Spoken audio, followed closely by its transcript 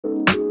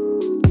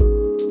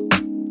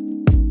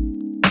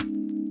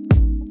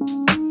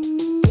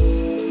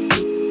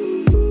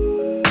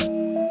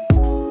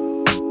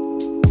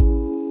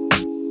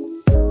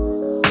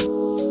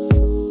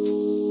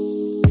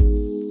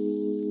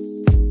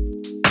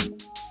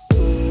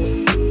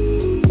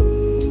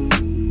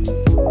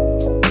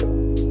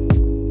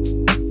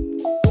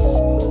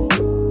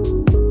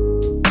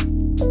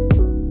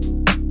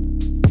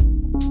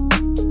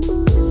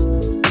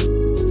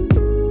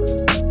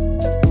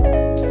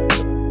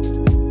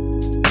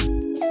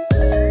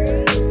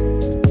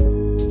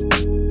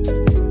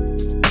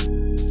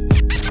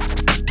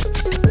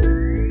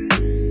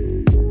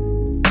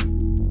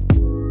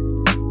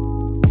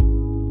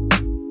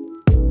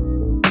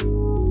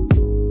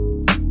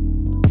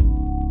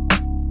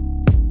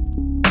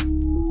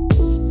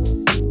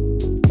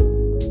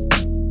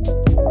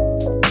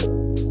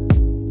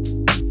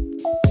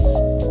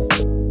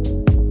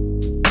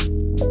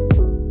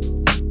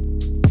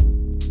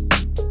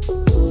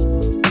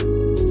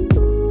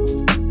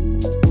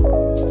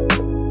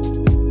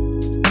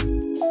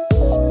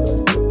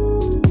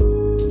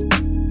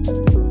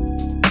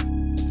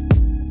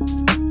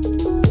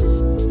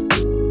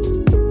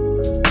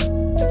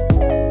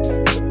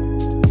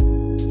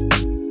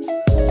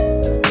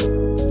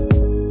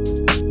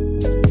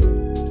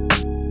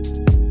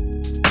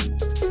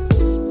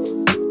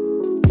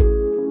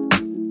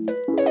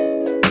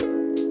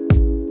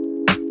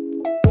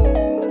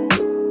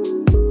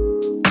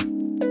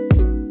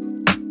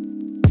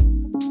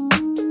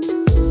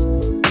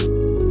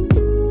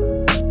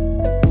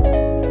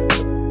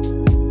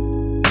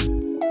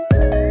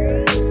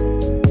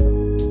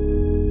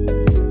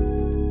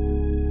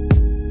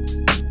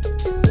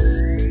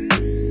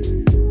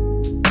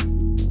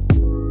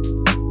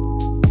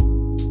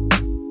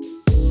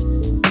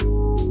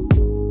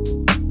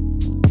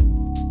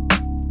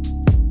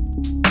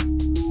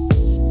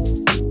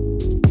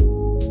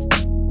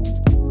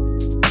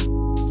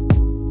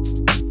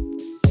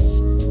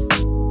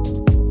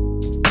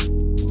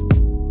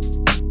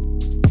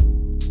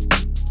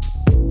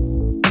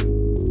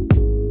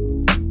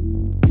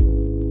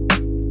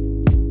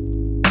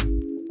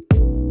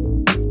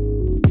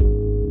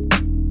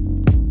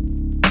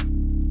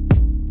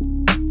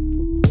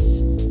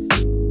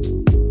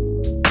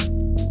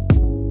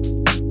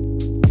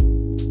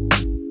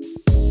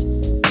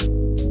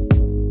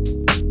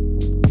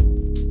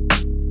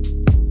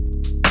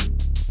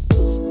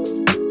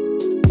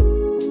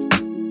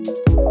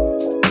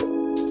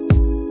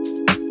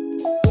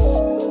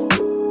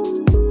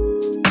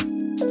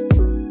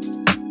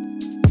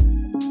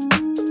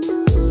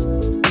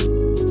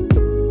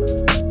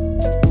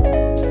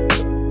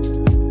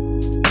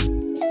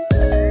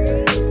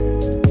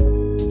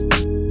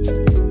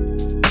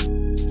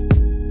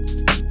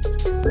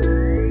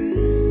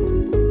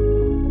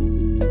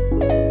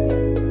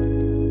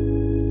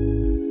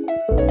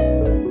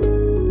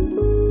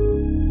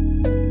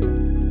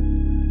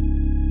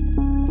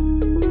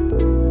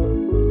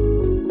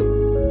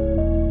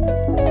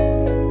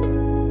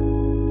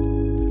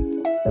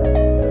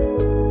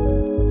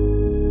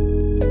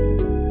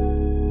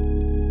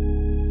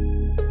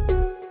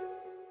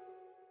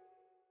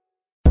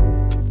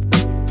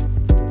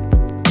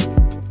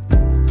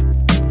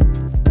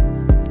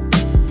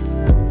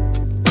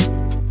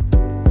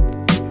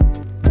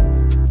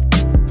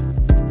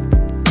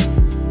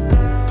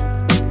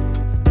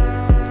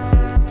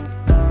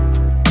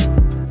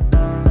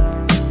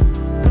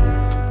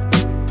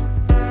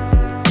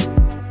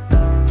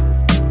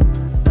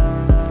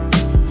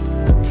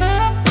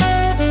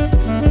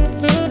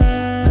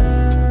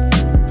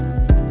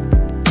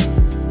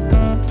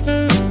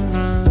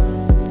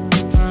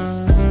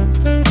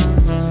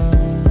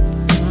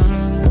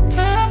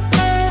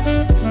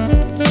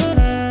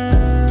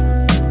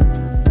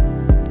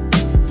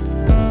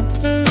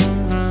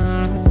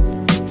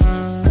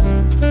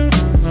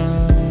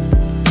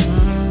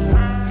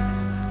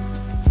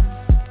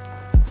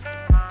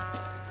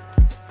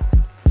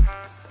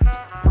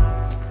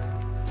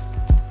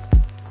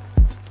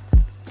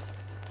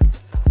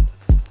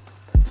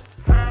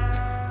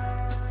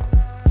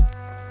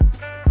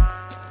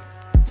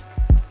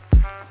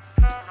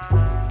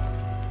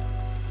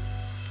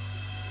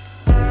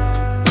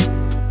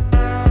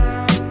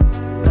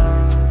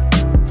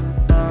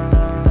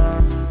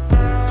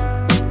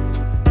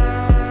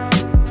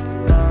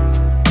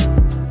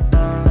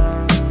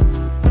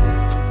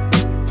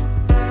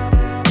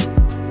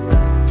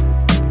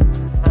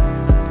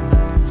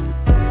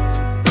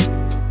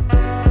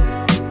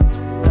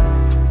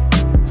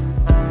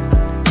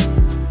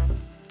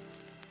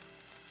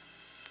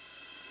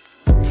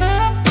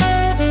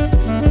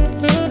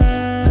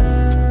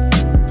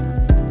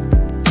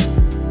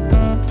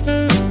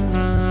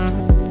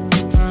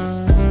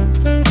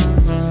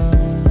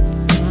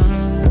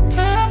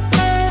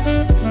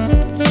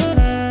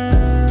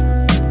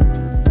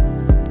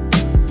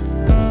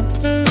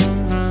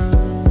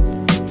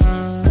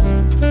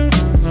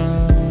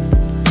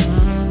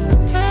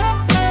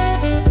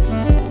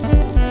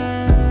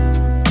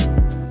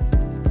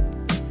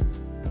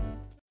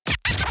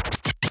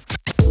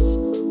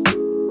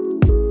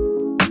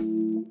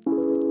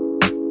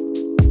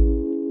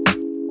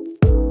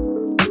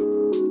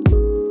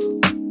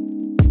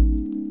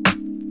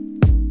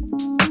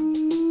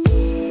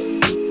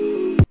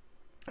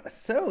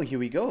So here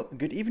we go.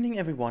 Good evening,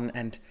 everyone,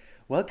 and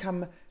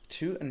welcome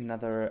to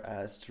another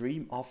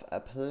stream of a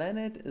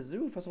Planet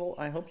Zoo. First of all,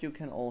 I hope you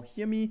can all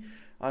hear me.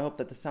 I hope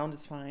that the sound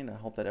is fine. I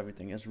hope that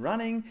everything is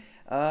running.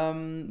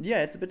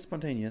 Yeah, it's a bit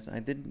spontaneous. I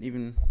didn't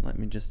even, let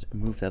me just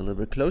move that a little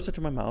bit closer to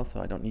my mouth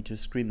so I don't need to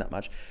scream that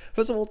much.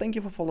 First of all, thank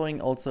you for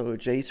following. Also,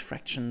 Jay's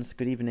Fractions,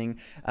 good evening.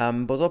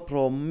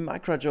 Bozopro,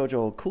 Micra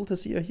Jojo, cool to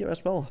see you here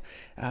as well.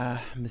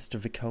 Mr.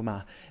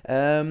 Vicoma.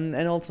 And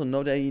also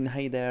Nodain,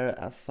 hey there,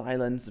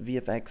 Silence,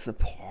 VFX,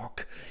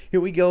 Pork.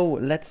 Here we go,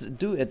 let's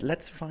do it.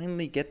 Let's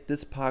finally get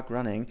this park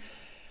running.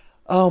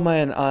 Oh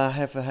man, I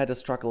have had a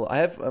struggle. I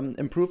have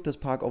improved this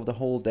park over the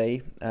whole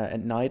day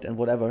and night and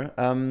whatever.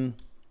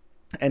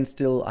 And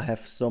still I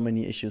have so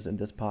many issues in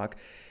this park.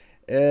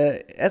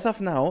 As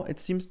of now, it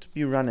seems to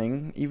be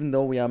running, even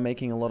though we are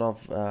making a lot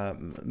of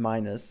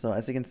minus. So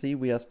as you can see,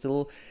 we are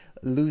still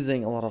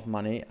losing a lot of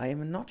money. I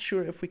am not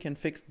sure if we can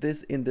fix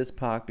this in this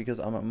park because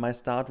my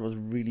start was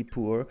really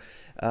poor.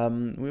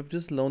 We have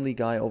this lonely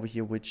guy over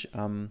here, which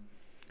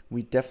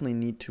we definitely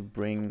need to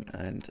bring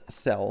and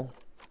sell.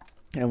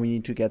 And we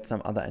need to get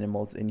some other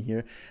animals in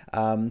here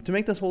to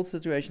make this whole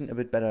situation a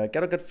bit better.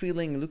 Got a good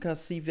feeling. Lucas,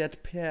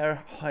 Sivet,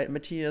 Per, hi,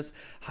 Matthias,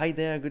 hi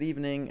there, good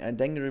evening. And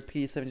Denger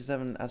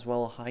P77 as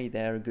well, hi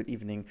there, good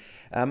evening.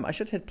 I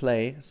should hit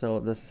play so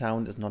the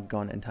sound is not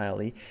gone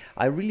entirely.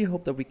 I really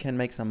hope that we can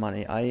make some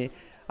money. I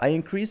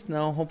increased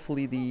now,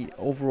 hopefully, the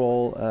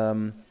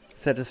overall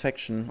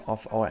satisfaction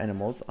of our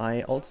animals.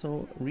 I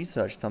also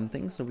researched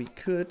something so we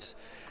could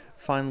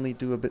finally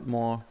do a bit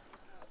more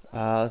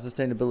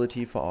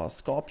sustainability for our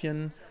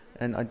scorpion.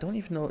 And I don't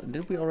even know,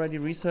 did we already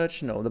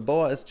research? No, the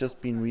boa is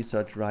just being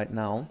researched right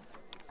now.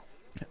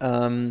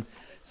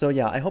 So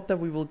yeah, I hope that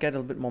we will get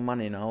a bit more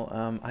money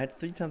now. I had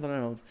 3 times on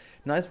animals.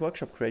 Nice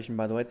workshop creation,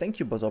 by the way. Thank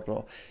you,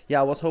 Bozopro.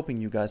 Yeah, I was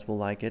hoping you guys will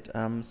like it.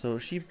 So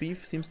sheep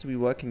beef seems to be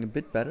working a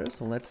bit better.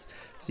 So let's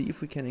see if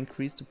we can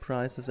increase the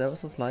prices ever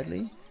so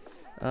slightly.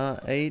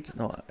 8,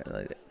 no,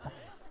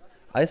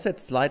 I said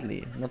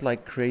slightly, not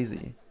like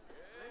crazy.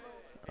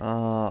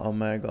 Oh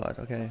my god,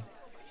 okay.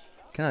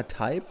 Can I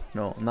type?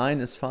 No, 9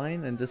 is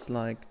fine, and this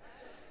like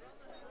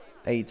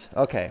 8.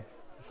 Okay,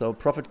 so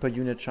profit per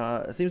unit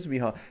chart seems to be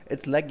hard.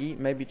 It's laggy,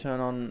 maybe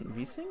turn on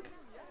VSync?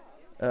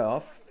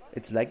 Off.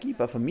 It's laggy,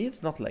 but for me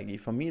it's not laggy.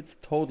 For me it's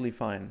totally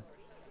fine.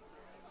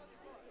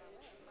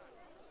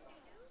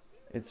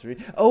 It's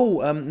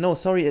no,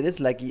 sorry, it is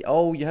laggy.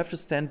 Oh, you have to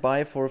stand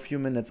by for a few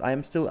minutes. I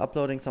am still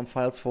uploading some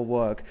files for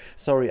work.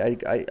 Sorry,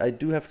 I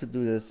do have to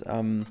do this.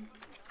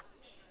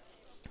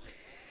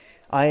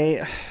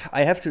 I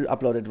have to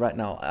upload it right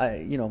now.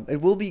 You know,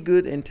 it will be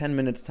good in 10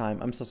 minutes time.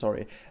 I'm so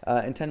sorry.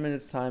 In 10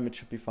 minutes time, it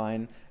should be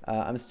fine.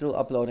 I'm still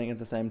uploading at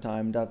the same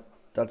time.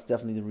 That's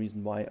definitely the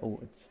reason why. Oh,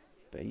 it's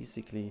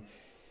basically...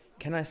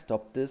 Can I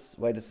stop this?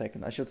 Wait a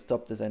second. I should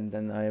stop this and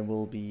then I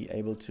will be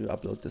able to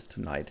upload this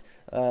tonight.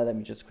 Let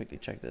me just quickly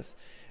check this.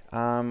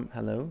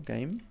 Hello,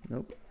 game?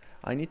 Nope.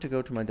 I need to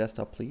go to my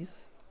desktop,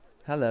 please.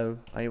 Hello.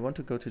 I want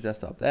to go to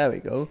desktop. There we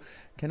go.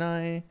 Can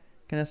I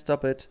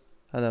stop it?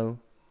 Hello.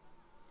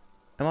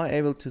 Am I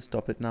able to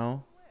stop it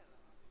now?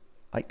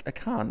 I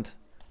can't.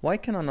 Why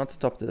can I not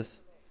stop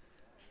this?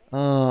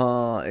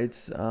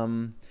 It's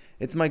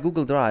my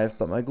Google Drive,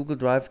 but my Google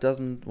Drive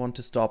doesn't want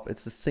to stop.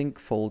 It's a sync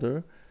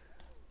folder.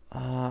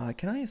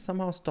 Can I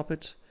somehow stop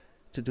it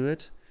to do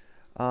it?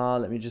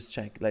 Let me just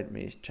check. Let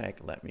me check.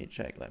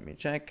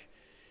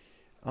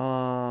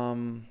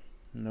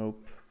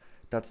 Nope.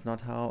 That's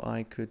not how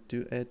I could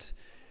do it.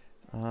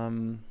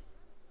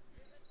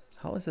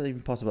 How is that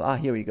even possible? Ah,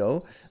 here we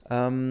go.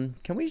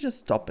 Can we just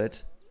stop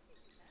it?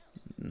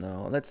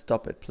 No, let's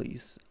stop it,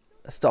 please.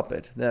 Stop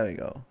it. There we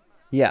go.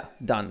 Yeah,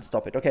 done.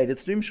 Stop it. Okay, the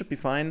stream should be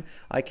fine.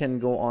 I can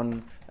go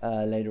on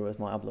later with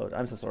my upload.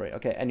 I'm so sorry.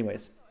 Okay,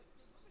 anyways.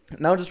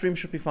 Now the stream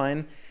should be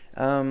fine.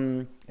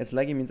 It's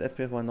laggy means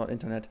SPF1, not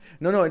internet.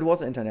 No, it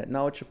was internet.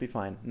 Now it should be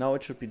fine. Now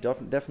it should be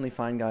definitely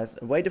fine, guys.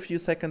 Wait a few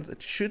seconds.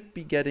 It should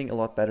be getting a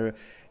lot better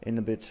in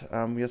a bit.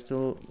 We are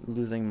still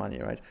losing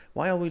money, right?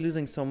 Why are we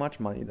losing so much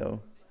money,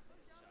 though?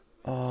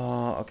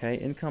 Oh, okay,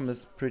 income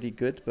is pretty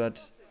good,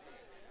 but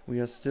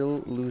we are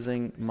still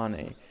losing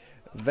money.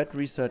 Vet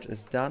research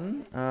is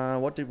done.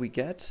 What did we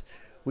get?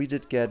 We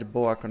did get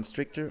boa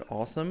constrictor,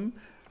 awesome.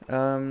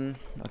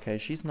 Okay,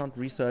 she's not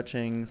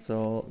researching,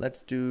 so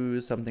let's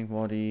do something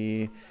for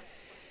the...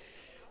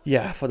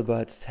 Yeah, for the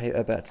birds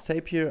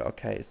tapir.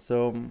 Okay,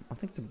 so I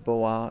think the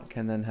boa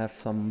can then have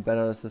some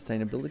better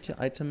sustainability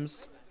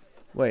items.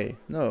 Wait,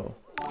 no.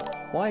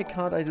 Why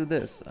can't I do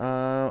this?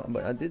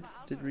 But I did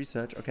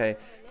research. Okay,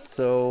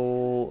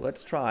 so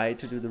let's try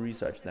to do the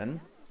research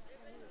then.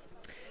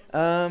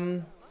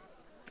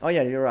 Oh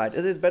yeah, you're right.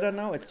 Is it better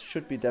now? It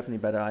should be definitely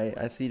better.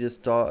 I see the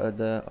store.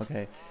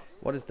 Okay,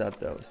 what is that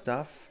though?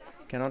 Stuff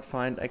cannot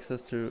find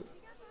access to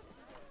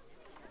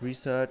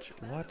research.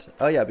 What?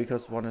 Oh yeah,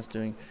 because one is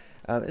doing.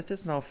 Is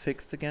this now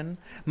fixed again?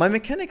 My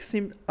mechanic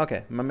seemed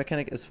okay. My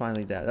mechanic is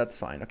finally there. That's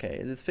fine. Okay,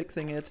 it is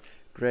fixing it.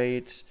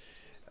 Great.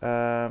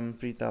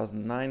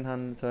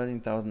 3,900,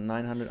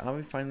 13,900. Are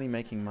we finally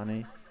making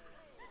money?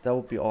 That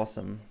would be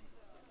awesome.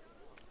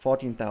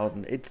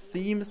 14,000. It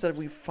seems that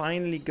we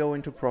finally go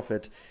into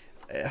profit.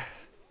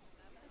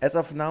 As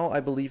of now, I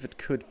believe it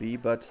could be,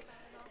 but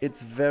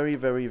it's very,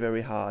 very,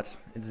 very hard.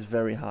 It's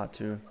very hard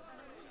to...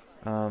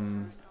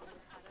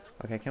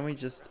 okay, can we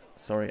just...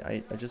 Sorry,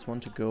 I just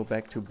want to go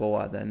back to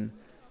boa then.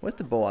 Where's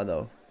the boa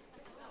though?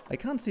 I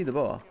can't see the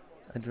boa.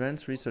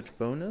 Advanced research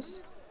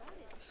bonus.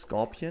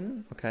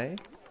 Scorpion, okay.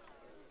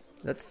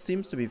 That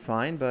seems to be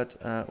fine, but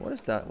what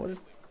is that?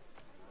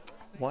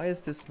 Why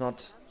is this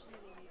not...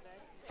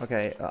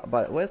 Okay,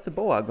 but where's the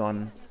boa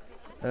gone?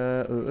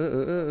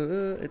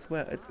 It's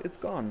where? It's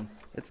gone.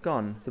 It's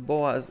gone. The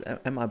boa is...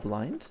 Am I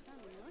blind?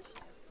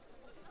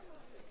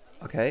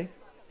 Okay.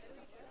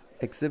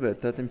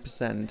 Exhibit,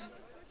 13%.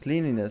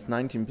 Cleanliness,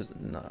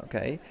 19%. No,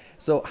 okay.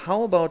 So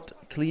how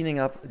about cleaning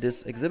up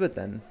this exhibit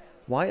then?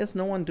 Why is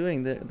no one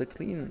doing the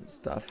clean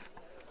stuff?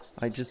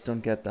 I just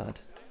don't get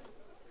that.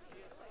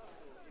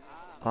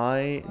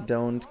 I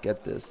don't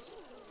get this.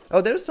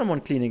 Oh, there's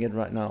someone cleaning it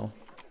right now.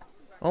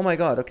 Oh my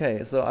god,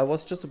 okay. So I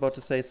was just about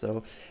to say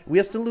so. We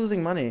are still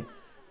losing money.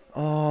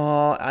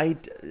 Oh,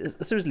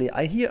 seriously,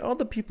 I hear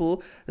other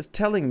people is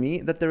telling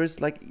me that there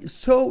is like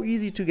so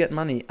easy to get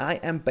money.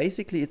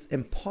 It's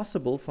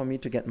impossible for me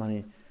to get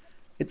money.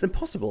 It's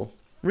impossible.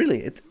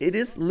 Really, it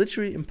is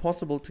literally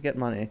impossible to get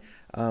money.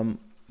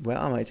 Where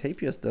are my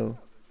tapirs though?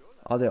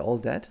 Are they all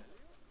dead?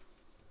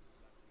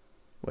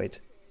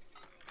 Wait.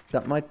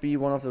 That might be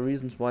one of the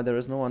reasons why there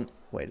is no one.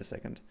 Wait a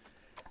second.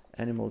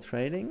 Animal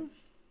trading.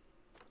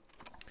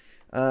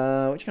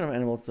 Which kind of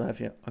animals do I have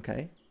here?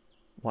 Okay.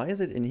 Why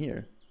is it in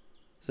here?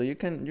 So you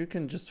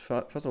can just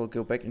first of all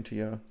go back into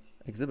your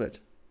exhibit.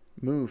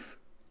 Move.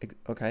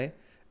 Okay.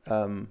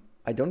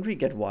 I don't really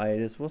get why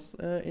this was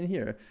in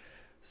here.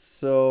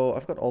 So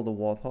I've got all the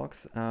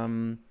warthogs.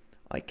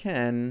 I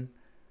can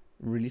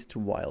release to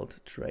wild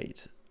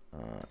trade.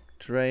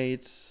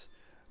 Trade.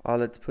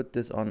 Let's put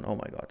this on. Oh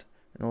my god.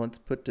 No, let's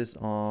put this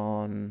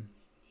on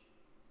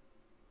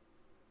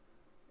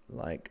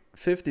like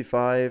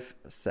 55.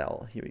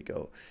 Sell. Here we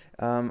go.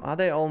 Are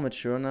they all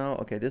mature now?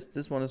 Okay,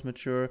 this one is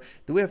mature.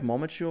 Do we have more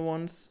mature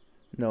ones?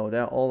 No,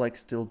 they're all like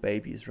still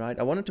babies, right?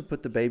 I wanted to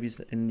put the babies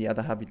in the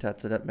other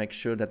habitat so that makes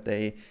sure that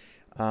they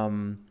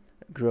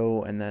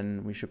grow, and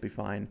then we should be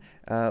fine.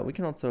 We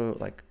can also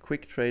like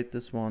quick trade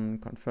this one.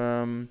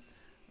 Confirm.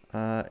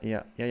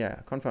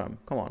 Yeah. Confirm.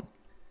 Come on.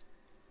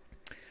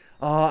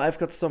 I've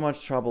got so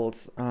much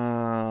troubles.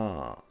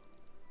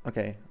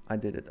 Okay, I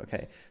did it.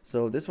 Okay,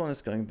 so this one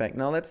is going back.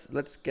 Now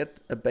let's get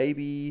a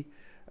baby.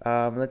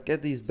 Let's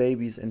get these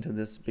babies into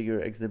this bigger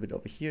exhibit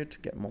over here to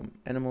get more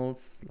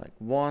animals. Like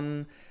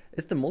one.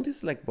 Is the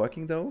multi-select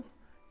working though?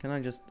 Can I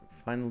just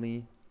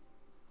finally...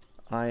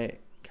 I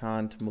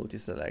can't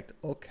multi-select.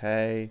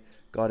 Okay,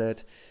 got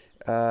it.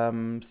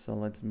 So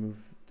let's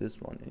move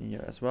this one in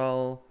here as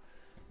well.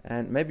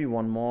 And maybe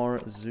one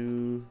more.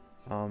 Zoo.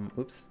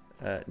 Oops.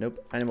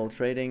 Nope. Animal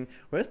trading.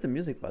 Where's the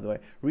music, by the way?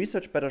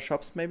 Research better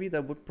shops, maybe?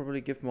 That would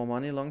probably give more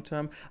money long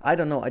term. I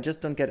don't know. I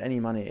just don't get any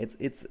money.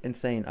 It's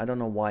insane. I don't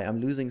know why. I'm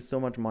losing so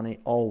much money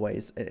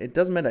always. It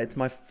doesn't matter. It's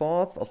my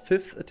 4th or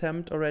 5th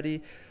attempt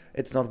already.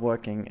 It's not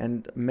working.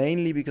 And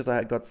mainly because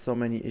I got so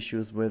many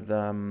issues with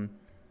the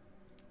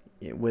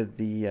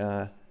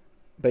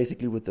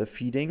basically with the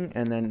feeding,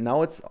 and then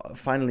now it's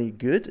finally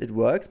good, it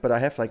works, but I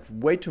have like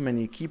way too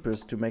many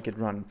keepers to make it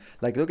run.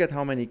 Like look at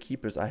how many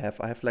keepers I have.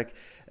 I have like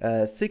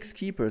 6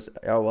 keepers.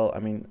 Well, I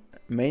mean,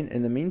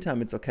 in the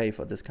meantime it's okay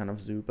for this kind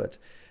of zoo, but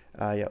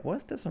yeah,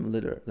 was there some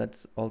litter?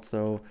 Let's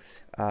also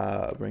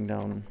bring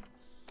down...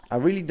 I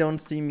really don't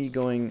see me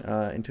going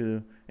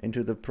into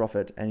the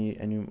profit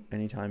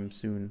anytime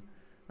soon.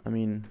 I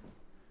mean,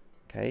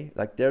 okay,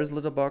 like there's a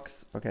little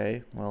box.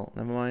 Okay, well,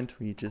 never mind.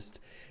 We just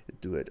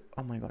do it.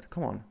 Oh my god,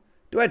 come on.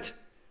 Do it!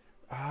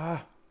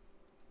 I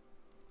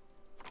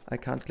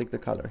can't click the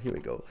color. Here we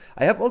go.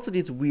 I have also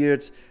these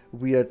weird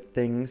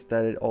things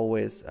that it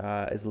always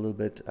is a little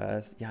bit,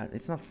 yeah,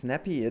 it's not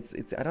snappy. It's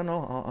I don't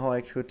know how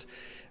I could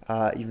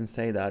even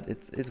say that.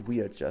 It's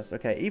weird just.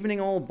 Okay, evening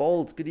all,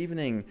 Bolt. Good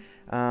evening.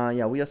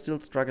 Yeah, we are still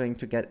struggling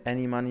to get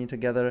any money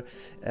together.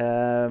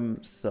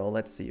 So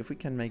let's see if we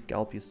can make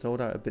Gulpy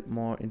Soda a bit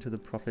more into the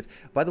profit.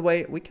 By the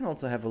way, we can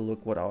also have a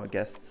look what our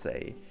guests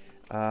say.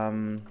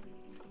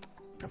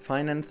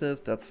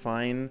 Finances, that's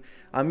fine.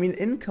 I mean,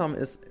 income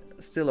is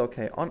still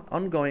okay.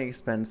 Ongoing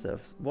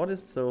expensive. What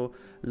is so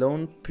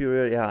loan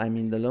period? Yeah, I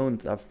mean the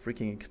loans are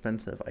freaking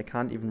expensive. I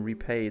can't even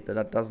repay it.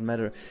 That doesn't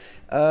matter.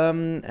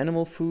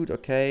 Animal food,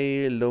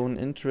 okay. Loan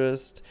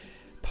interest,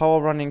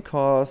 power running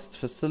cost,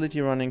 facility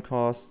running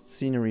cost,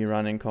 scenery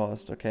running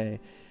cost, okay.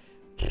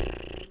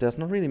 There's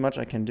not really much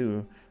I can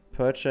do.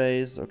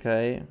 Purchase,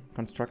 okay.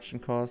 Construction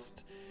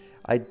cost.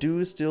 I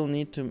do still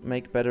need to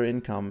make better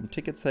income.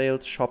 Ticket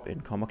sales, shop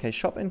income. Okay,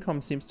 shop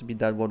income seems to be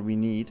that what we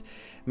need.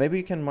 Maybe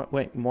we can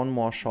wait one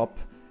more shop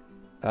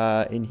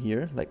in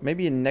here. Like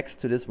maybe next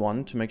to this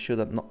one to make sure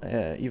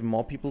that even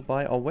more people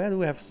buy. Or where do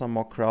we have some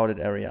more crowded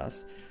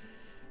areas?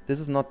 this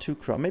is not too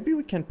crowded. Maybe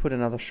we can put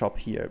another shop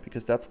here,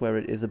 because that's where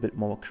it is a bit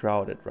more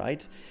crowded,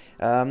 right?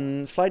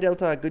 Fly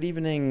Delta, good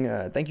evening.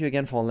 Thank you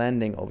again for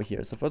landing over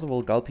here. So first of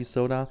all, Gulpy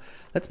Soda.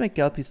 Let's make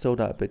Gulpy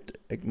Soda a bit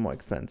more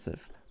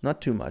expensive.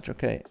 Not too much,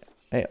 okay.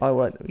 Hey, all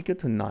right, we get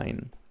to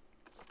 9.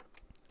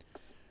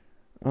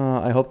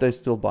 I hope they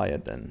still buy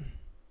it then.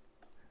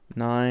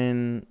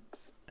 9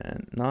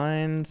 and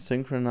 9,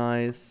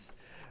 synchronize.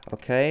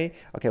 Okay,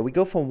 we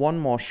go for one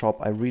more shop.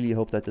 I really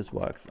hope that this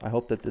works. I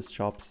hope that this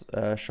shop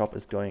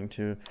is going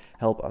to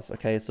help us.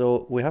 Okay,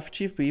 so we have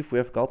Chief Beef, we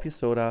have Gulpy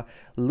Soda.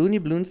 Looney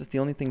Balloons is the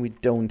only thing we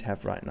don't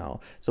have right now.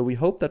 So we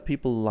hope that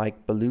people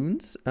like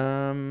balloons.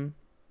 Can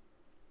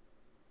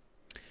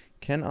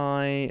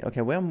I...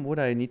 Okay, where would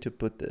I need to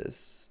put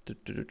this?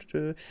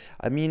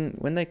 I mean,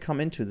 when they come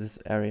into this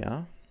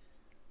area,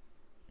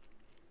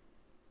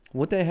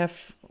 would they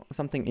have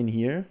something in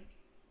here?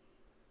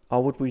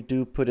 Or would we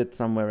put it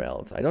somewhere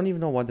else? I don't even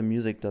know why the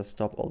music does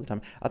stop all the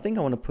time. I think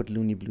I want to put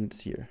Looney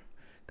Balloons here.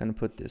 Gonna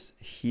put this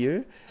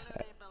here.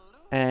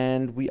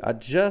 And we are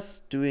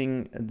just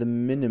doing the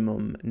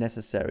minimum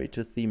necessary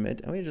to theme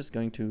it. And we're just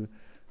going to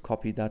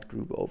copy that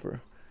group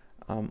over.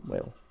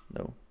 Well,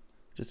 no.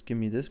 Just give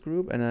me this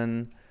group. And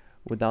then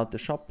without the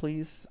shop,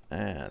 please.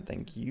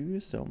 Thank you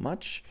so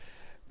much.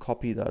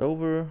 Copy that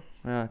over.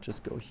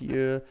 Just go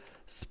here.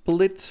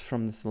 Split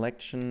from the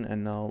selection.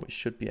 And now we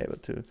should be able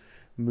to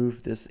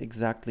move this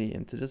exactly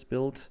into this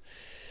build,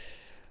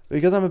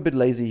 because I'm a bit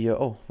lazy here.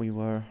 Oh, we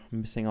were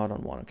missing out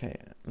on one. Okay,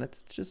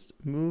 let's just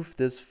move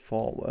this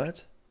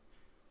forward.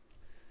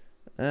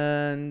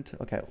 And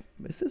okay,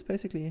 is this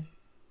basically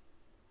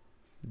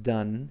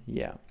done?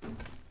 Yeah,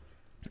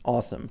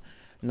 awesome.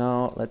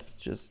 Now let's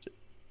just,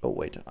 oh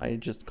wait, I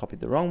just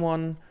copied the wrong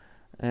one.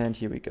 And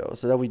here we go,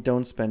 so that we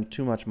don't spend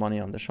too much money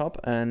on the shop.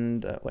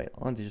 And wait,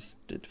 I just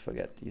did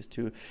forget these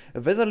two.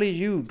 Weatherly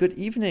you, good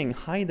evening.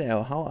 Hi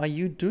there, how are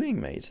you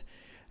doing, mate?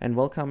 And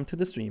welcome to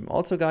the stream.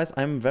 Also, guys,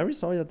 I'm very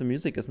sorry that the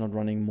music is not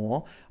running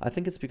more. I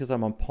think it's because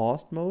I'm on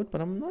paused mode, but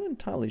I'm not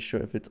entirely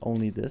sure if it's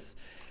only this.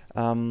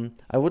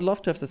 I would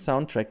love to have the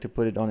soundtrack to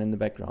put it on in the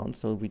background,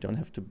 so we don't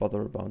have to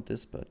bother about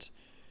this, but...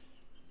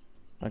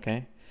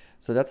 Okay.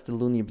 So that's the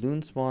Looney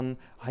Balloons one.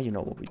 You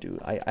know what we do.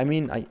 I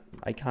mean,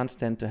 I can't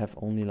stand to have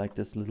only like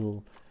this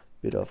little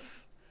bit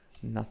of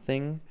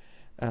nothing.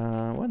 Where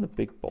are the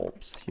big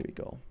bulbs? Here we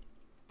go.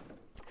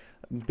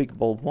 Big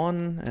bulb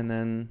 1, and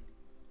then...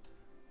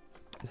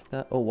 Is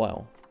that... Oh,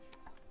 wow.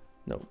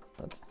 No,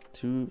 that's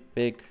too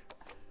big.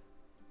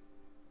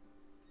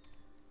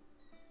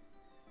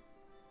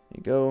 Here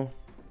you go.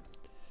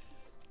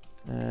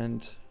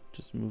 And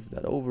just move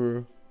that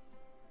over.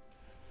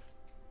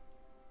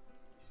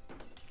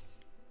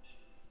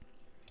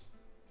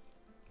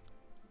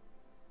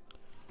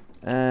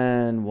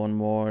 And one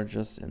more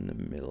just in the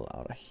middle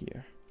out of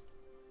here.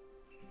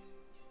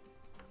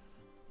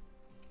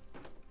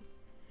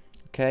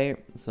 Okay,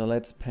 so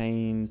let's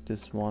paint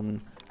this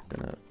one. I'm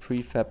gonna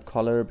prefab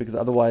color, because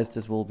otherwise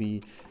this will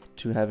be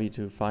too heavy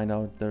to find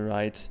out the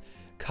right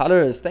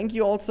colors. Thank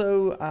you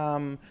also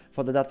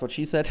for the That's What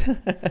She Said.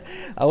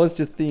 I was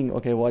just thinking,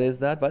 okay, what is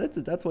that? But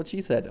that's what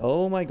she said.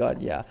 Oh my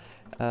god, yeah.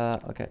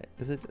 Okay,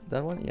 is it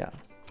that one? Yeah.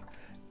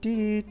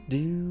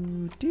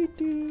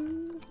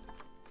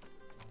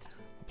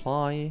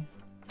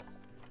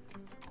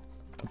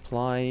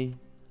 Apply.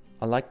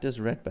 I like this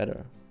red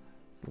better.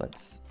 So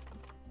let's...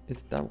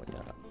 Is that one?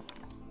 Yeah.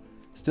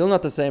 Still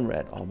not the same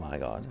red. Oh my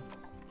god.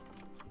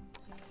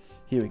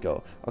 Here we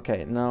go.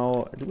 Okay,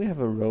 now do we have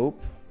a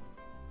rope?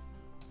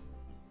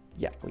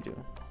 Yeah, we do.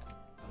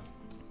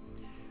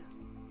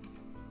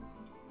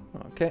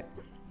 Okay.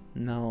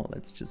 Now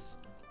let's just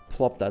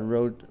plop that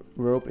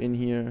rope in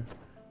here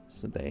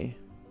so they...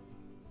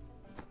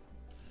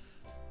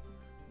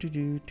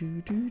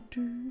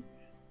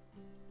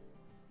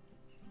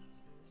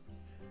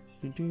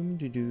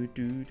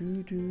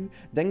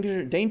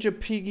 Danger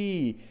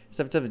Piggy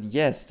 77.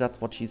 Yes, that's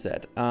what she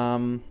said.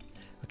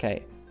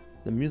 Okay,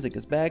 the music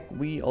is back.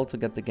 We also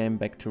get the game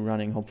back to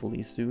running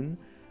hopefully soon.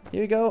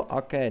 Here we go.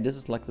 Okay, this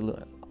is like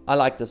the... I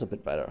like this a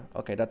bit better.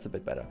 Okay, that's a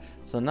bit better.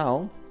 So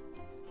now,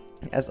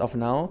 as of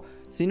now,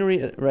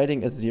 scenery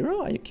rating is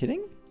 0. Are you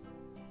kidding?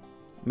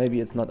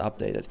 Maybe it's not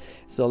updated.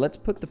 So let's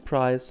put the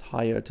price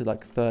higher to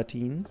like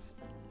 13.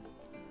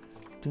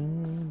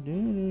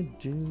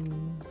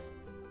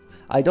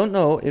 I don't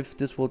know if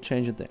this will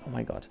change it. Oh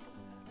my god.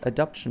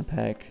 Adoption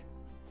pack.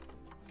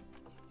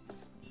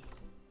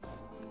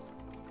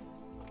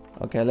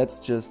 Okay, let's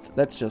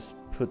just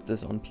put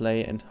this on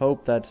play and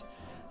hope that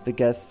the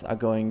guests are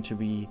going to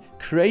be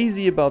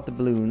crazy about the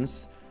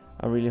balloons.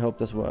 I really hope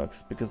this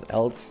works, because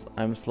else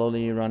I'm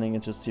slowly running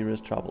into serious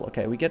trouble.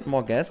 Okay, we get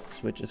more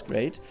guests, which is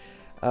great.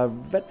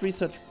 Vet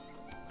research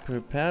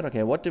prepared.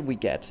 Okay, what did we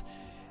get?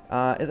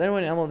 Is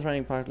anyone in Animal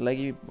Training Park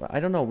leggy? I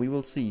don't know. We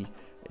will see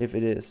if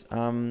it is.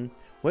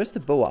 Where's the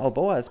boa? Oh,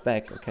 boa is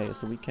back. Okay,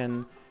 so we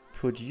can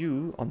put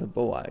you on the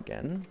boa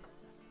again.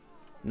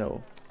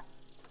 No.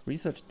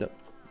 Research the...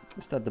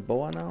 Is that the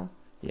boa now?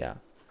 Yeah.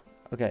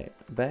 Okay,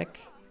 back.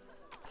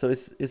 So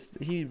is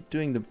he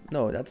doing the...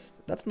 No,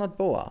 that's not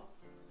boa.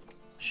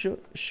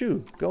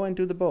 Shoo, go and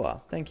do the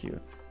boa. Thank you.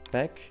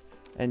 Back.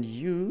 And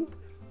you,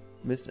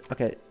 Mr.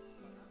 Okay.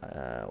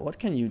 What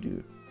can you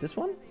do? This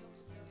one?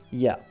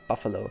 Yeah,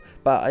 buffalo.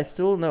 But I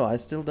still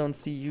don't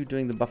see you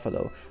doing the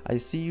buffalo. I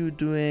see you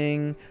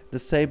doing the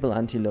sable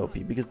antelope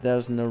because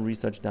there's no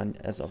research done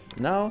as of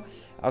now.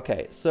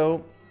 Okay,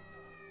 so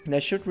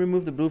they should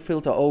remove the blue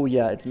filter. Oh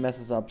yeah, it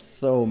messes up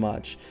so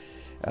much.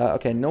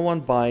 Okay, no one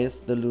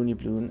buys the loony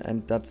balloon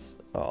and that's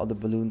the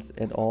balloons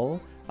at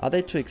all. Are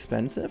they too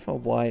expensive or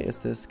why is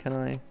this? Can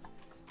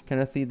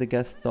I see the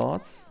guest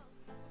thoughts?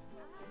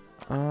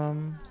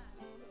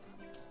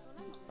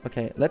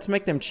 Okay, let's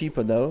make them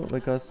cheaper though,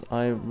 because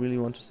I really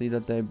want to see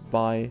that they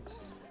buy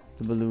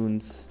the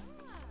balloons.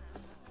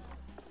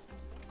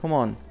 Come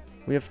on,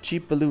 we have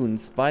cheap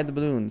balloons. Buy the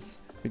balloons,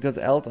 because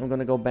else I'm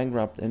gonna go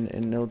bankrupt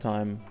in no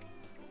time.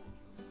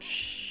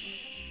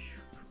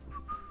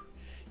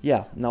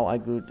 Yeah, now I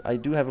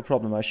do have a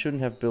problem. I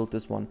shouldn't have built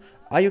this one.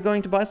 Are you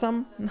going to buy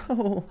some?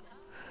 No.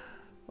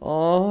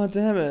 Oh,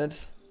 damn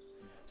it.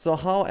 So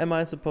how am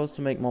I supposed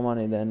to make more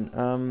money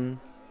then?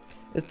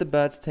 Is the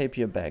bird's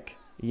tapir back?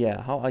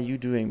 Yeah, how are you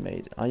doing,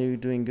 mate? Are you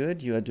doing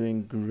good? You are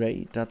doing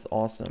great. That's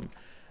awesome.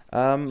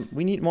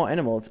 We need more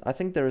animals. I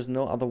think there is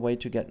no other way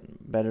to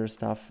get better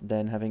stuff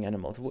than having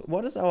animals.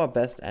 What is our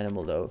best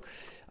animal, though?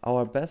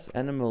 Our best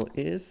animal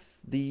is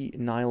the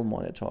Nile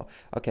monitor.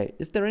 Okay,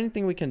 is there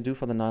anything we can do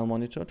for the Nile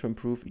monitor to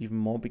improve even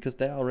more? Because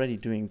they're already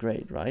doing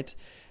great, right?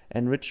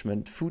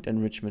 Enrichment, food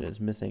enrichment is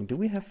missing. Do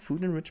we have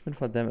food enrichment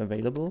for them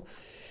available?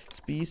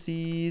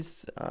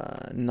 Species,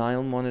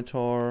 Nile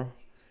monitor.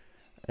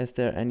 Is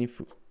there any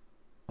food?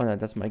 Oh no,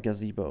 that's my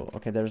gazebo.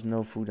 Okay, there's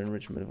no food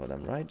enrichment for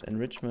them, right?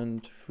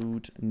 Enrichment,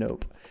 food,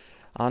 nope.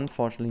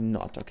 Unfortunately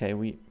not. Okay,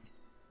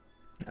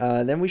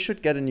 then we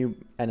should get a new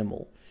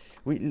animal.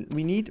 We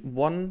need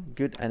one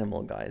good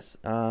animal, guys.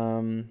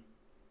 Oh,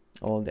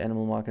 the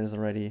animal market is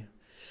already...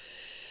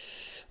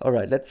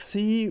 Alright, let's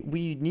see.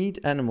 We need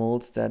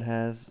animals that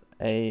has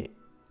a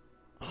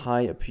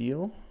high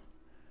appeal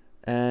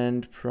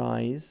and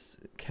price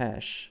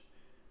cash,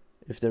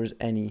 if there is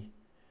any.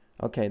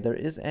 Okay, there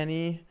is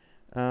any.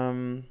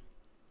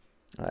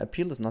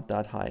 Appeal is not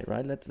that high,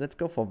 right? Let's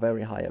go for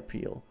very high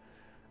appeal.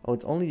 Oh,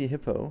 it's only the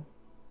hippo.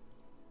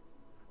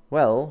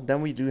 Well,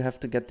 then we do have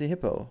to get the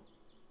hippo.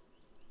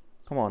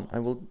 Come on, I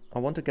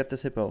want to get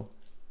this hippo.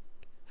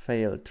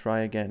 Fail.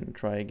 Try again.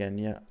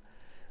 Yeah,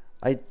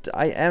 I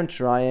am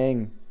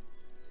trying.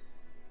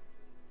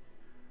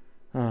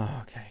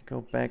 Oh, okay,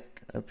 go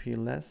back. Appeal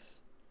less.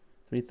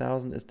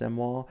 3,000. Is there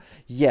more?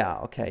 Yeah.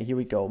 Okay, here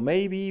we go.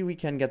 Maybe we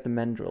can get the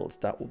mandrills.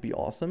 That would be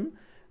awesome.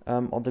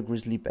 Or the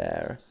grizzly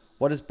bear.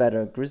 What is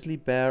better, grizzly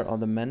bear or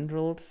the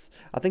mandrills?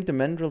 I think the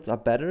mandrills are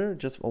better.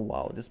 Oh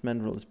wow, this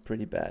mandrill is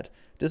pretty bad.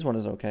 This one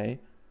is okay.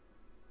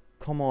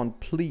 Come on,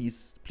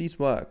 please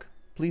work.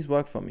 Please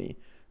work for me.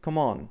 Come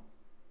on.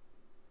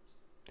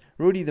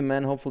 Rudi the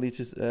man, hopefully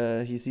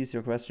he sees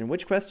your question.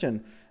 Which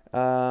question?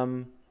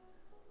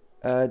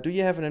 Do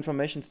you have an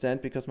information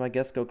stand? Because my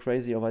guests go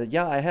crazy over it.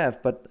 Yeah, I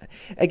have. But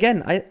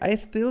again, I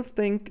still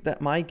think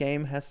that my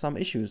game has some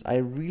issues. I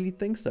really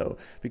think so.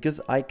 Because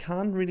I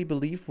can't really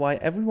believe why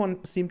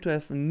everyone seems to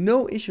have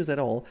no issues at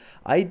all.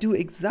 I do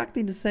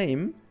exactly the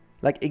same.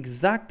 Like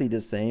exactly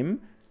the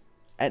same.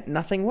 And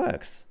nothing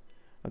works.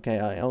 Okay,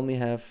 I only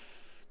have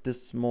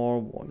this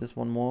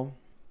one more.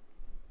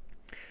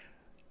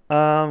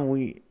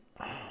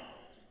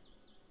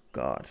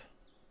 God.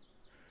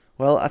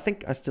 Well, I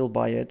think I still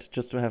buy it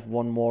just to have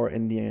one more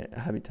in the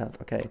habitat.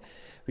 Okay,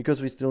 because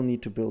we still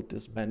need to build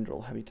this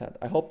mandrill habitat.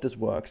 I hope this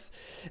works.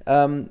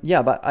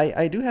 Yeah, but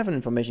I do have an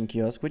information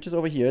kiosk, which is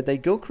over here. They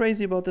go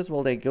crazy about this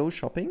while they go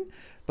shopping,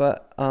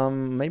 but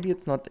maybe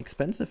it's not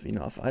expensive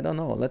enough. I don't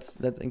know. Let's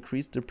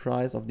increase the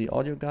price of the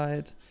audio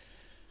guide.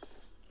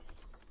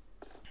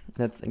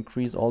 Let's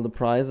increase all the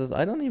prices.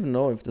 I don't even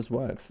know if this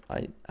works.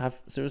 I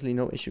have seriously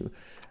no issue.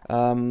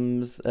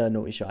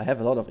 No issue. I have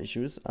a lot of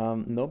issues.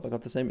 Nope, I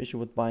got the same issue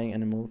with buying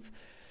animals.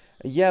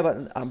 Yeah,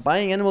 but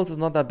buying animals is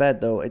not that bad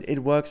though.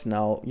 It works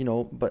now, you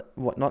know, but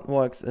what not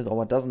works is, or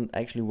what doesn't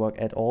actually work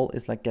at all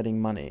is like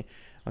getting money.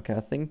 Okay, I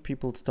think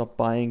people stopped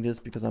buying this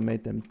because I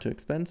made them too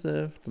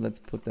expensive. So let's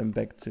put them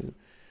back to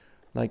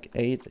like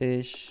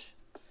 8-ish.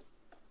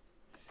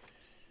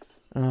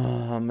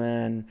 Oh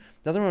man,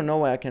 doesn't really know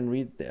where I can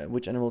read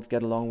which animals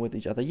get along with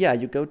each other. Yeah,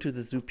 you go to the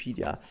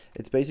Zoopedia.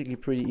 It's basically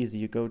pretty easy.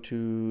 You go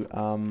to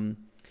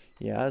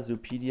yeah,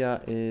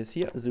 Zoopedia is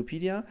here,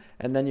 Zoopedia,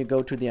 and then you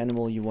go to the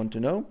animal you want to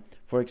know.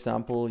 For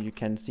example, you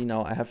can see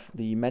now I have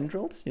the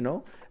mandrills, you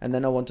know, and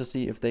then I want to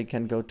see if they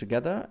can go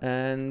together,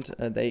 and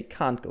they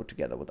can't go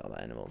together with other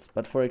animals.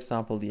 But for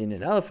example, the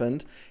Indian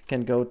elephant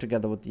can go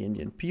together with the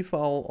Indian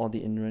peafowl or the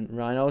Indian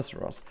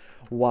rhinoceros,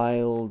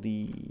 while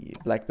the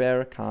black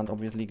bear can't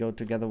obviously go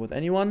together with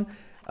anyone.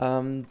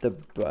 The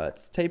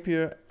bird's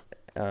tapir,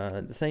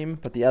 the same,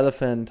 but the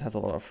elephant has a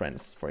lot of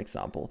friends, for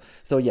example.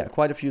 So yeah,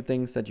 quite a few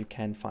things that you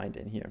can find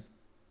in here.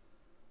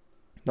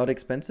 Not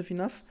expensive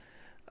enough?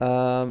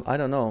 I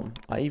don't know.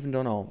 I even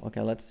don't know.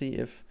 Okay, let's see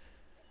if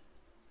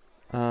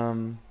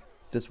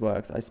this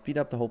works. I speed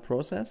up the whole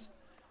process.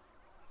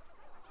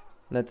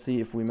 Let's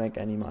see if we make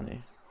any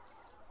money.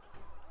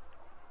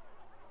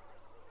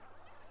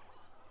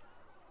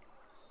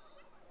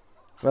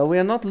 Well, we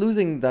are not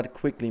losing that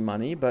quickly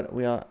money, but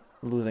we are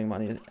losing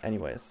money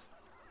anyways.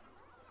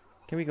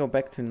 Can we go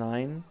back to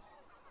 9?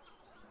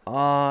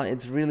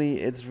 It's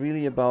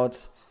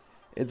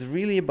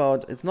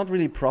not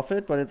really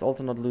profit, but it's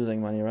also not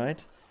losing money,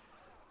 right?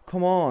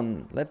 Come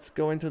on, let's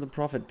go into the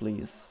profit,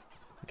 please.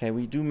 Okay,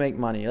 we do make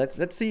money.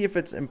 Let's see if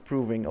it's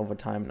improving over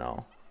time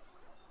now.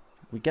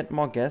 We get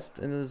more guests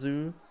in the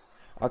zoo.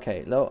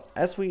 Okay,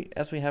 as we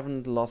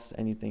haven't lost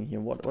anything here.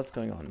 What's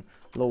going on?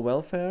 Low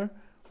welfare.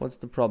 What's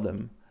the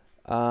problem?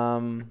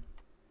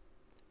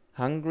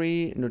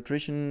 Hungry,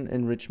 nutrition,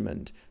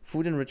 enrichment,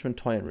 food enrichment,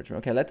 toy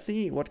enrichment. Okay, let's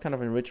see what kind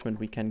of enrichment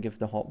we can give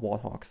the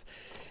warthogs.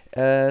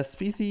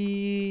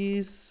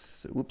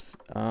 Species. Oops.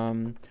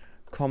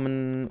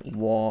 Common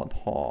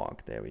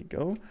warthog. There we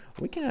go.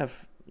 We can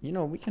have,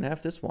 we can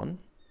have this one.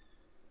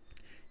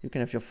 You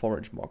can have your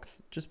forage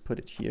box. Just put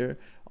it here.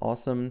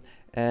 Awesome.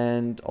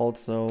 And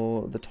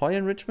also the toy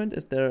enrichment.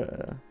 Is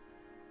there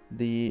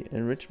the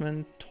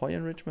enrichment, toy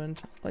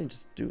enrichment? I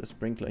just do a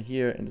sprinkler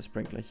here and a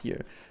sprinkler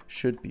here.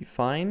 Should be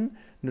fine.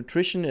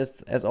 Nutrition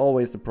is, as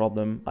always, the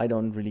problem. I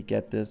don't really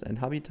get this. And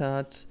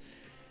habitat.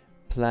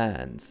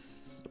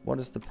 Plants. What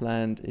is the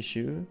plant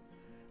issue?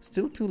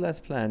 Still 2 less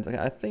plants. Okay,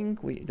 I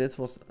think this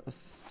was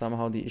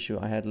somehow the issue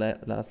I had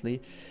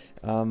lastly.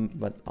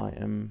 But I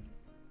am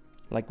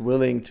like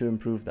willing to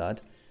improve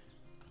that.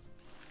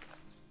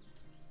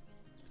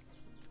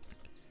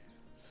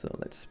 So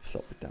let's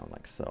plop it down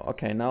like so.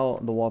 Okay, now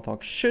the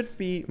warthog should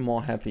be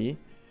more happy.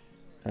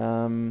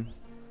 There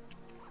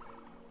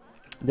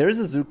is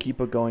a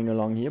zookeeper going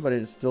along here, but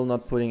it's still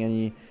not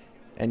putting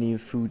any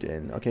food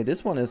in. Okay,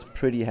 this one is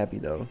pretty happy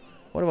though.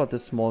 What about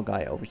this small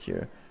guy over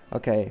here?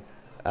 Okay,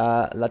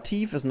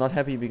 Latif is not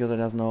happy because it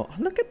has no...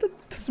 Look at the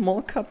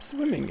small cub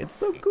swimming. It's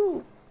so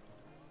cool.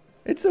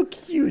 It's so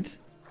cute.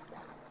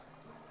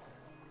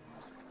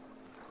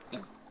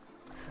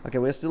 Okay,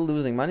 we're still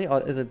losing money,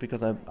 or is it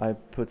because I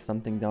put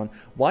something down?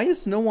 Why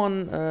is no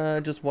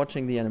one just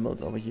watching the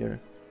animals over here?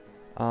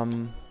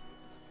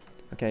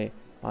 Okay,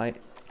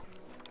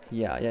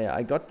 yeah,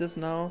 I got this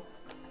now.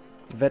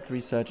 Vet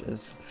research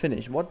is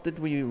finished. What did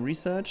we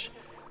research?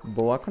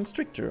 Boa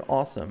constrictor,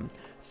 awesome.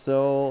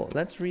 So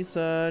let's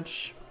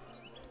research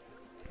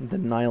the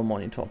Nile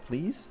monitor,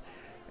 please.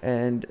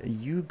 And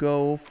you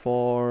go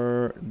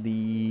for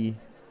the...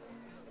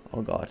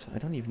 Oh god, I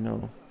don't even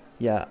know.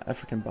 Yeah,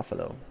 African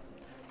buffalo.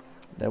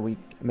 That we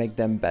make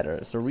them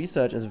better. So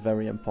research is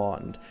very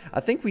important. I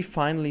think we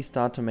finally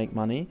start to make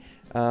money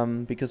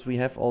because we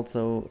have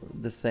also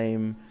the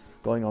same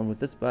going on with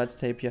this bird's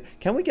tapir.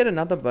 Can we get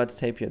another bird's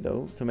tapir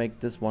though to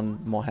make this one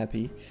more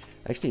happy?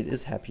 Actually, it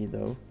is happy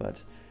though,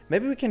 but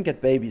maybe we can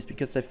get babies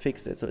because they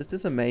fixed it. So is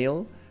this a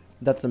male?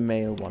 That's a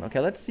male one. Okay,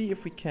 let's see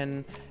if we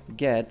can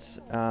get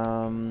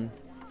a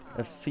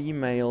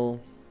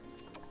female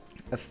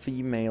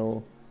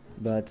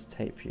bird's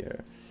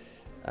tapir.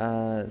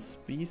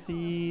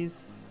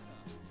 Species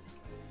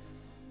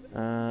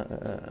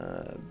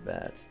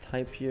bats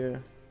type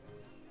here.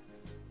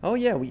 Oh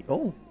yeah,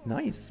 oh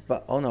nice,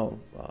 but oh no,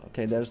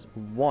 okay, there's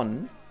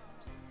one.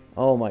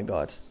 Oh my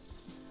god.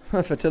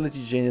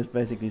 Fertility gene is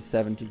basically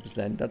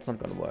 70%. That's not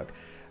gonna work.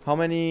 How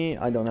many?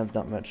 I don't have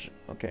that much.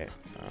 Okay,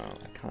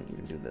 I can't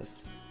even do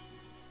this.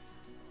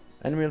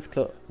 Animals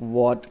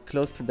what?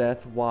 Close to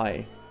death?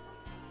 Why?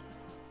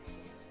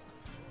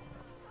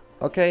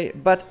 Okay,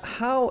 but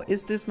how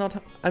is this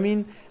not... I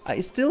mean,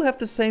 I still have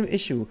the same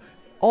issue.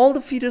 All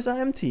the feeders are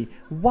empty.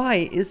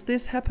 Why is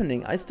this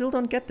happening? I still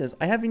don't get this.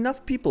 I have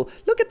enough people.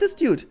 Look at this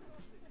dude.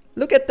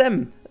 Look at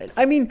them.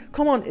 I mean,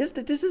 come on. This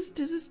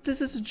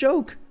is a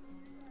joke.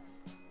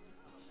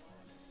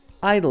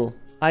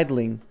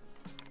 Idling.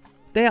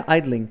 They are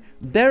idling.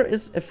 There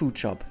is a food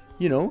shop.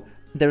 You know,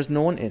 there's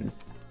no one in.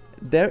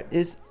 There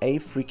is a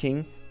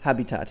freaking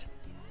habitat.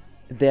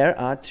 There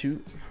are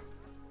 2...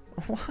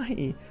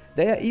 Why?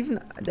 They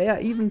are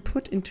even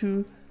put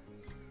into...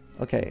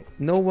 Okay,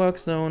 no work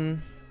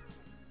zone.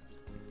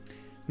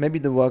 Maybe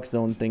the work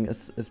zone thing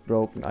is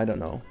broken. I don't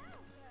know.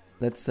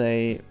 Let's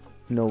say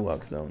no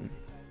work zone.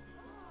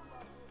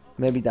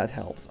 Maybe that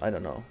helps. I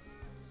don't know.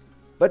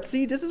 But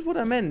see, this is what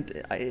I meant.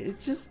 I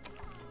just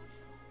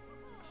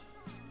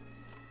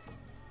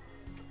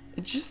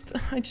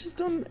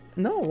don't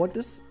know what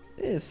this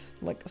is.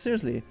 Like,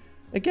 seriously.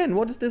 Again,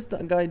 what is this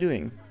guy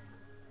doing?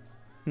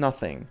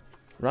 Nothing.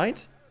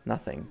 Right?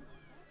 Nothing.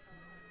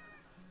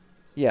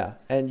 Yeah,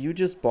 and you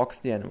just box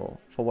the animal.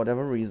 For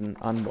whatever reason,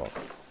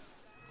 unbox.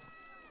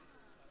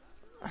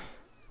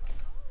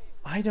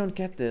 I don't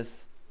get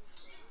this.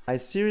 I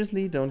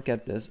seriously don't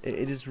get this.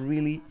 It is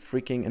really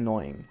freaking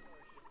annoying.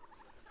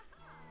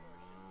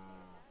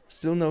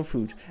 Still no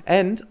food.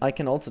 And I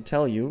can also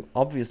tell you,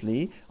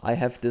 obviously, I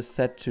have this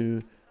set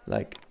to,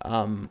 like,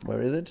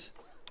 where is it?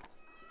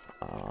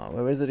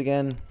 Where is it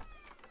again?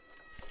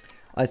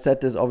 I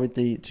set this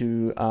obviously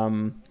to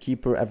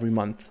keep her every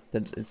month.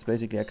 That it's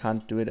basically I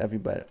can't do it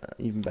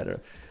even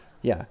better.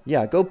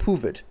 Yeah, go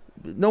prove it.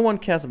 No one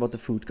cares about the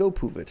food. Go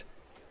prove it.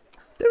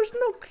 There's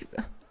no...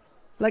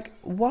 Like,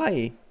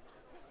 why?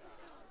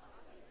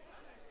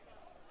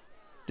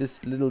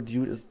 This little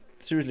dude is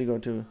seriously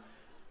going to...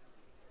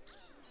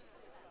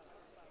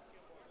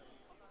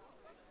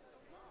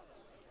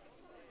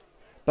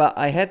 But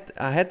I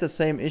had the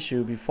same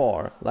issue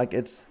before. Like,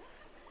 it's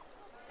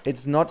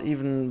not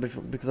even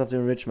because of the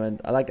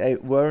enrichment. Like, I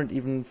weren't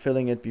even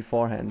filling it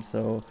beforehand,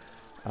 so...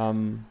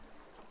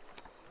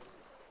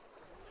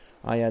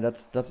 Ah yeah,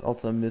 that's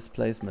also a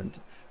misplacement.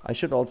 I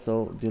should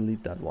also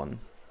delete that one.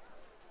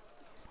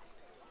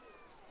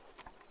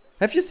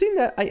 Have you seen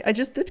that? I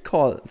just did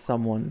call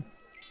someone.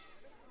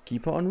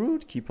 Keeper en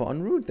route, keeper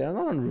en route. They're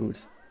not en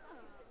route.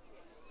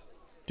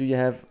 Do you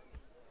have...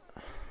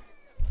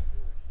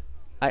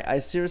 I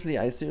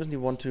seriously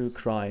want to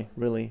cry,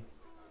 really.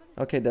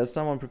 Okay, there's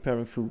someone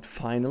preparing food.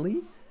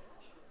 Finally?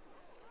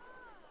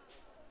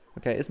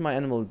 Okay, is my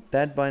animal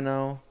dead by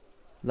now?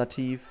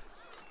 Latif?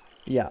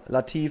 Yeah,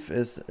 Latif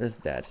is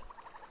dead.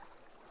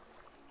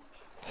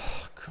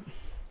 Oh, come.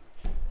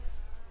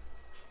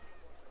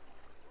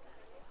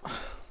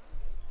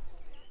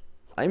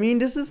 I mean,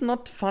 this is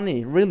not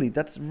funny, really.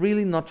 That's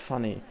really not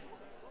funny.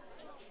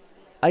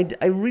 I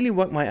really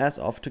work my ass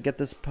off to get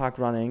this park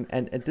running,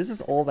 and this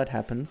is all that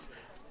happens.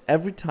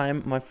 Every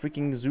time my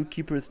freaking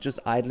zookeeper is just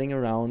idling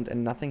around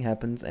and nothing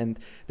happens, and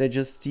they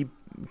just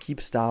keep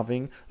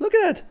starving. Look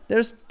at that!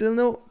 There's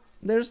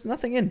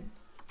nothing in.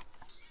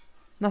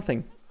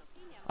 Nothing.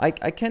 I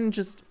can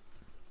just...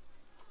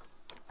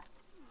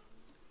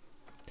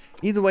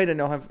 Either way, they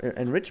now have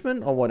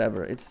enrichment or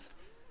whatever. It's...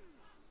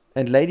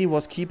 And Lady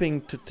was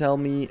keeping to tell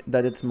me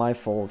that it's my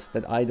fault,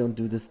 that I don't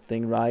do this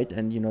thing right,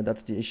 and you know,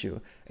 that's the issue.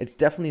 It's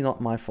definitely not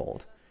my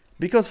fault.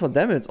 Because for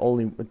them it's all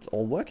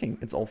working,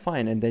 it's all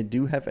fine, and they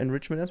do have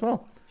enrichment as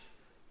well.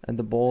 And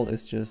the ball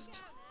is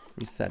just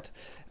reset.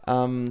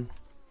 Yeah,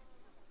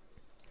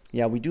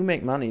 we do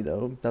make money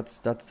though, that's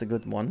the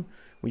good one.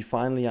 We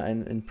finally are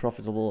in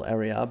profitable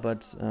area,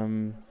 but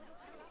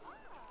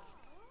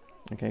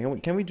okay,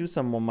 can we do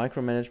some more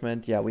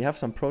micromanagement? Yeah, we have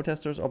some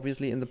protesters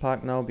obviously in the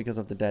park now because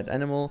of the dead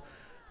animal,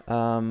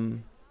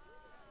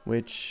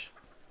 which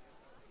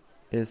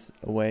is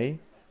away.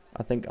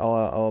 I think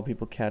our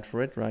people cared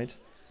for it, right?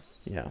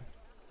 Yeah.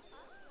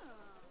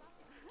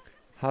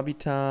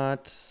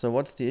 Habitat. So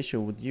what's the issue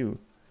with you?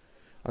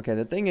 Okay,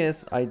 the thing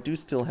is, I do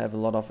still have a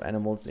lot of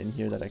animals in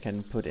here that I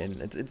can put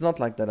in. It's not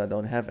like that I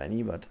don't have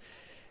any, but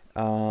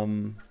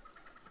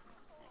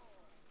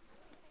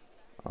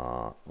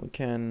we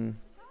can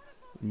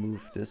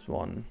move this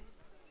one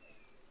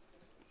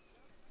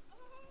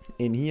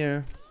in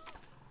here.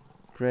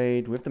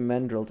 Great, with the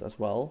mandrills as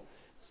well.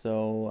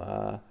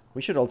 So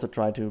we should also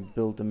try to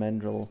build the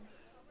mandrill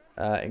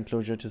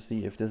enclosure to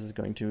see if this is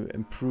going to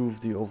improve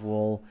the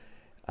overall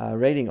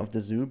rating of the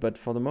zoo. But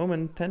for the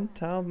moment,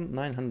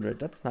 10,900.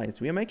 That's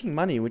nice. We are making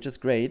money, which is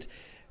great.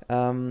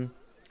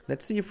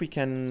 Let's see if we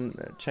can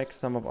check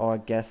some of our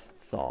guest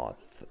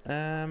thoughts.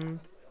 Our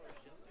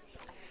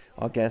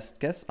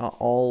guests are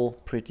all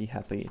pretty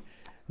happy.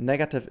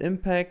 Negative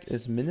impact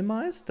is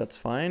minimized. That's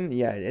fine.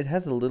 Yeah, it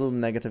has a little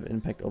negative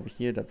impact over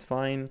here. That's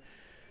fine.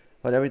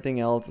 But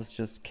everything else is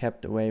just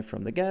kept away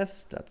from the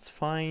guest. That's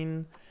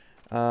fine.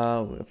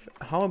 How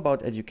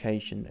about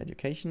education?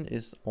 Education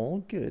is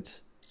all good.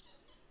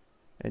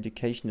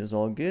 Education is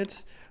all good.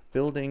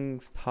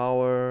 Buildings,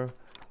 power,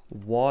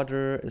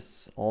 water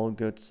is all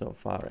good so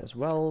far as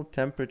well.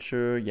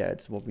 Temperature, yeah,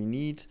 it's what we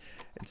need.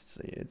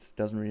 It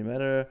doesn't really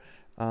matter.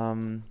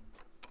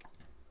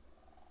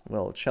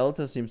 Well,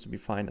 shelter seems to be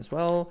fine as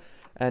well.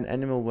 And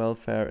animal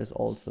welfare is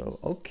also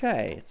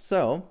okay.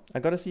 So, I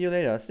gotta see you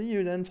later. See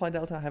you then, Fly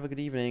Delta. Have a good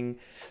evening.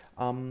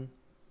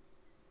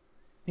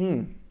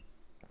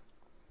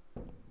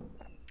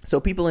 So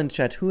people in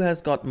chat, who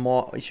has got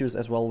more issues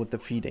as well with the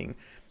feeding?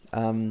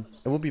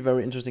 It would be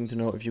very interesting to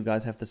know if you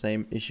guys have the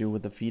same issue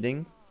with the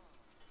feeding.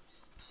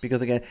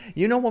 Because again,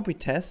 you know what we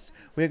test?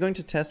 We're going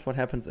to test what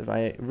happens if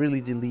I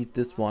really delete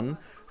this one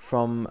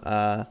from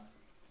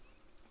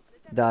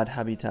that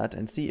habitat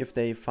and see if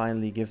they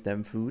finally give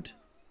them food.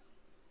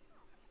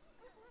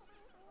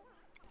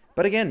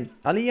 But again,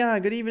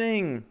 Aliyah, good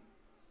evening!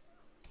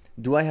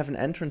 Do I have an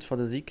entrance for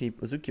the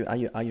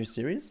zookeeper? Are you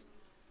serious?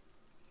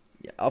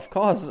 Yeah, of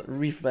course,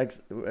 Reef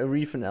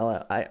and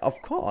Ella,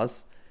 of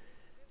course.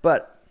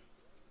 But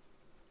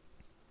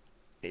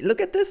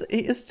look at this, he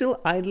is still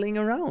idling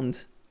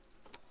around.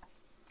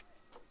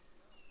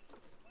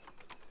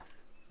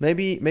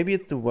 Maybe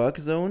it's the work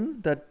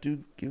zone that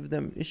do give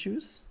them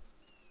issues?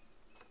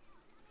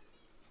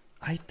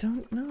 I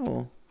don't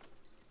know.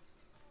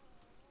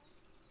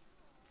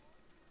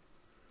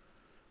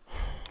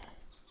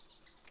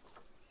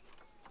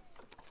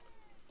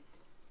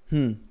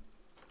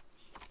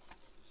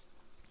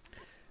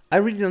 I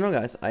really don't know,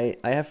 guys. I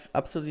have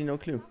absolutely no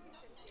clue.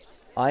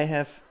 I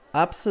have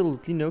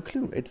absolutely no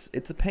clue. It's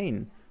a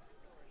pain.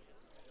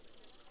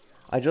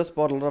 I just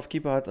bought a lot of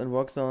keeper huts and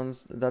work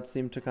zones. That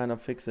seemed to kind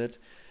of fix it.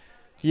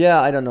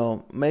 Yeah, I don't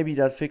know. Maybe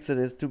that fix it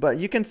is too. But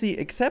you can see,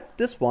 except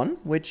this one,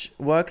 which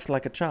works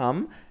like a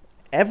charm,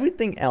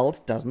 everything else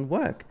doesn't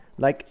work.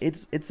 Like,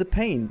 it's a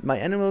pain. My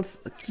animals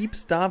keep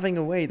starving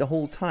away the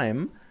whole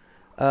time.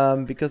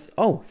 Because,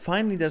 oh,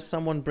 finally there's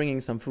someone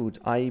bringing some food.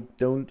 I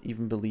don't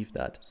even believe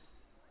that.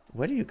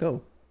 Where do you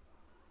go?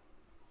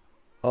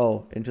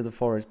 Oh, into the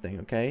forest thing,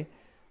 okay.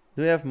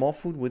 Do you have more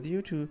food with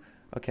you to...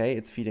 Okay,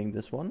 it's feeding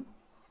this one.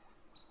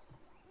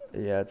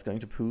 Yeah, it's going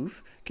to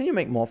poof. Can you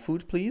make more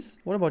food, please?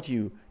 What about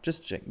you?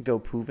 Just check, go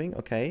poofing,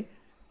 okay.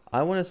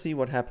 I want to see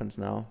what happens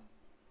now.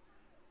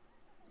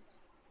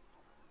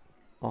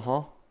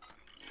 Uh-huh.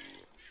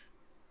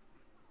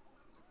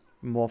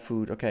 More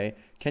food, okay.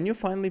 Can you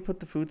finally put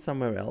the food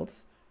somewhere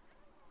else?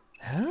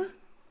 Huh?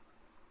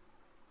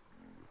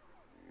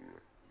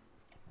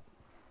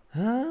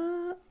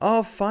 Huh?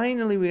 Oh,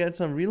 finally we had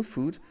some real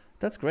food.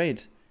 That's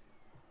great.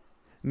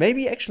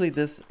 Maybe actually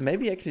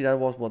that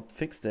was what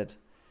fixed it.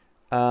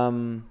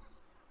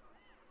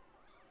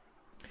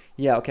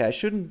 Yeah, okay, I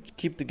shouldn't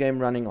keep the game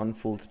running on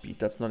full speed.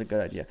 That's not a good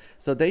idea.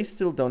 So they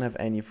still don't have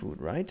any food,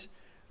 right?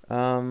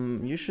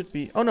 You should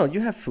be... Oh no,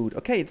 you have food.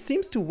 Okay, it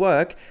seems to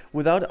work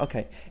without...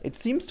 Okay, it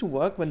seems to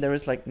work when there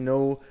is like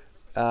no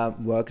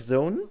work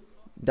zone.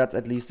 That's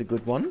at least a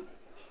good one.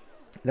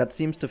 That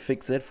seems to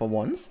fix it for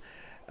once.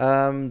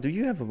 Do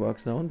you have a work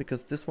zone?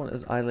 Because this one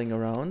is idling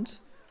around.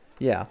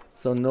 Yeah,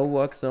 so no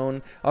work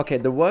zone. Okay,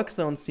 the work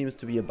zone seems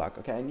to be a bug.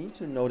 Okay, I need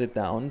to note it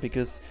down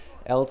because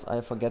else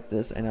I forget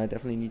this and I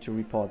definitely need to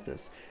report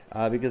this.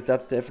 Because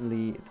that's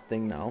definitely the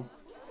thing now.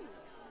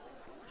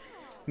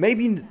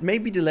 Maybe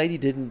the lady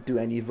didn't do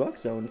any work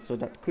zones, so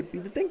that could be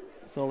the thing.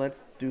 So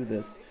let's do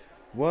this.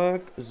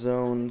 Work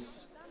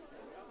zones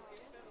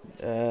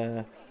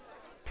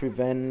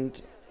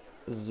prevent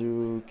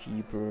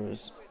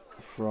zookeepers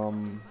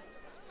from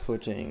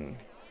putting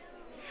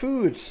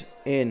food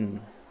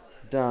in.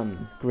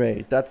 Done.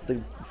 Great. That's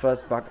the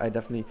first bug I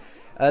definitely...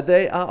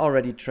 they are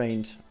already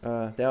trained.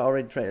 They are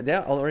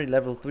already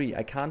level 3.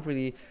 I can't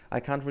really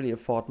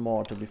afford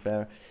more, to be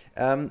fair.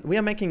 We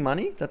are making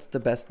money. That's the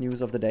best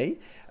news of the day.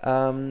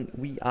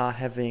 We are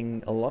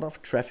having a lot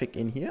of traffic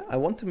in here. I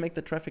want to make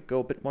the traffic go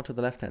a bit more to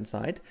the left-hand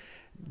side.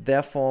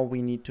 Therefore,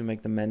 we need to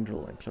make the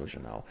Mandrill enclosure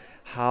now.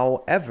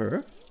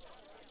 However,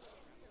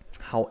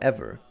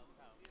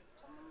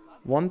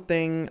 one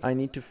thing I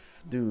need to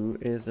do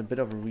is a bit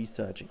of a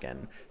research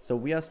again. So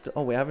we are still...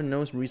 Oh, we have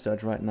no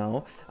research right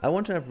now. I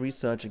want to have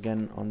research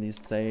again on these,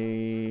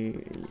 say...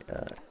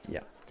 yeah,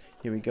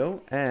 here we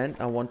go. And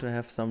I want to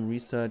have some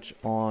research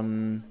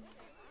on...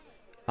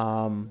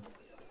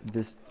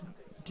 this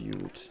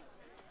dude.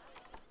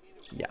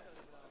 Yeah.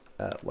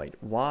 Wait,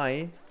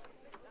 why?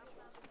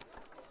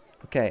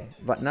 Okay,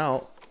 but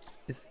now...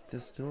 Is there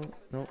still...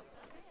 No.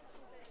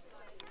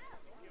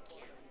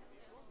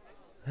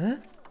 Huh?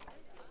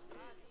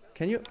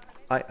 Can you...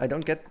 I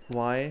don't get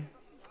why...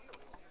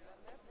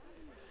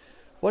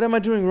 What am I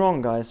doing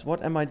wrong, guys?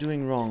 What am I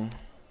doing wrong?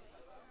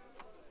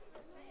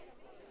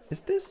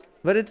 Is this...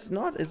 But it's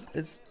not.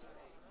 It's...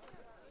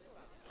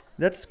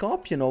 That's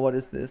Scorpion, or what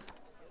is this?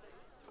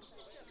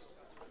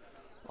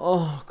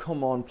 Oh,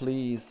 come on,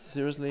 please.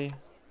 Seriously?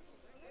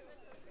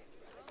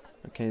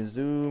 Okay,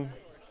 zoo.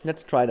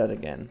 Let's try that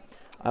again.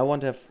 I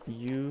want to have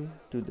you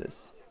do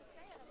this.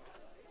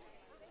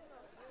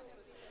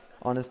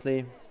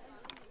 Honestly...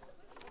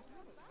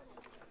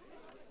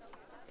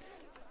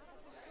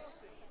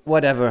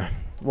 Whatever,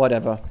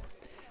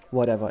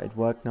 it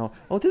worked now.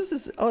 Oh, this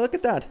is... Oh, look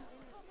at that.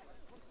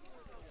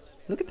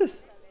 Look at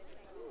this.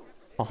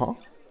 Uh-huh.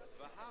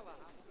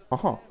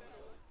 Uh-huh.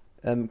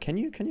 Can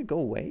you go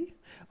away?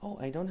 Oh,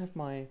 I don't have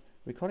my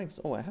recording...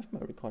 Oh, I have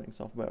my recording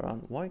software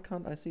on. Why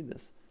can't I see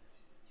this?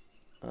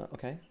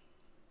 Okay.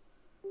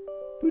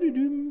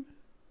 Boo-doo-doom.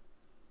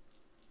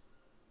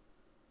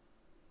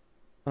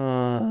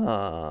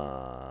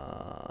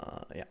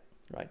 Yeah,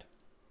 right.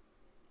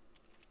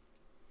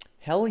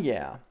 Hell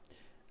yeah.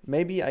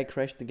 Maybe I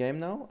crashed the game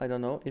now. I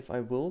don't know if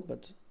I will,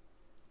 but...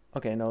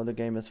 Okay, no, the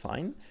game is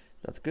fine.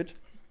 That's good.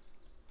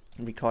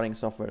 Recording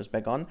software is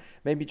back on.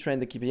 Maybe train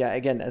the keeper. Yeah,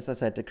 again, as I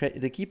said,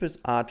 the keepers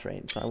are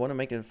trained. So I want to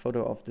make a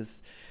photo of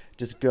this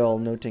girl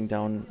noting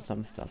down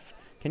some stuff.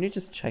 Can you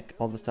just check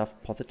all the stuff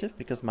positive?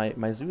 Because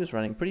my zoo is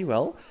running pretty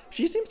well.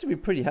 She seems to be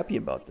pretty happy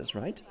about this,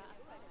 right?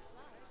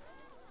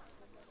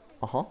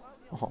 Uh-huh.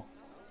 Uh-huh.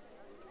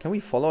 Can we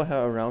follow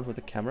her around with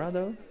the camera,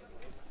 though?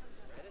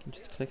 Can you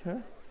just click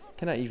her?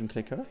 Can I even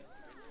click her?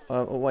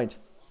 Oh, wait.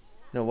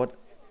 No, what?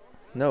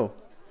 No.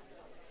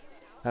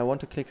 I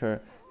want to click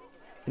her.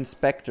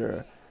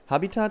 Inspector.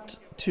 Habitat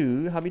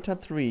 2,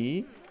 Habitat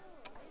 3.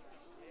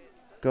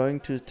 Going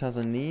to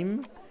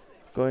Tazanim.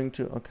 Going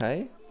to...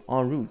 Okay.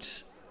 En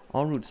route.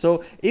 En route.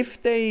 So, if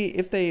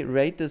they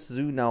rate this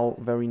zoo now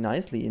very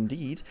nicely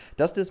indeed,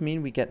 does this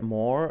mean we get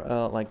more,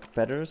 like,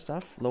 better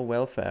stuff? Low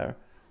welfare.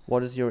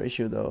 What is your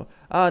issue, though?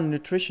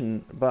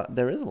 Nutrition. But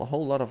there is a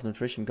whole lot of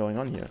nutrition going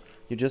on here.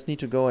 You just need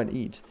to go and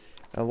eat.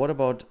 What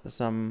about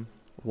some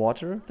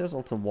water? There's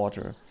also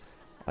water.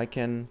 I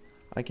can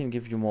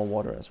give you more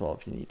water as well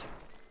if you need.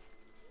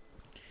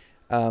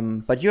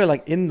 But you're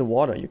like in the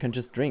water. You can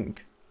just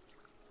drink.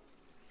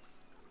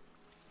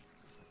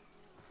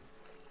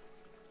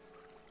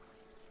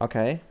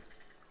 Okay.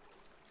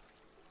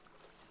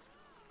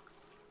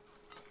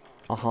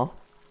 Uh-huh.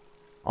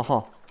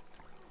 Uh-huh.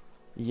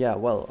 Yeah,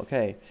 well,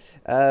 okay.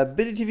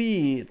 Biddy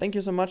TV, thank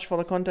you so much for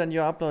the content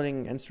you're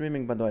uploading and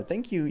streaming, by the way.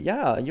 Thank you.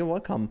 Yeah, you're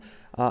welcome.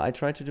 I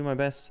try to do my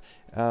best.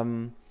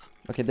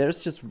 Okay, there's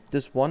just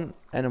this one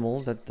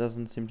animal that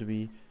doesn't seem to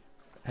be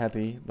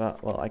happy,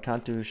 but, well, I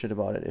can't do shit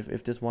about it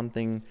if this one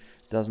thing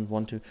doesn't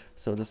want to.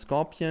 So the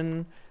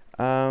scorpion,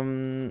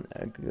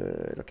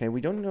 good. Okay,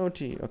 we don't know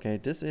okay,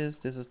 this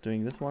is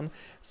doing this one.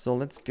 So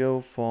let's go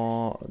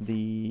for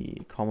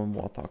the common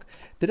warthog.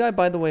 Did I,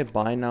 by the way,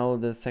 buy now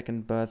the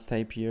second bird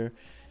tapir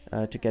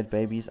to get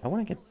babies? I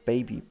want to get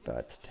baby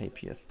bird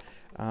tapirs.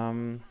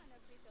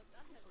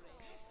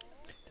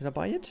 Did I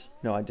buy it?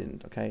 No, I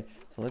didn't. Okay,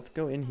 so let's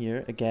go in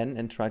here again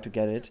and try to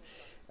get it.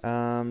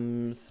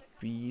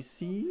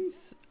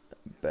 Species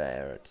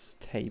birds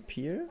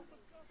tapir,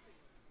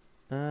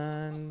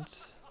 and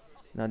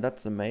now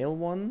that's a male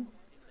one.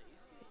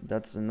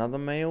 That's another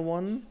male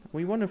one.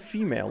 We want a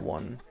female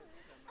one.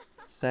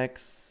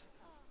 Sex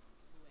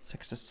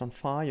is on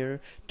fire.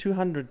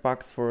 200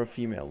 bucks for a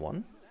female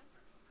one,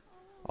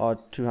 or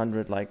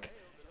 200 like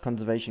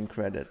conservation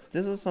credits.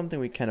 This is something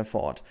we can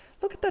afford.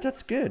 Look at that.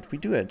 That's good. We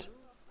do it.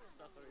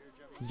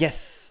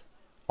 Yes,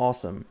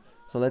 awesome.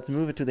 So let's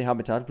move it to the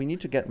habitat. We need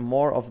to get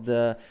more of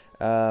the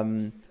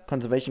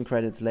conservation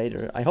credits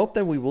later. I hope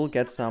that we will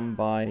get some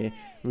by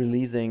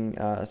releasing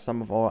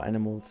some of our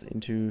animals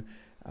into,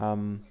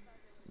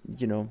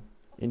 you know,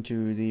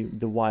 into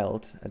the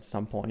wild at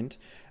some point.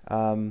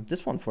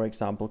 This one, for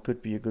example,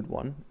 could be a good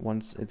one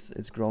once it's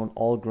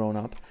all grown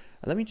up.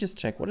 Let me just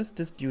check. What is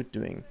this dude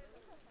doing?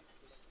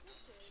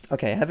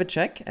 Okay, have a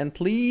check and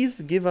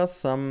please give us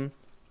some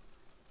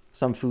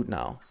food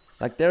now.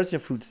 Like, there's your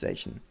food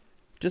station.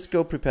 Just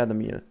go prepare the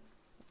meal.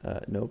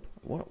 Nope.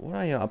 What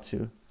are you up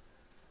to?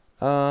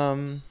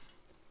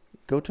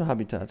 Go to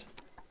habitat.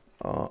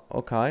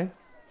 Okay.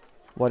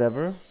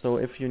 Whatever. So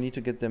if you need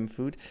to get them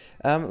food.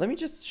 Let me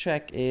just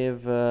check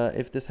if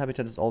this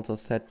habitat is also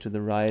set to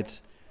the right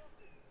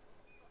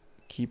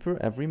keeper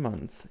every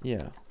month.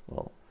 Yeah.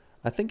 Well,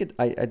 I think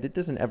I did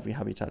this in every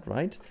habitat,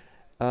 right?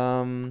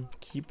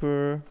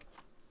 Keeper.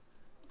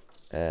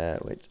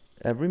 Wait.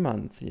 Every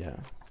month. Yeah.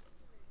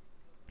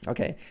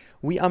 Okay,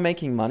 we are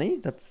making money.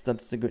 That's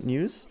the good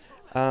news.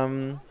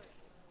 Now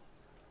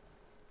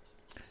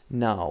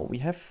we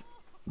have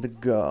the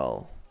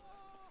girl,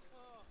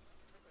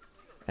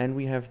 and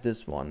we have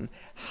this one.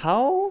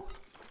 How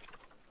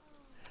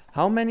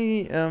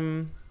many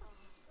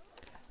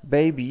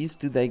babies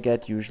do they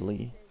get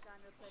usually?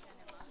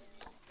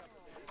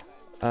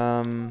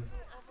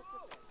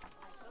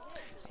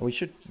 We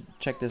should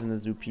check this in the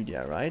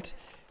Zoopedia, right?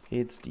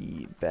 It's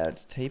the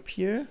bird's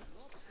tapir.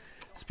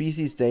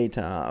 Species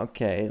data.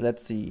 Okay,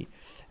 let's see.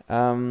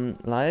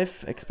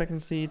 Life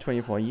expectancy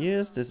 24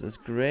 years. This is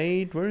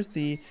great. Where is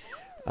the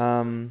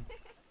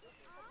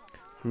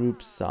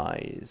group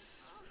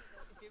size?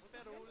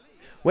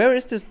 Where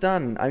is this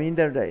done? I mean,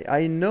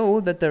 I know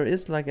that there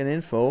is like an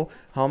info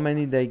how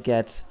many they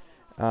get.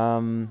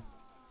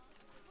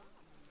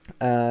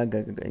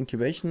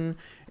 Incubation,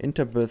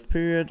 interbirth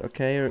period.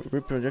 Okay,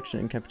 reproduction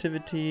in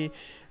captivity.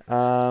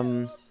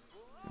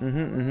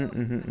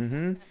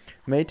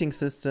 Mating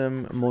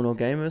system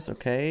monogamous.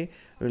 Okay,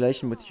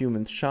 relation with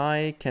humans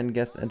shy. Can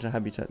guests enter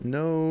habitat?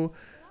 No.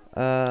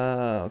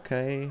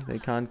 Okay, they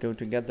can't go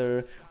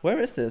together. Where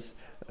is this?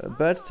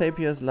 Birds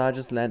tapirs,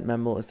 largest land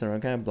mammal is there?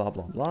 Okay, blah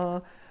blah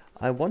blah.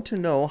 I want to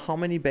know how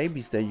many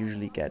babies they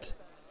usually get.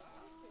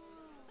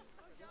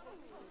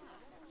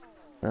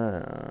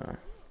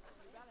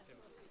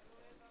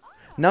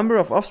 Number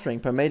of offspring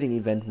per mating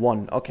event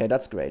 1. Okay,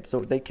 that's great. So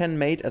they can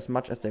mate as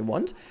much as they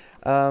want.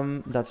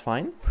 That's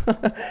fine.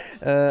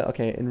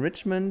 Okay,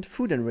 enrichment,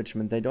 food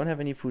enrichment. They don't have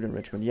any food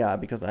enrichment. Yeah,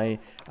 because I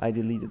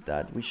deleted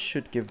that. We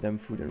should give them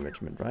food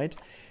enrichment, right?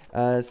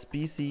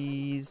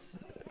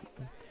 Species,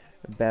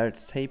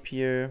 Barrett's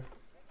tapir.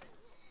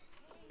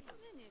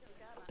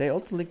 They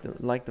also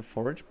like the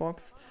forage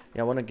box.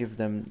 Yeah, I want to give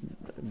them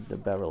the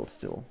barrel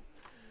still.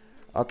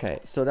 Okay,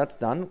 so that's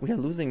done. We are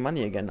losing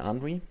money again,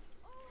 aren't we?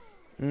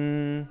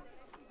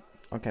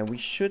 Okay, we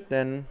should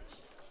then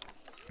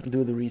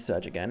do the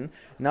research again.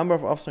 Number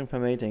of offspring per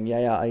mating.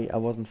 Yeah, I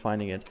wasn't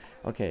finding it.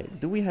 Okay,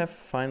 do we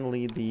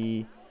finally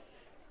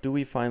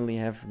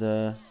have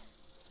the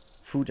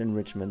food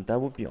enrichment? That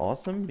would be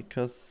awesome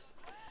because,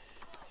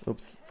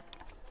 oops,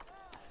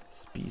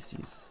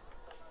 species.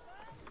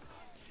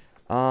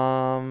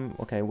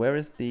 Okay, where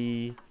is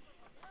the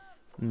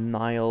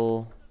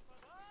Nile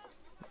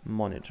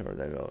monitor?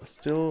 There we go.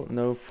 Still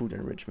no food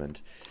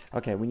enrichment.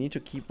 Okay, we need to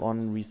keep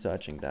on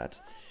researching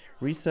that.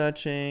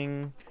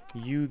 Researching,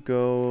 you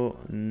go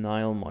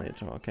Nile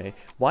monitor. Okay,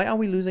 why are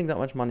we losing that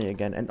much money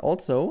again? And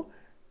also,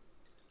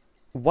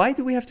 why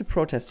do we have to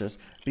protesters?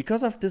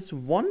 Because of this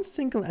one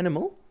single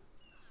animal?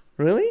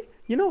 Really?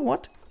 You know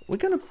what? We're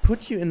gonna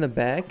put you in the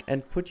bag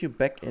and put you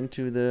back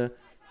into the...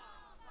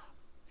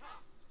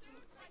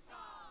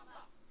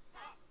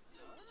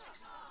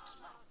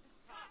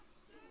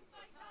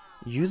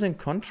 Using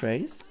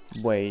contrays?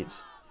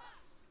 Wait.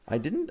 I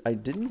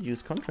didn't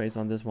use contrays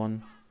on this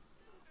one.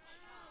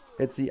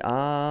 It's the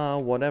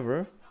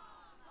whatever.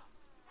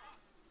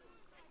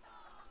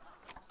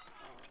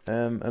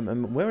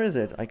 Where is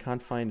it? I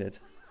can't find it.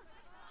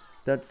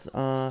 That's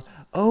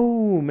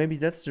oh, maybe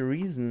that's the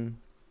reason.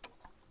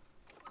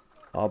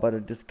 Oh, but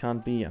it just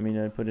can't be. I mean,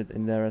 I put it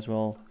in there as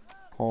well.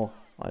 Oh,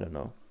 I don't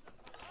know.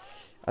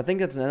 I think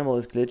that's an animal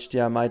is glitched.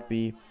 Yeah, might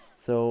be.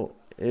 So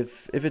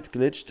if it's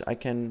glitched, I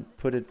can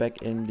put it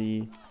back in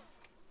the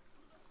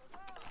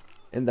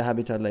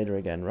habitat later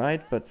again,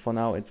 right? But for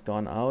now, it's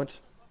gone out.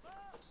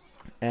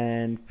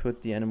 And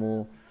put the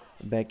animal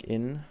back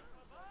in.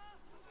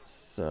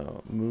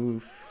 So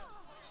move.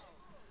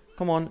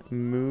 Come on,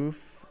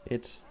 move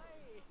it.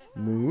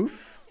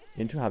 Move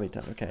into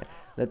habitat. Okay,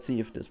 let's see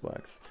if this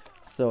works.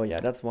 So yeah,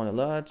 that's one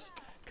alert.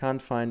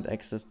 Can't find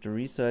access to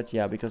research.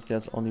 Yeah, because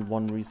there's only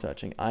one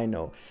researching. I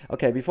know.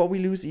 Okay, before we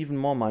lose even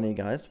more money,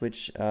 guys,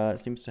 which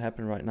seems to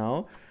happen right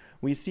now,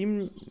 we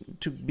seem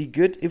to be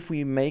good if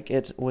we make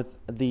it with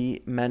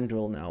the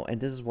Mandrill now. And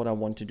this is what I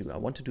want to do. I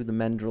want to do the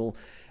Mandrill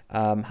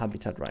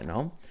habitat right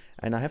now.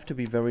 And I have to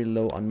be very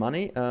low on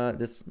money.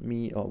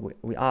 We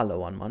are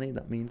low on money.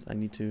 That means I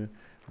need to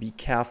be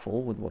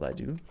careful with what I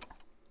do.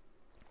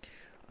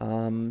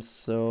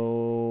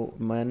 So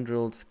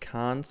mandrills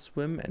can't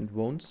swim and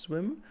won't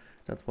swim.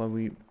 That's why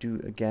we do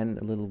again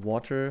a little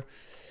water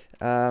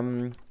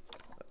kind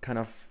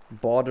of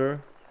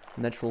border,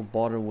 natural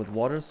border with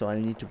water. So I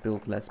need to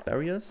build less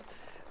barriers.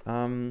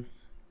 Here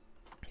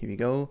we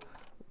go.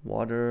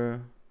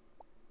 Water.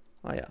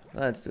 Oh yeah,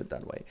 let's do it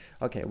that way.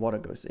 Okay, water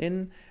goes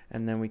in,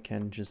 and then we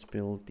can just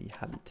build the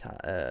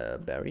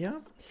habitat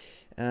barrier.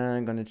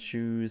 I'm gonna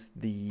choose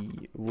the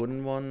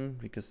wooden one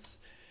because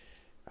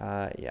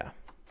yeah,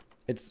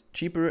 it's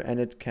cheaper and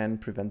it can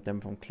prevent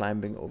them from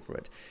climbing over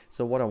it.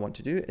 So what I want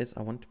to do is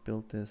I want to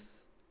build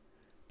this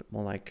a bit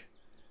more like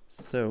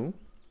so.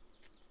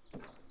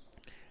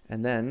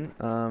 And then,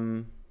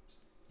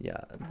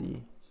 yeah,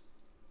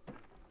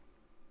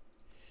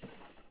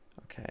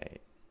 okay,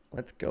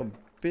 let's go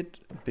a bit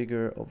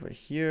bigger over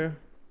here.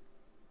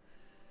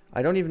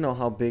 I don't even know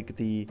how big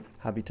the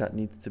habitat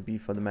needs to be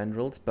for the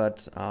mandrills,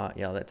 but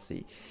yeah, let's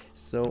see.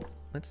 So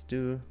let's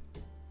do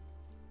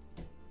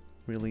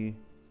really.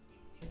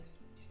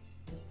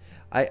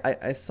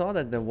 I saw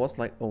that there was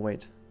like, oh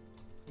wait.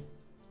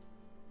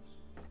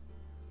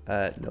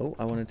 No,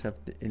 I wanted to have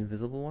the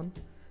invisible one.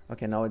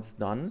 Okay, now it's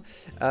done.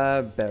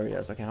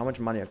 Barriers. Okay, how much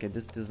money? Okay,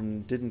 this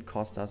didn't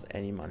cost us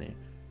any money.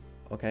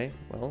 Okay,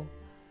 well,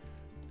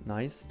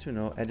 nice to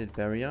know. Edit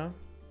barrier.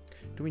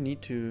 Do we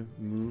need to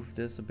move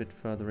this a bit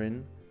further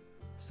in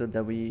so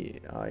that we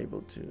are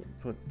able to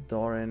put the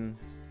door in?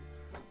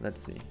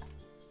 Let's see.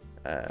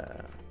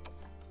 There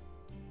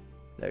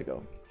we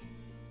go.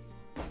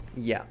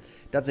 Yeah,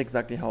 that's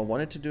exactly how I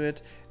wanted to do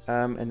it.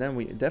 And then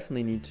we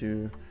definitely need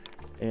to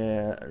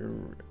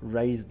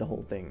raise the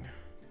whole thing.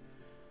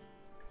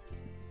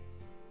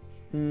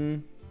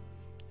 Here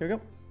we go.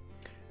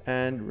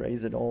 And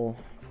raise it all.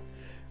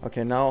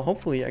 Okay, now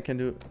hopefully I can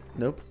do...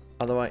 Nope.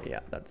 Otherwise, yeah,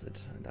 that's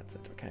it. That's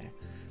it. Okay.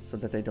 So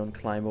that they don't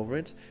climb over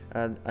it.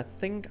 I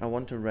think I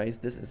want to raise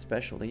this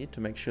especially to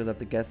make sure that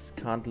the guests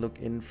can't look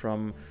in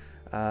from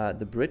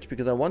the bridge,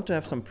 because I want to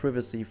have some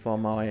privacy for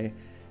my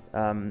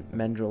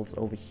mandrills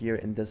over here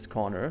in this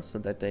corner so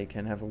that they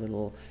can have a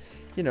little,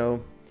 you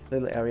know,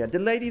 little area.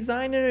 Delay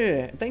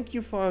designer, thank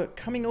you for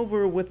coming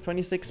over with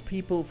 26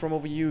 people from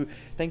over you.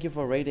 Thank you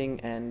for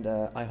raiding, and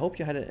I hope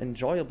you had an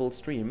enjoyable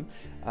stream.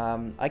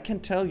 I can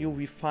tell you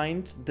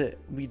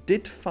we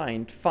did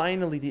find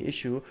finally the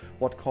issue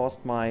what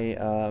caused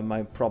my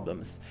my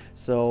problems.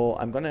 So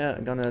I'm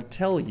gonna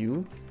tell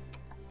you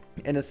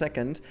in a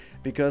second,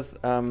 because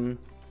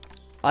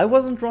I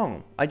wasn't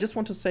wrong. I just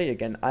want to say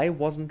again, I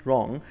wasn't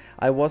wrong.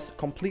 I was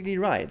completely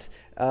right.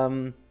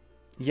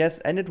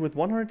 Yes, ended with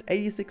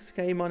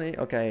 186k money.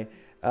 Okay.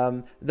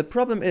 The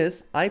problem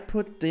is I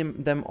put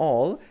them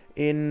all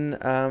in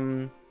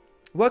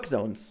work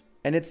zones,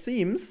 and it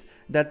seems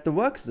that the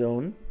work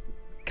zone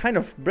kind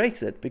of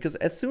breaks it, because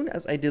as soon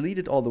as I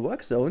deleted all the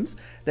work zones,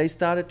 they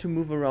started to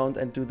move around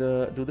and do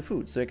the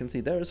food. So you can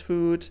see there's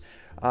food.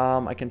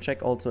 I can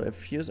check also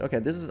if here's okay.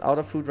 This is out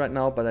of food right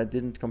now, but I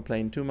didn't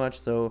complain too much,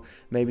 so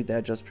maybe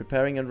they're just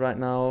preparing it right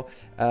now.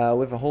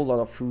 We have a whole lot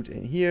of food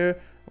in here.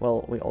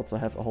 Well, we also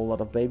have a whole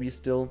lot of babies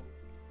still.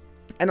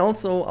 And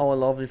also our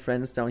lovely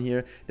friends down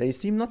here, they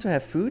seem not to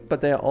have food,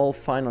 but they are all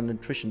fine on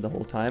nutrition the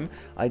whole time.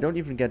 I don't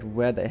even get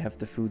where they have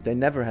the food. They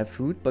never have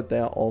food, but they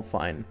are all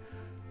fine.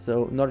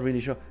 So not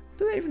really sure.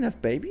 Do they even have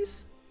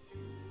babies?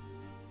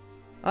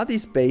 Are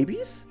these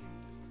babies?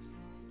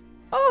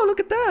 Oh, look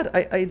at that.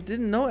 I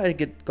didn't know I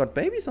got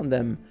babies on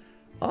them.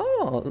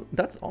 Oh,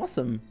 that's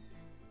awesome.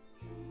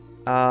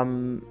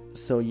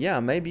 So yeah,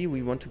 maybe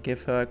we want to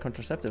give her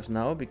contraceptives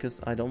now,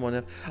 because I don't want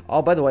to...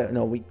 Oh, by the way,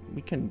 no, we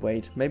can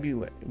wait. Maybe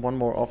one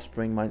more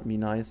offspring might be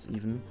nice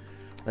even.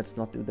 Let's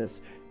not do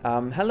this.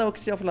 Hello,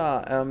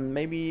 Xiofla.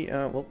 Maybe,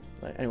 well,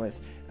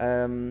 anyways.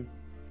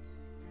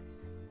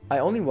 I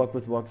only work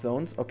with work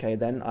zones. Okay,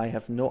 then I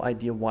have no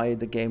idea why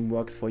the game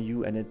works for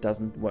you and it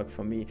doesn't work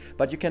for me.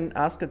 But you can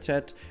ask the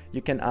chat.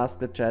 You can ask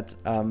the chat.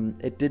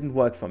 It didn't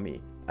work for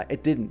me.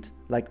 It didn't.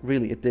 Like,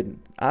 really, it didn't.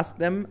 Ask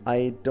them.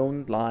 I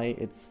don't lie.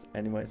 It's...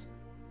 Anyways.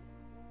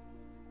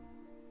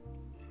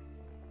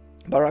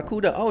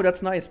 Barracuda. Oh,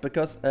 that's nice,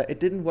 because it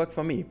didn't work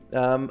for me.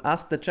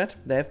 Ask the chat.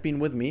 They have been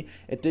with me.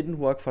 It didn't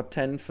work for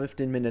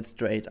 10-15 minutes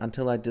straight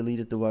until I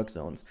deleted the work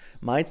zones.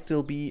 Might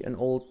still be an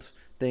old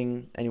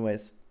thing.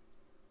 Anyways.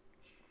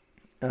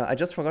 I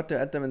just forgot to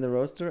add them in the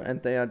roster,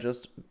 and they are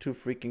just too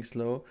freaking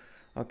slow.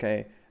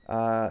 Okay.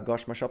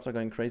 Gosh, my shops are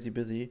going crazy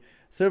busy.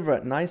 Silver,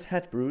 nice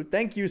hat, bro.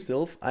 Thank you,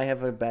 Sylv. I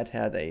have a bad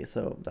hair day,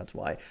 so that's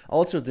why.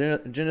 Also,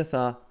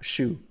 Jennifer,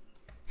 shoe.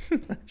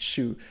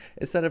 Shoe.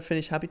 Is that a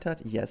finished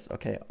habitat? Yes.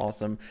 Okay,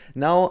 awesome.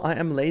 Now I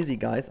am lazy,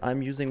 guys.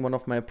 I'm using one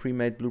of my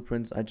pre-made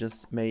blueprints I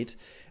just made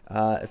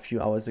a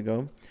few hours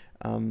ago.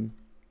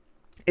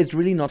 It's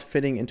really not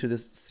fitting into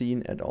this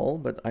scene at all,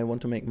 but I want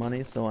to make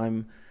money, so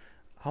I'm...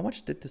 How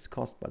much did this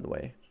cost, by the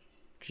way?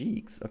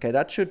 Jeeks. Okay,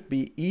 that should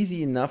be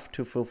easy enough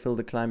to fulfill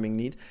the climbing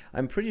need.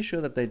 I'm pretty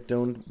sure that they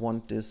don't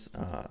want this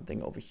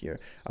thing over here.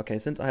 Okay,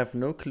 since I have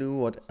no clue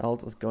what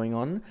else is going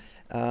on,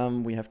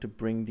 we have to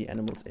bring the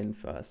animals in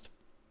first.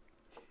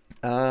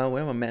 Where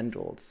are my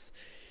mandrills?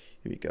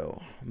 Here we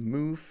go.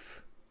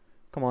 Move.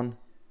 Come on.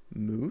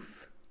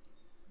 Move.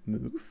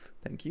 Move.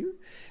 Thank you.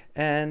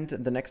 And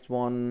the next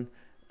one.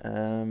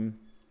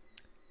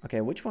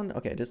 Okay, which one?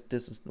 Okay,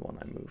 this is the one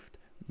I moved.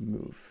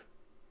 Move.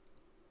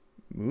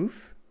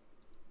 Move.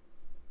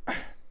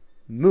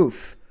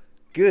 Move.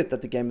 Good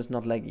that the game is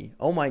not laggy.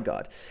 Oh my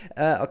god.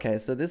 Okay,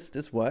 so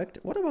this worked.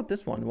 What about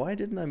this one? Why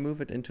didn't I move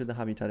it into the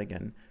habitat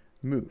again?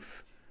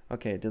 Move.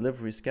 Okay,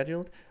 delivery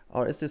scheduled.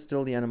 Or is this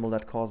still the animal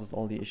that causes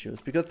all the issues?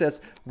 Because there's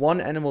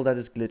one animal that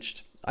is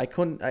glitched.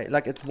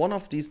 Like, it's one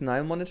of these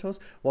Nile monitors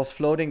was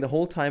floating the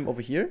whole time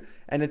over here,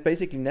 and it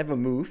basically never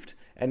moved.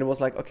 And it was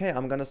like, okay,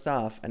 I'm gonna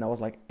starve. And I was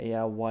like,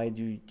 yeah, why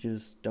do you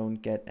just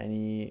don't get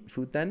any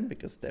food then?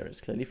 Because there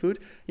is clearly food.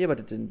 Yeah, but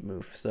it didn't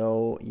move.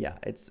 So yeah,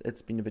 it's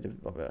been a bit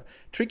of a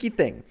tricky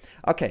thing.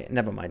 Okay,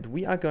 never mind.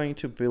 We are going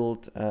to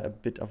build a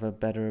bit of a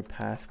better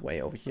pathway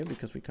over here,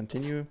 because we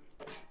continue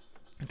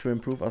to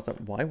improve our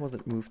stuff. Why was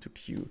it moved to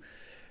Q?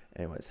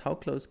 Anyways, how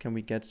close can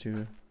we get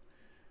to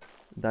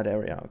that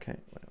area? Okay.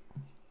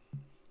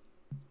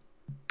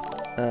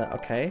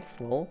 Okay,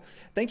 well,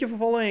 thank you for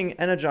following,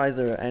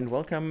 Energizer, and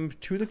welcome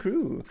to the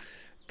crew.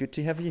 Good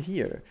to have you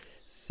here.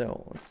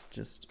 So let's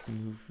just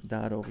move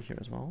that over here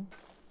as well.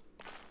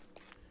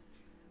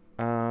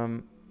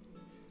 No,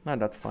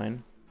 that's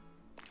fine.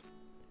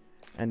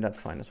 And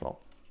that's fine as well.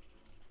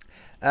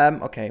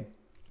 Okay.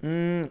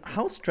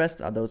 How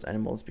stressed are those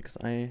animals? Because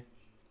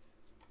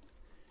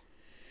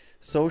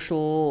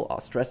social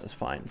stress is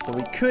fine. So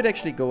we could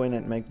actually go in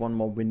and make one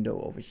more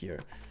window over here.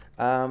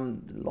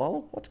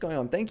 Lol, what's going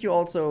on? Thank you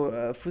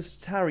also,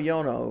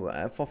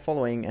 Fustariono, for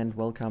following, and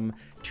welcome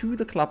to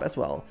the club as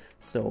well.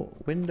 So,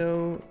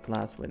 window,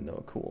 glass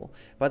window, cool.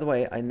 By the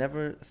way, I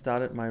never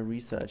started my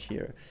research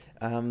here.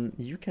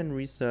 You can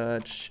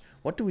research,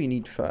 what do we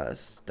need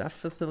first? Staff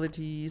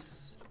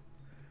facilities,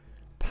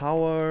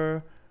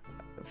 power,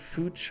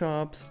 food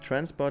shops,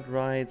 transport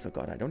rights. Oh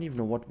god, I don't even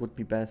know what would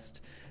be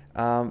best.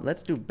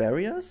 Let's do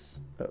barriers.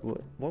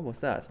 What was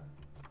that?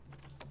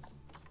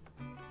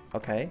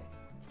 Okay.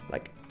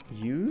 Like,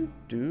 you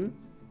do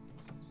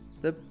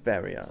the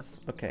barriers.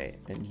 Okay,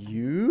 and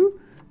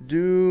you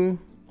do,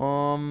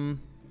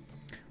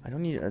 I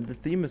don't need, the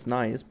theme is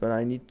nice, but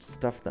I need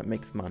stuff that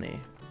makes money.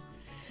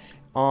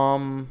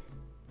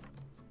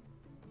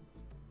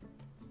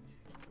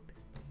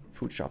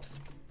 Food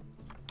shops.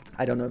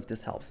 I don't know if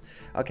this helps.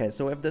 Okay,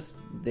 so we have this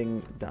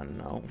thing done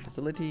now.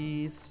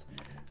 Facilities,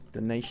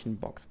 donation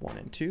box 1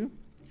 and 2.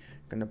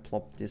 Gonna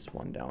plop this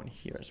one down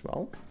here as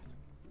well.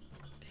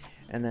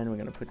 And then we're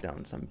gonna put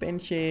down some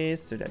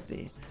benches so that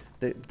the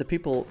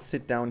people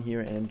sit down here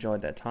and enjoy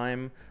their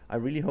time. I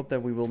really hope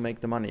that we will make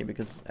the money,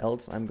 because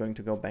else I'm going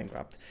to go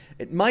bankrupt.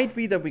 It might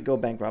be that we go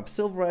bankrupt.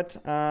 Silverette,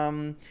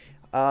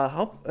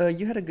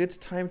 you had a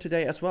good time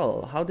today as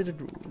well. How did it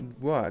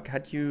work?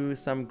 Had you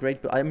some great...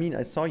 I mean,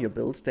 I saw your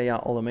builds. They are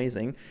all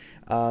amazing.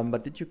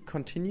 But did you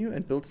continue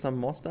and build some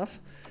more stuff?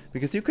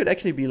 Because you could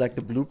actually be like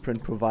the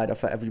blueprint provider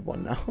for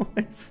everyone now.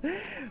 It's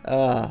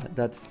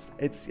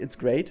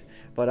great.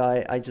 But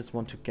I just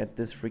want to get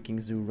this freaking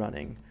zoo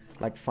running.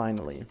 Like,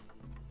 finally.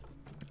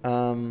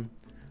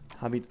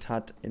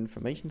 Habitat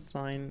information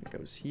sign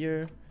goes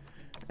here.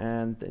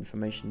 And the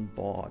information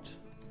board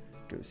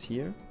goes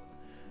here.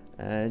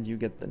 And you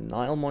get the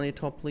Nile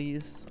monitor,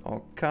 please.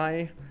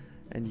 Okay.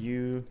 And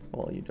you,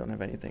 well, you don't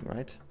have anything,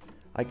 right?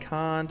 I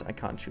can't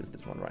choose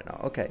this one right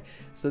now. Okay,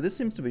 so this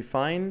seems to be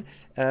fine.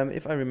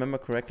 If I remember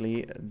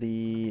correctly,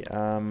 the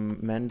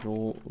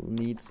Mandrill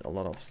needs a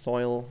lot of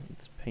soil.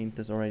 Let's paint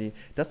this already.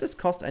 Does this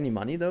cost any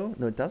money though?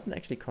 No, it doesn't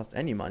actually cost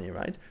any money,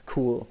 right?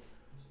 Cool.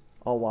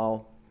 Oh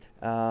wow.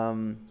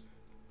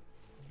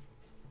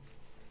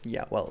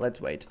 Yeah, well, let's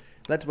wait.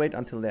 Let's wait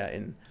until they're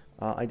in.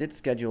 I did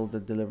schedule the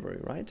delivery,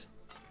 right?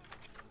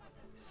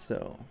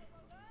 So,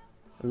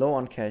 Low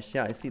on cash.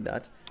 Yeah, I see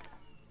that.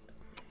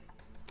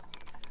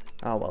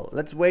 Ah, well,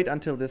 let's wait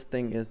until this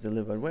thing is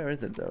delivered. Where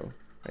is it though?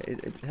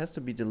 It has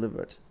to be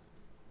delivered.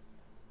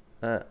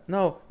 No,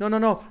 no, no, no,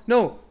 no,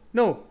 no.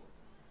 No.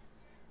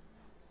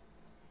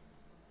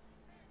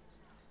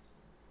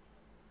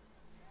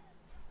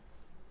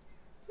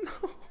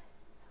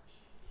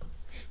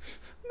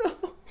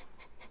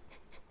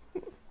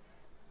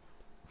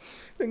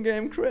 The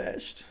game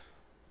crashed.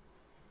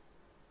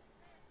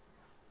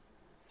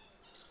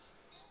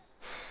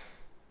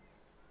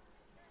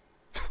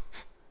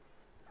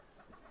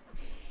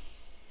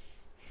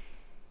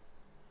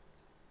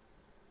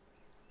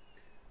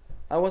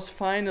 I was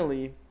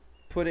finally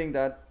putting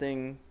that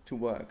thing to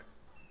work.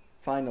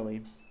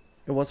 Finally.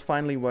 It was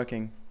finally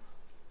working.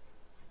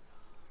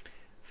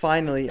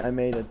 Finally I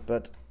made it,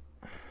 but...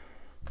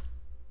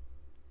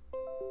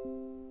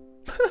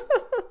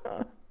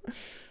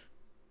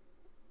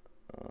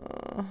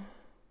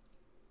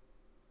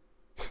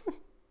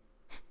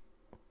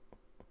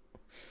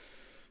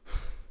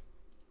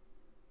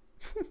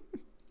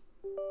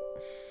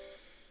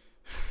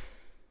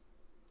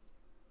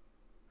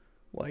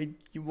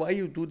 Why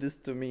you do this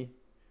to me?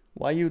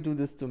 Why you do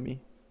this to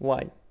me?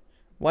 Why?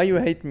 Why you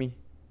hate me?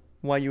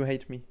 Why you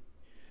hate me?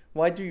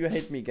 Why do you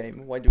hate me,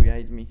 game? Why do you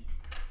hate me?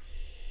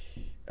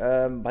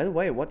 By the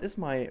way, what is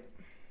my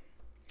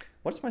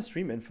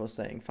stream info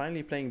saying?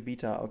 Finally playing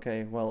beta.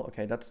 Okay, well,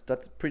 okay, that's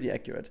pretty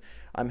accurate.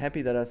 I'm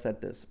happy that I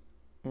said this.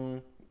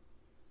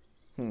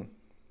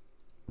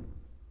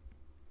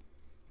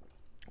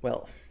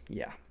 Well,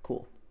 yeah,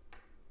 cool.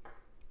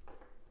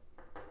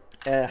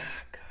 God.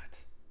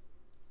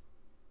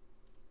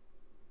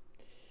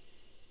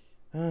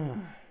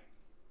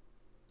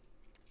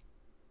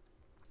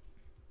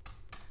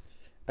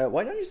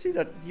 Why don't you see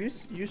that?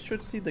 You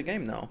should see the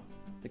game now.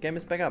 The game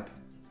is back up.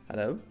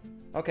 Hello?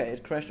 Okay,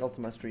 it crashed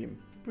Ultima stream.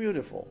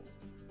 Beautiful.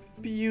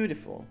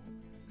 Beautiful.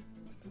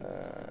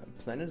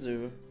 Planet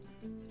Zoo.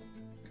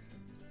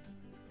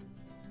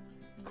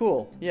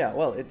 Cool. Yeah,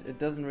 well, it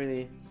doesn't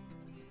really...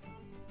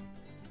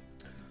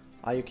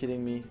 Are you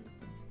kidding me?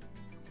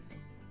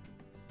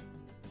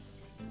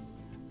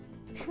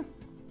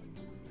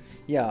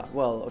 Yeah,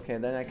 well, okay,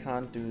 then I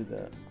can't do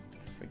the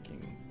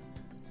freaking...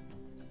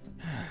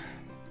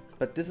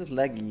 But this is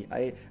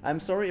laggy. I'm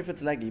sorry if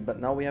it's laggy, but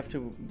now we have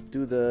to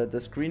do the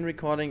screen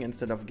recording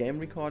instead of game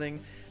recording,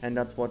 and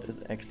that's what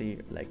is actually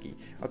laggy.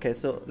 Okay,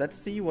 so let's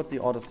see what the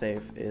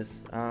autosave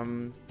is.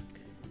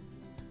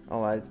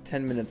 Alright, it's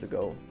 10 minutes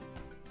ago.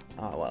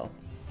 Ah, well.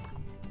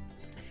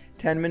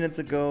 10 minutes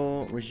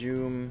ago,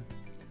 resume.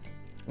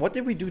 What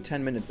did we do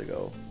 10 minutes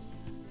ago?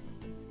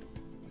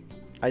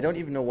 I don't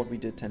even know what we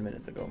did 10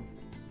 minutes ago.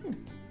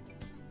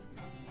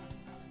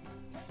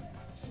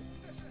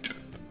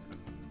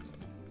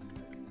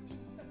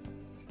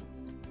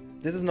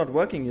 This is not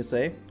working, you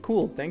say?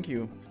 Cool, thank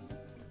you.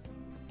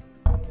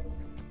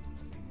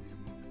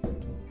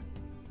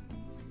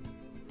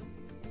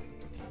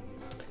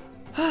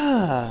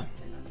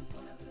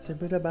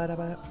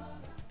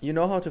 You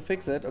know how to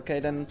fix it?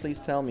 Okay, then please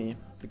tell me,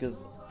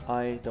 because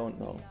I don't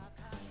know.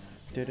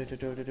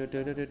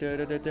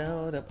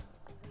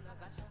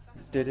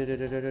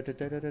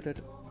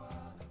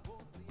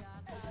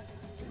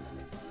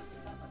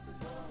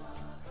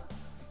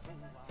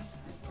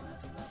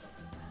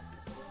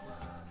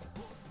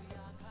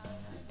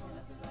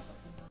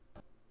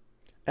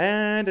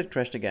 And it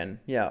crashed again.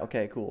 Yeah,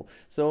 okay, cool.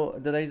 So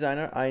the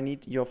designer, I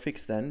need your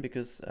fix then,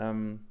 because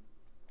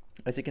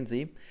as you can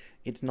see,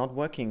 it's not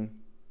working.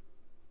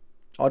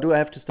 Or do I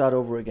have to start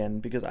over again?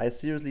 Because I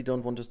seriously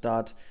don't want to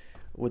start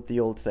with the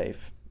old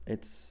save.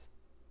 It's...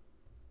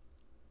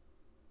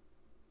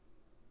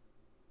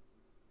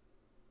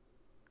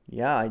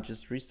 Yeah, I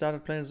just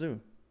restarted Planet Zoo.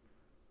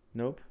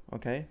 Nope,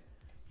 okay.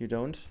 You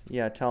don't?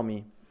 Yeah, tell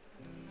me.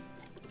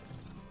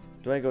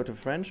 Do I go to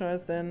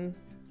franchise then?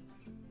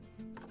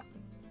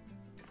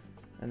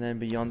 And then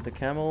beyond the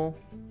camel?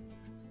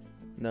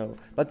 No.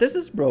 But this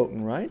is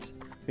broken, right?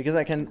 Because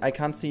I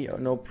can't see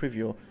no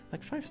preview.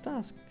 Like 5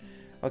 stars.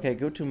 Okay,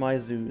 go to my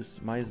zoos.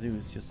 My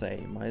zoos, you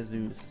say. My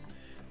zoos.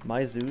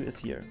 My zoo is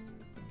here.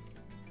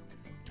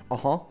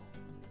 Uh-huh.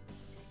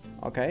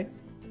 Okay.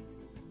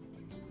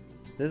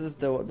 This is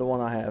the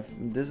one I have.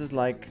 This is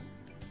like...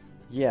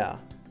 Yeah.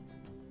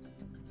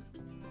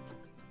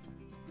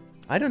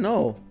 I don't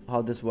know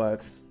how this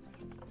works.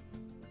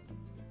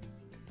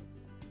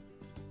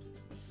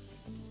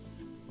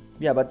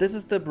 Yeah, but this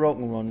is the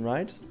broken one,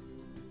 right?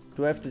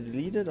 Do I have to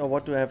delete it or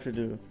what do I have to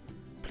do?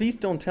 Please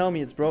don't tell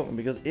me it's broken,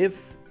 because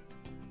if...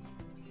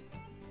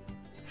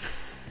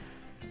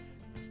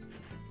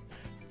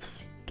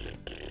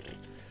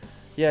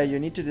 Yeah, you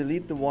need to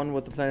delete the one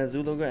with the Planet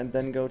Zoo logo and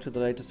then go to the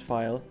latest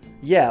file.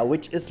 Yeah,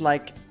 which is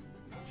like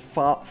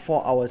 4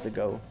 hours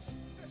ago.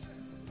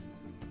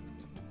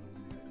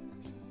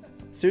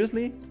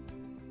 Seriously?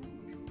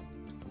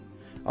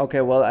 Okay,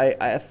 well,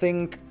 I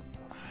think...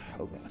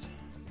 Oh god.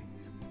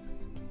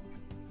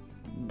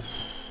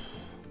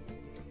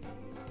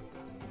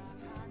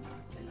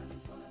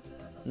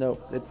 No,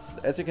 it's,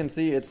 as you can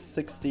see, it's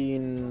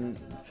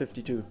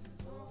 1652.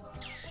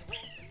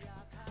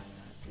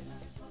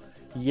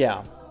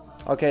 Yeah.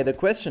 Okay, the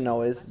question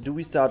now is, do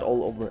we start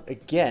all over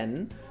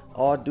again,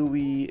 or do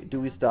we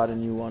start a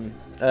new one?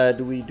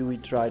 Do we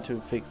try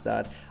to fix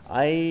that?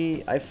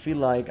 I feel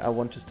like I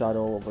want to start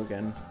all over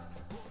again.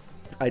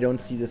 I don't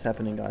see this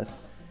happening, guys.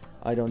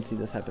 I don't see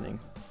this happening.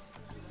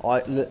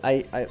 I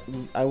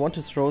want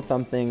to throw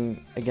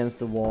something against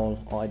the wall,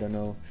 or I don't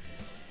know.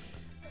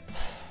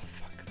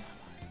 Fuck.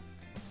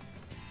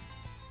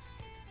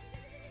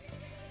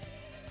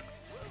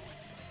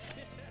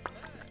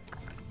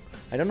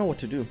 I don't know what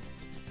to do.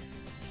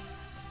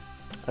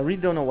 I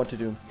really don't know what to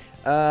do.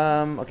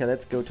 Okay,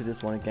 let's go to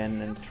this one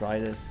again and try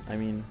this. I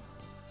mean...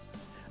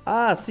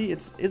 Ah, see,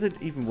 is it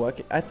even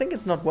working? I think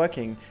it's not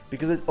working,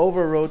 because it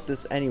overrode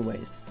this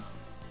anyways.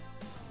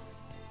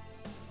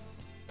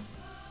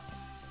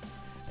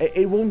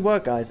 It won't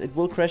work, guys. It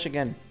will crash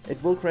again.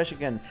 It will crash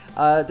again.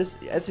 This,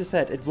 as you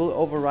said, it will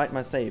overwrite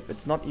my save.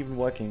 It's not even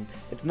working.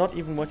 It's not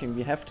even working.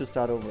 We have to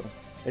start over.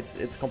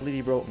 It's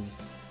completely broken.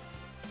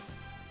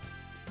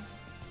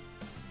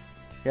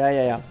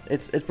 Yeah.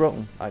 It's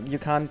broken. You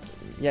can't.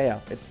 Yeah.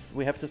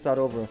 We have to start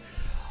over.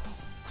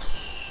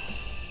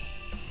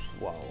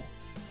 Wow.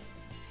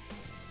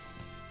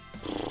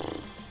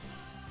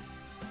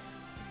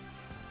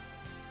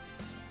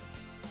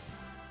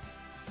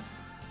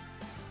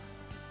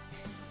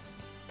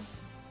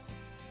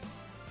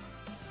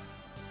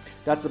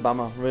 That's a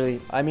bummer, really.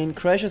 I mean,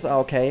 crashes are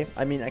okay.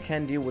 I mean, I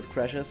can deal with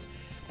crashes,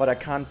 but I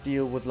can't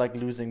deal with like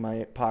losing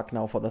my park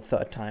now for the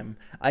 3rd time.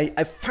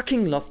 I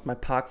fucking lost my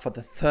park for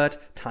the 3rd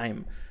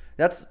time.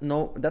 That's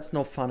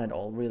no fun at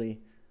all, really.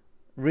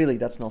 Really,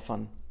 that's no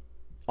fun.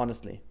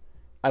 Honestly.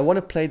 I want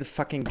to play the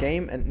fucking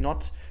game and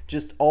not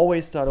just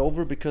always start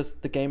over because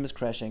the game is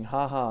crashing.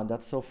 Haha,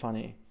 that's so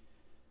funny.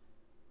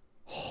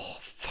 Oh,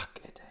 fuck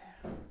it.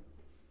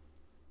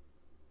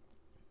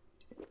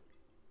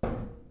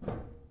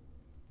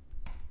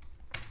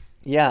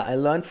 Yeah, I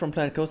learned from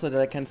Planet Coaster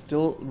that I can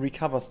still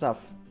recover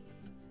stuff.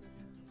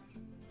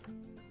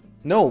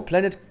 No,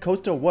 Planet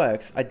Coaster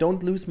works. I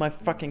don't lose my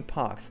fucking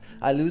parks.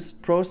 I lose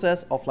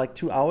process of like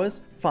 2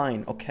 hours.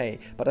 Fine, okay,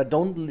 but I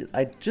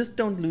just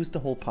don't lose the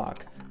whole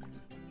park.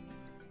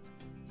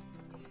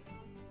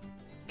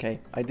 Okay,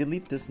 I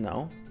delete this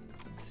now.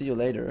 See you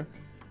later.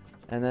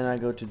 And then I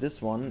go to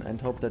this one and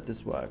hope that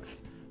this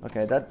works.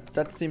 Okay,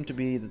 that seemed to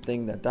be the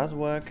thing that does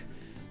work,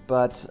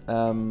 but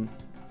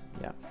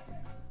yeah.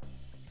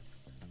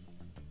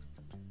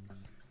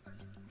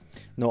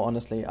 No,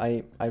 honestly,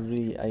 I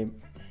really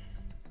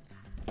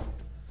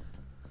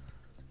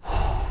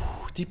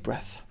deep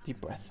breath.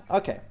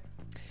 Okay,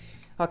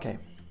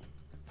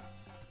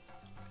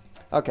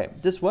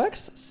 this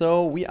works,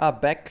 so we are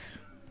back.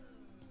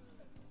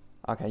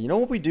 Okay, you know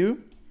what we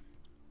do?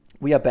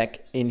 We are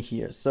back in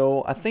here.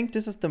 So I think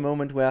this is the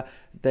moment where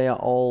they are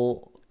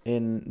all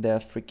in their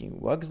freaking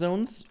work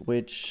zones,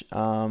 which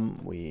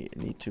we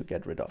need to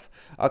get rid of.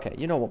 Okay,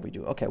 you know what we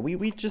do. Okay,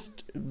 we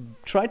just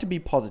try to be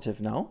positive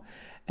now.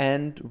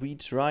 And we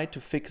try to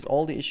fix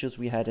all the issues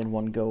we had in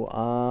one go.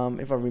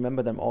 If I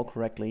remember them all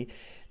correctly,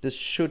 this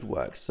should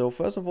work. So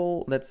first of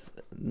all, let's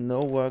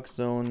no work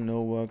zone,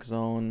 no work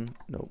zone,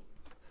 no.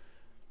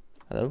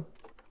 Hello?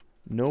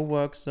 No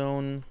work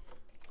zone,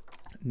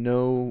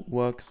 no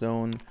work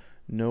zone,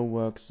 no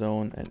work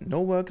zone, and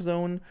no work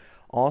zone.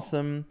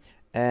 Awesome.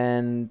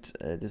 And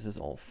this is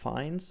all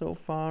fine so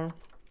far.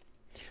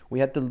 We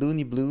had the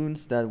loony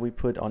balloons that we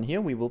put on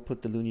here. We will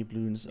put the loony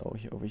balloons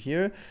over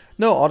here.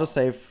 No,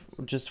 autosave,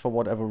 just for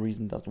whatever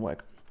reason, doesn't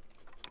work.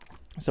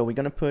 So we're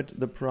gonna put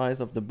the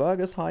price of the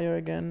burgers higher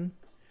again.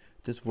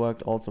 This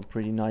worked also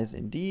pretty nice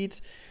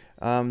indeed.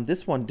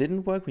 This one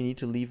didn't work. We need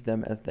to leave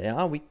them as they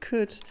are. We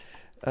could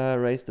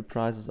raise the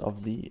prices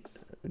of the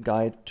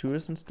guide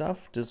tours and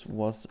stuff. This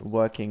was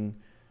working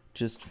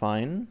just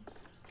fine.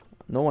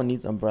 No one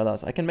needs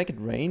umbrellas. I can make it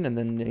rain and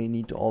then they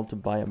need all to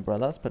buy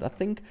umbrellas. But I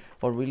think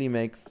what really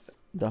makes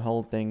the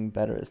whole thing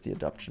better is the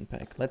adoption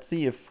pack. Let's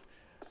see if...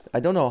 I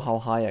don't know how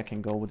high I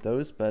can go with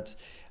those, but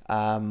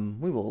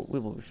we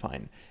will be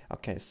fine.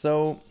 Okay,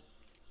 so...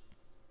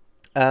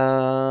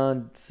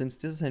 since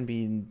this has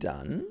been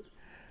done,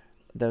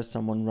 there's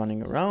someone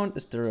running around.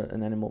 Is there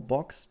an animal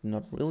box?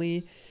 Not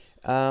really.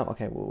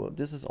 Okay, well,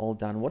 this is all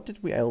done. What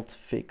did we else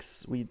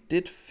fix? We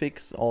did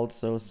fix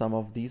also some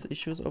of these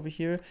issues over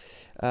here,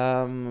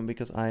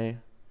 because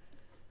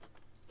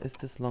is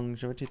this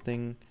longevity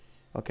thing?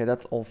 Okay,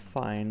 that's all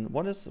fine.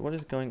 What is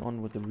going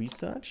on with the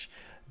research?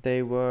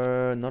 They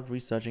were not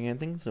researching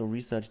anything, so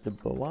research the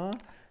boa.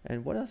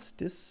 And what is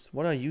this?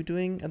 What are you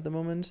doing at the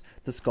moment?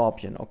 The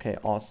scorpion. Okay,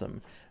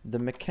 awesome. The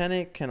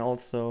mechanic can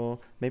also,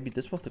 maybe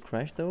this was the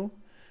crash though.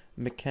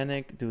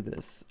 Mechanic, do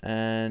this,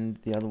 and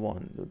the other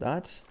one do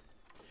that.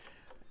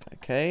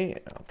 Okay.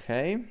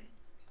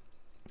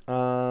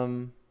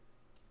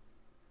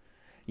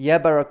 Yeah,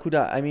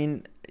 Barracuda, I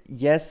mean,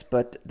 yes,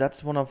 but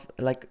that's one of,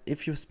 like,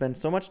 if you spend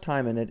so much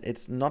time in it,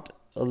 it's not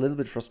a little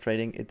bit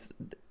frustrating, it's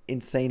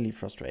insanely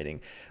frustrating.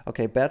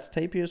 Okay, Bats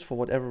Tapirs, for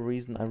whatever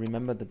reason, I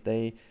remember that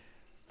they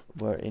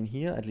were in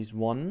here, at least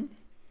one.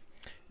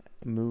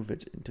 Move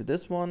it into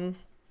this one.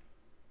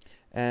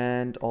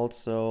 And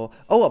also,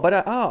 oh,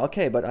 but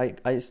okay, but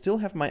I still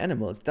have my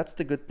animals. That's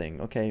the good thing.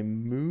 Okay,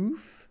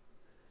 move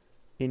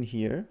in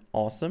here.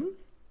 Awesome.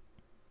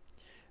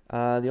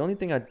 The only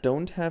thing I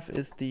don't have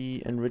is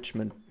the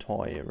enrichment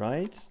toy,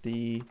 right?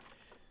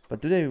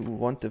 But do they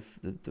want the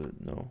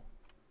no?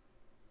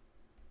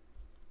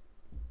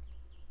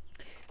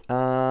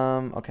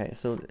 Okay,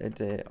 so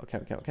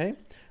okay.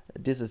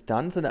 This is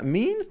done. So that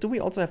means, do we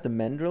also have the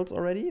mandrills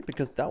already?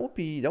 Because that would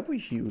be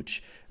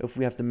huge if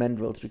we have the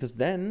mandrills, because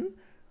then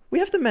we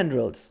have the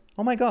mandrills.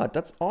 Oh my god,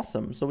 that's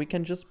awesome. So we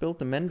can just build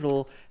the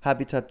mandrill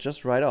habitat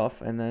just right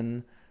off, and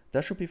then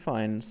that should be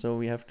fine. So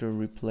we have to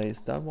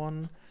replace that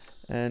one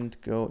and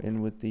go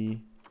in with the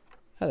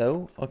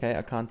hello. Okay,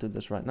 I can't do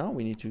this right now.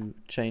 We need to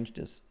change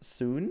this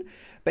soon.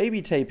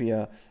 Baby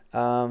tapir.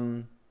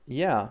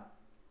 Yeah.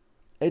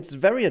 It's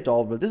very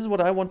adorable. This is what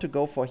I want to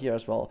go for here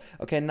as well.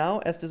 Okay, now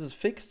as this is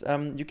fixed,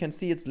 you can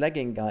see it's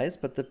lagging, guys.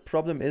 But the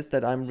problem is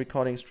that I'm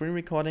recording screen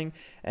recording,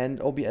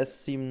 and OBS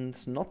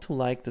seems not to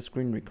like the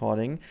screen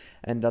recording,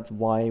 and that's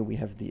why we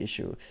have the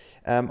issue.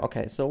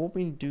 Okay, so what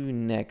we do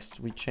next,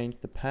 we change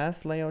the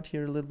path layout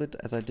here a little bit,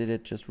 as I did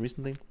it just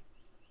recently.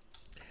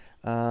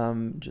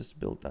 Just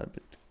build that a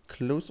bit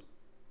closer.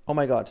 Oh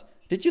my god,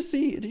 did you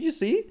see? Did you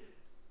see?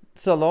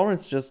 Sir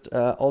Lawrence just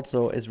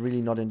also is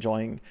really not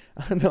enjoying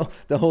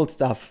the whole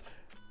stuff.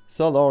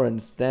 Sir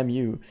Lawrence, damn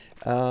you.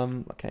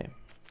 Okay.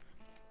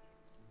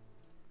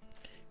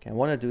 Okay, I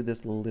want to do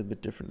this a little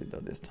bit differently though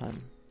this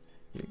time.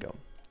 Here we go.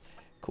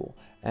 Cool.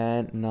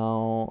 And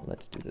now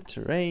let's do the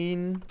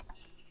terrain.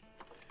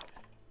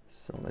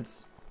 So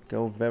let's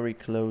go very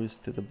close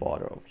to the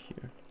border over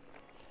here.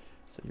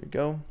 So here we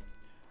go.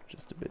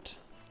 Just a bit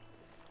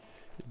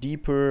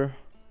deeper.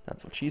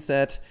 That's what she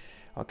said.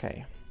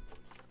 Okay.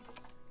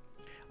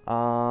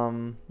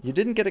 You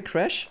didn't get a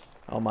crash?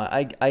 Oh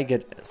my, I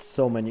get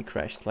so many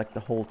crashes like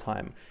the whole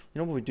time. You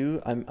know what we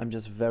do? I'm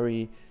just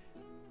very...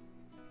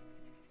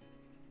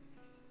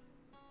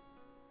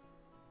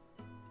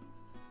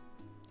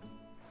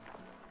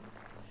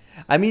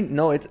 I mean,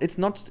 no, it's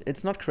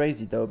not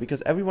crazy though,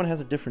 because everyone has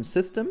a different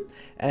system,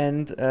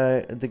 and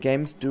the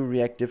games do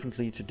react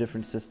differently to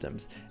different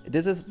systems.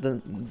 This is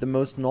the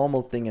most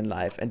normal thing in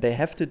life, and they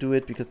have to do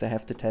it because they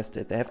have to test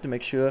it. They have to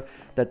make sure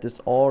that this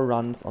all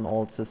runs on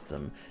all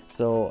systems.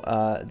 So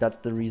that's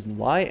the reason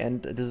why,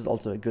 and this is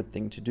also a good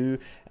thing to do.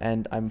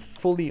 And I'm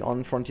fully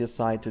on Frontier's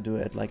side to do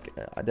it. Like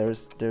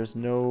there's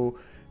no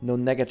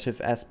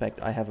negative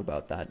aspect I have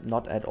about that,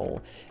 not at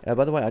all.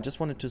 By the way, I just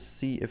wanted to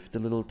see if the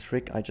little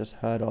trick I just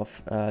heard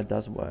of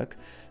does work.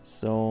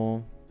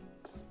 So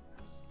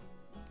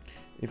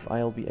if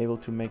I'll be able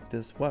to make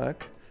this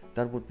work,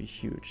 that would be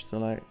huge. So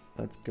like,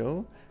 let's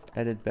go,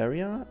 edit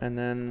barrier, and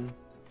then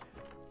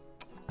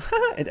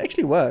it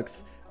actually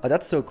works. Oh,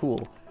 that's so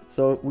cool.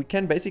 So we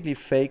can basically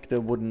fake the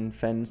wooden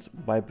fence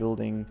by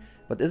building,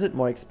 but is it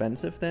more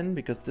expensive then?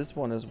 Because this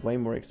one is way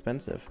more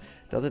expensive.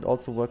 Does it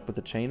also work with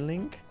the chain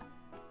link?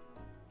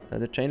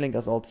 The chain link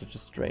is also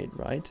just straight,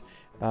 right?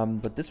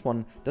 But this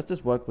one, does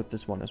this work with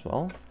this one as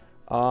well?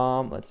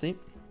 Let's see.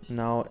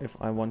 Now, if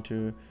I want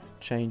to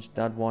change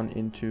that one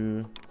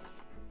into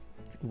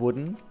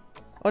wooden.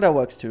 Oh, that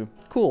works too.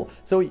 Cool.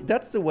 So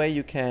that's the way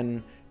you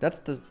can, that's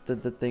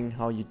the thing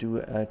how you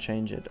do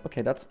change it.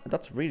 Okay, that's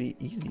really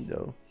easy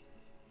though.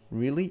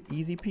 Really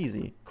easy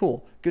peasy.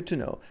 Cool. Good to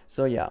know.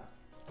 So yeah,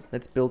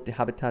 let's build the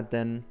habitat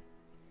then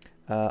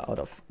out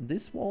of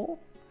this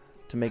wall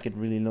to make it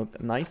really look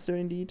nicer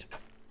indeed.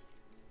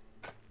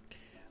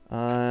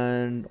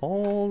 And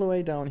all the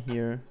way down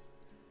here,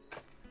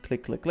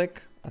 click, click,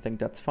 click. I think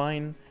that's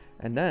fine.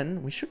 And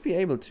then we should be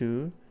able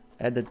to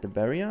edit the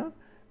barrier.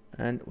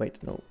 And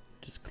wait, no,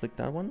 just click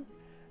that one.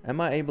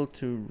 Am I able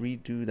to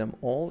redo them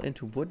all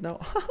into wood now?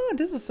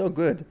 This is so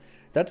good.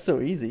 That's so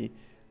easy.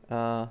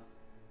 To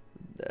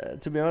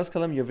be honest,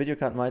 Callum, your video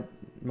card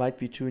might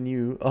be too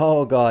new.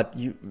 Oh god,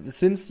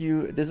 this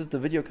is the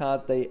video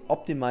card they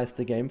optimized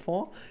the game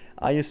for.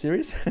 Are you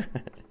serious?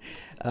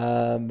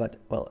 But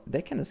well,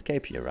 they can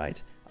escape here,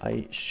 right?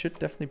 I should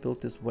definitely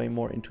build this way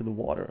more into the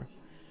water.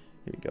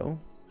 Here we go,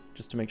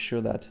 just to make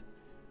sure that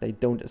they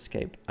don't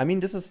escape. I mean,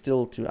 this is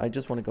still too. I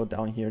just want to go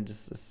down here.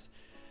 This is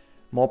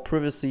more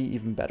privacy,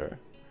 even better.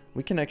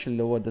 We can actually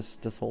lower this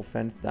whole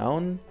fence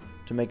down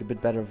to make a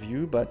bit better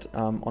view, but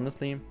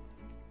honestly,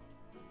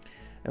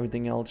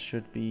 everything else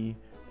should be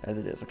as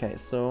it is. Okay,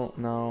 so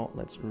now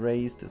let's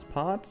raise this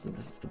part. So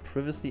this is the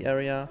privacy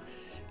area,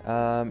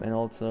 and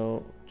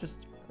also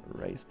just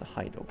raise the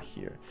height over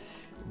here.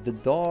 The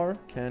door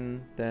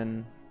can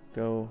then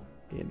go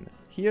in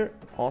here.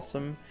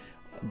 Awesome.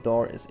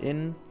 Door is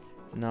in.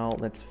 Now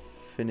let's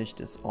finish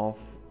this off.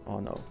 Oh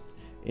no,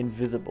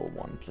 invisible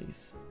one,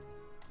 please.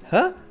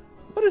 Huh?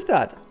 What is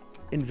that?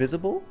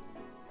 Invisible?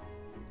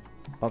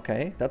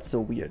 Okay, that's so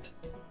weird.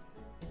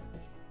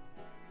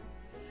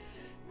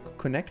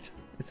 Connect?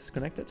 Is this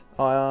connected?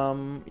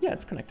 Yeah,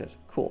 it's connected.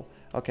 Cool.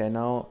 Okay,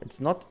 now it's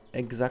not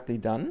exactly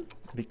done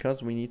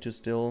because we need to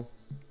still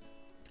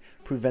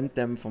prevent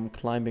them from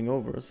climbing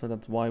over. So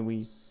that's why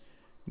we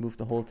move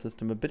the whole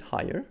system a bit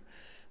higher.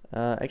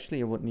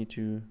 Actually, I would need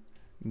to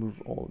move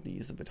all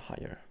these a bit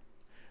higher.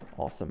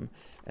 Awesome.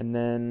 And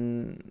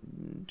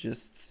then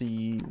just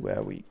see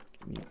where we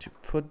need to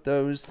put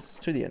those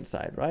to the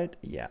inside, right?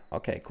 Yeah,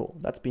 okay, cool.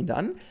 That's been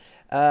done.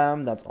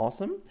 That's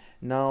awesome.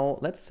 Now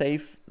let's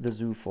save the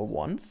zoo for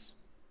once.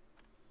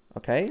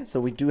 Okay, so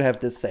we do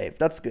have this saved.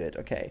 That's good.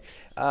 Okay.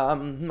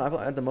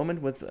 At the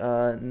moment with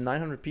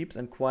 900 peeps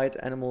and quite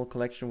animal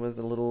collection with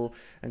a little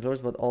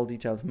enclosure, but all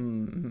details.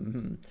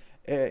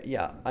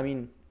 Yeah, I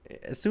mean,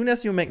 as soon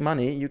as you make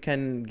money, you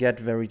can get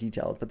very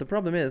detailed. But the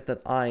problem is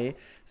that I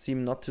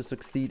seem not to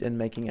succeed in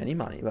making any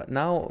money. But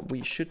now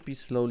we should be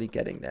slowly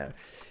getting there.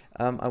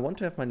 I want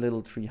to have my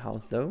little tree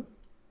house though.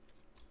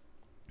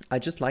 I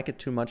just like it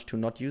too much to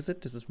not use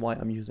it. This is why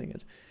I'm using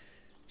it.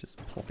 Just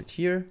plop it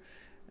here.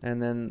 And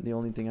then the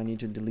only thing I need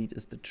to delete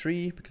is the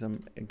tree, because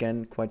I'm,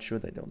 again, quite sure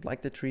they don't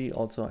like the tree.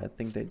 Also, I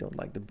think they don't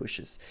like the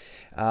bushes.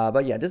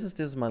 But yeah, this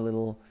is my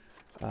little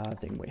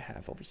thing we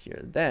have over here.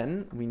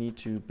 Then we need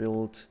to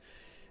build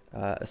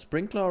a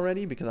sprinkler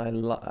already, because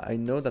I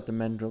know that the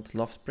mandrills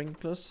love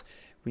sprinklers.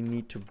 We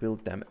need to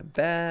build them a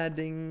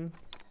bedding.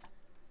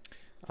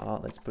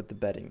 Let's put the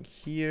bedding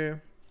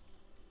here.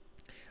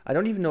 I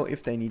don't even know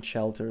if they need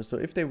shelter. So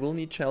if they will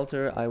need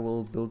shelter, I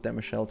will build them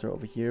a shelter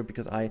over here,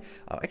 because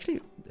actually,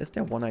 is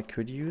there one I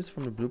could use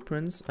from the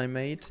blueprints I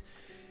made?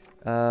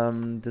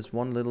 This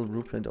one little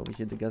blueprint over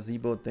here, the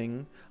gazebo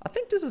thing. I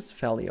think this is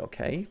fairly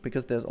okay,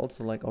 because there's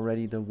also like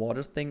already the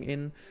water thing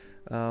in.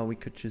 We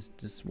could choose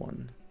this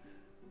one.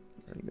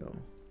 There we go.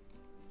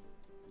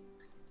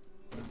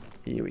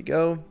 Here we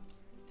go.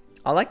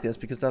 I like this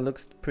because that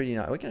looks pretty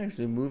nice. We can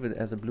actually move it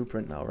as a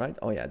blueprint now, right?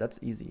 Oh yeah, that's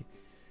easy.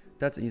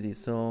 That's easy.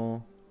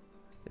 So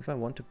if I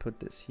want to put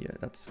this here,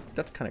 that's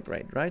kind of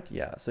great, right?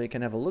 Yeah, so you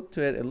can have a look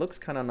to it. It looks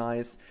kind of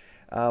nice.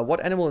 What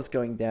animal is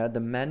going there?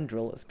 The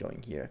mandrill is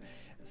going here.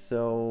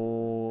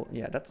 So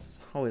yeah,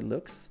 that's how it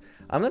looks.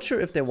 I'm not sure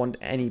if they want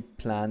any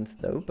plants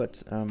though,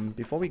 but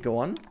before we go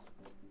on,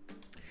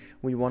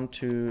 we want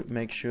to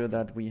make sure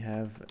that we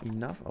have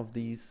enough of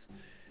these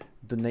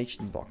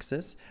donation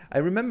boxes. I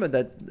remember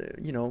that,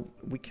 you know,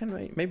 we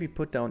can maybe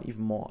put down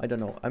even more. I don't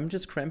know. I'm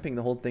just cramping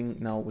the whole thing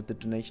now with the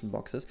donation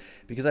boxes,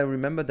 because I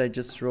remember they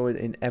just throw it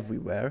in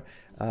everywhere.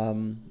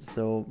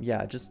 So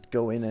yeah, just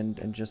go in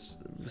and just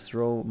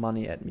throw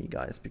money at me,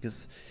 guys,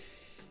 because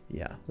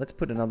yeah, let's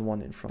put another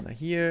one in front of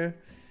here.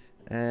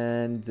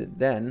 And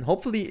then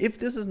hopefully, if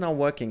this is now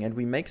working and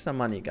we make some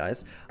money,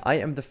 guys, I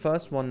am the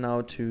first one now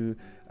to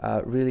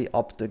really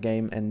up the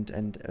game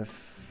and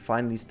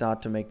finally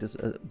start to make this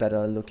a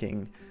better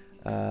looking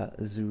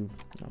zoo.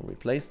 I'll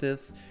replace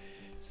this.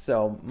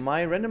 So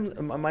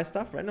my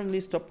stuff randomly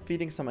stopped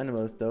feeding some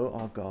animals though.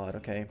 Oh god,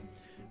 okay.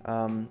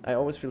 I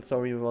always feel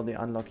sorry for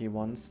the unlucky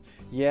ones.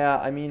 Yeah,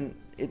 I mean,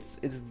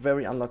 it's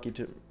very unlucky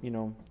to, you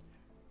know.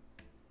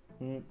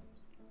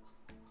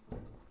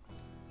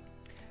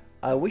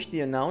 I wish the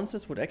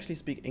announcers would actually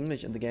speak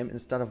English in the game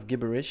instead of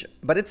gibberish.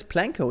 But it's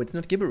Planko, it's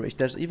not gibberish.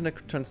 There's even a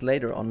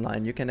translator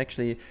online. You can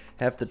actually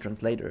have the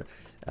translator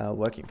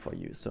working for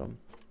you. So,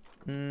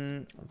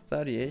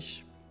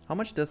 30-ish. How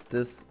much does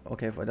this...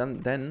 Okay, if I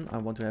then I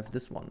want to have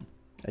this one.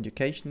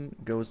 Education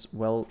goes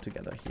well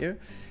together here.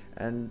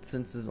 And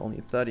since this is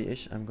only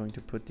 30-ish, I'm going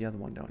to put the other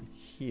one down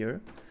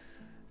here.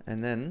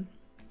 And then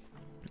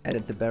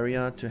edit the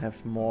barrier to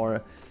have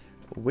more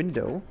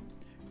window.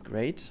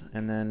 Great.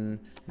 And then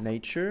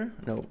nature,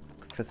 no,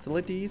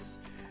 facilities,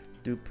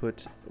 do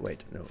put,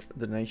 wait, no,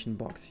 the donation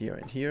box here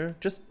and here,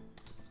 just,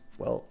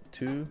 well,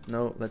 2,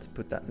 no, let's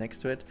put that next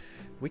to it.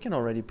 We can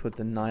already put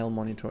the Nile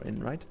monitor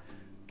in, right?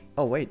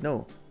 Oh, wait,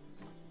 no.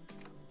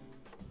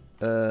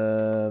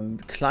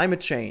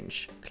 Climate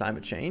change,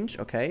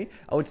 okay.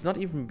 Oh, it's not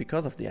even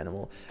because of the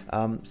animal.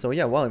 So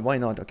yeah, well, why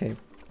not, okay.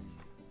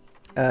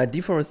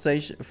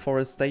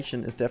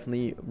 Deforestation is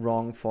definitely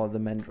wrong for the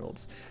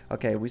mandrills.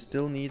 Okay, we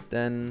still need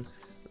then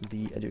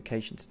the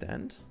education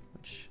stand,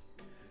 which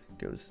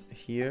goes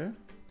here,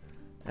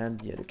 and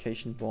the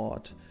education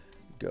board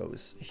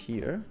goes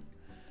here.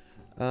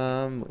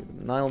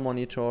 Nile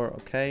monitor,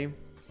 okay.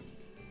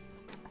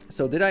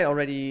 So did I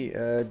already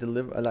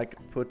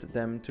put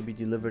them to be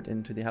delivered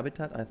into the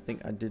habitat? I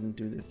think I didn't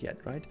do this yet,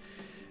 right?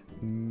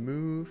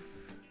 Move.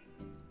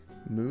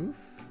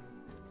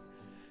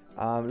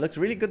 Looks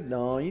really good,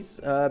 nice.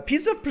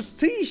 Piece of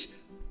prestige.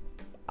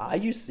 Are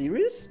you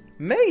serious?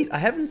 Mate, I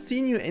haven't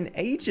seen you in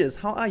ages.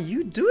 How are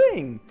you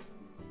doing?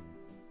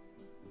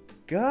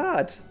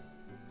 God.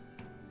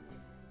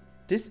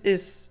 Did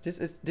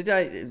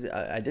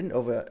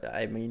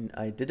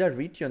I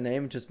read your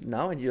name just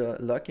now and you're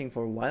lurking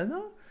for a while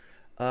now?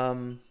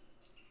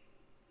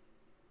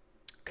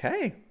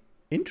 Okay.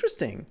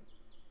 Interesting.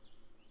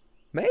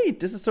 Mate,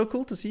 this is so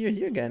cool to see you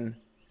here again.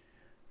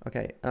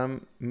 Okay,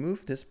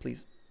 move this,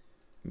 please.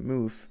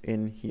 Move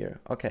in here.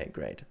 Okay,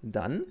 great.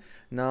 Done.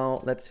 Now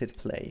let's hit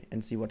play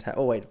and see what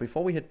happens. Oh wait,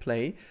 before we hit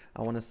play,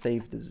 I want to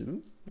save the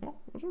zoo. Oh,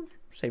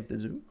 save the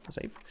zoo.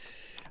 Save.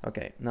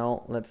 Okay,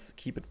 now let's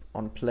keep it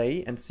on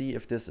play and see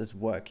if this is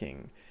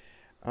working.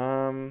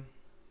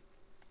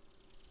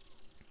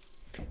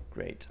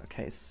 Great.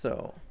 Okay,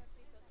 so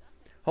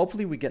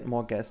hopefully we get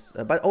more guests.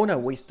 But oh no,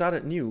 we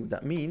started new.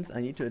 That means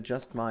I need to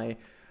adjust my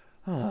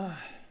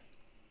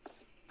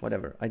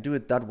whatever. I do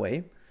it that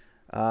way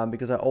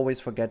because I always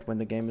forget when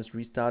the game is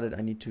restarted.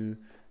 I need to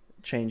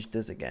change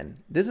this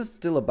again. This is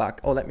still a bug.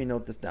 Oh, let me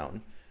note this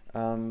down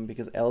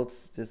because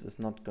else this is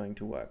not going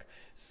to work.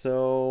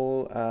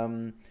 So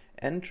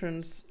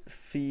entrance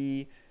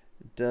fee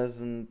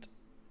doesn't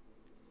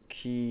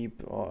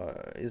keep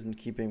or isn't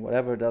keeping,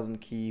 whatever doesn't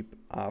keep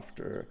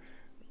after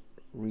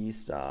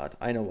restart.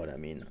 I know what I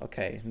mean.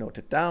 Okay, note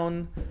it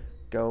down.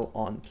 Go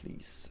on,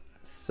 please.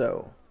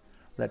 So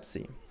let's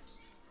see.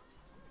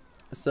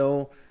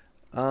 So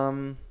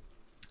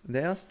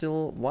there are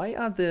still, why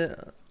are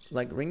the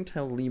like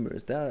ringtail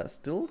lemurs? There are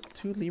still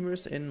 2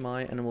 lemurs in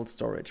my animal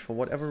storage for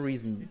whatever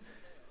reason.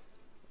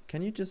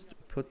 Can you just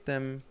put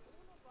them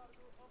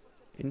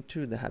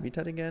into the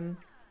habitat again?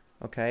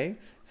 Okay,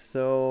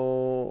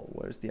 so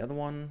where's the other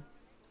one?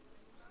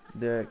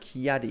 The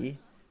Kiadi.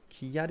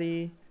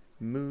 Kiadi,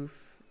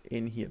 move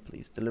in here,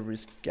 please. Delivery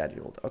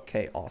scheduled.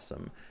 Okay,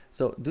 awesome.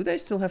 So do they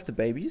still have the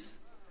babies?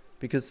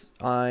 Because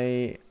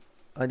they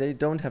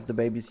don't have the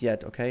babies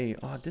yet. Okay.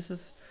 Oh, this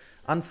is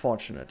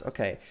unfortunate.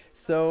 Okay,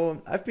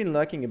 so I've been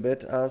lurking a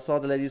bit. Saw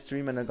the lady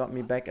stream and it got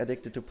me back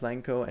addicted to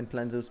Planko and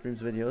Planzo streams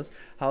videos.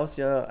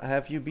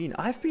 Have you been?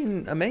 I've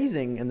been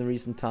amazing in the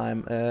recent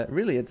time.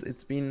 Really,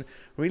 it's been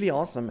really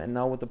awesome. And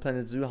now with the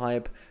Planet Zoo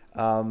hype,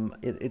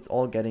 it's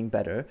all getting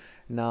better.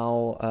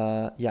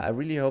 Now, yeah, I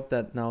really hope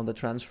that now the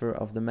transfer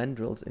of the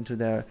mandrills into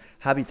their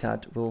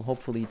habitat will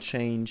hopefully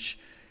change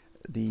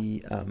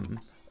the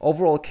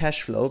overall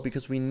cash flow,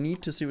 because we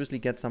need to seriously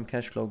get some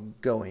cash flow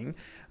going.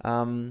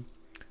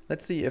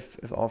 Let's see if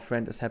our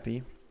friend is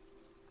happy.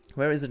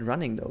 Where is it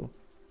running though?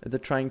 They're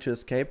trying to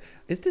escape.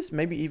 Is this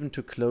maybe even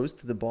too close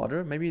to the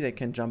border? Maybe they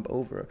can jump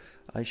over.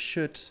 I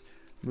should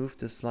move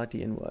this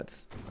slightly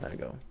inwards. There we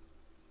go.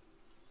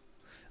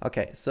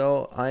 Okay,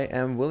 so I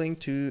am willing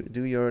to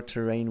do your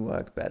terrain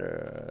work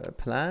better.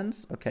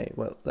 Plans? Okay,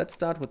 well, let's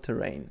start with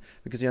terrain,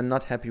 because you're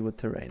not happy with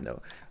terrain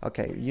though.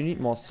 Okay, you need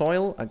more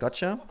soil. I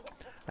gotcha.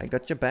 I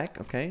got your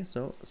back. Okay,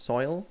 so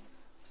soil.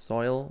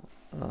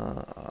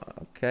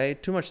 Okay,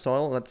 too much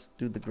soil. Let's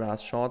do the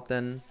grass short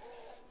then.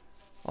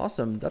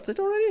 Awesome, that's it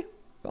already?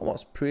 That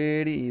was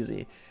pretty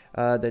easy.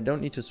 They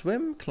don't need to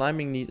swim.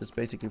 Climbing need is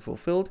basically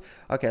fulfilled.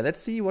 Okay, let's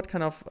see what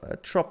kind of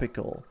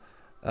tropical...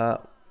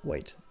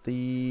 wait,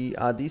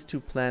 these 2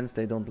 plants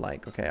they don't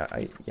like. Okay,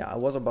 I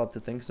was about to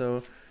think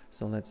so.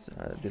 So let's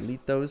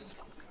delete those.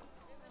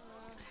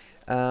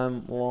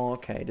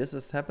 Okay, this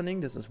is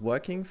happening. This is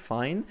working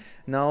fine.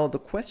 Now the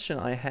question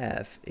I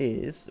have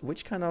is,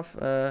 which kind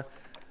of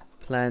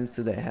plants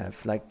do they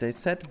have? Like they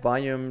said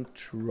biome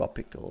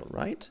tropical,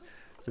 right?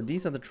 So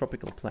these are the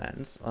tropical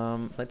plants.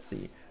 Let's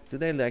see. Do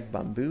they like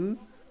bamboo?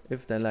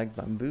 If they like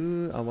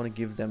bamboo, I want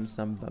to give them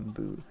some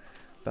bamboo.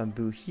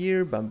 Bamboo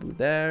here, bamboo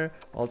there.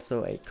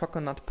 Also a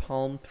coconut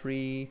palm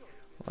tree,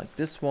 like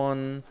this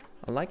one.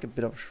 I like a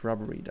bit of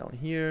shrubbery down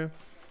here.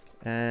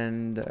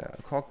 And a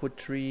corkwood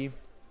tree.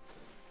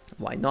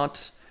 Why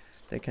not?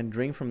 They can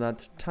drink from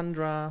that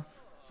tundra.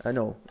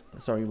 No,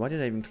 sorry, why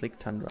did I even click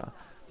tundra?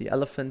 The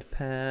elephant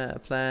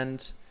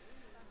plant.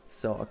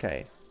 So,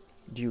 okay.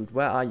 Dude,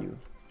 where are you?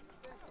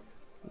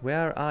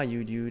 Where are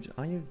you, dude?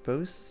 Are you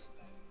both?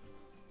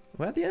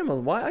 Where are the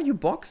animals? Why are you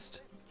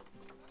boxed?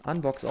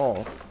 Unbox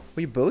all.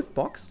 Were you both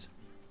boxed?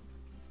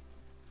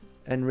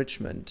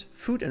 Enrichment.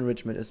 Food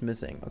enrichment is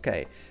missing.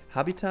 Okay.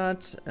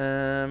 Habitat.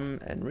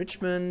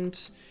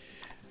 Enrichment.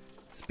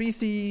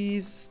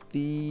 Species.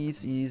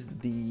 This is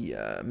the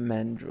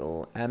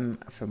mandrill. M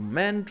for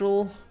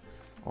mandrill.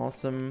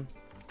 Awesome.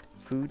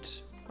 Food.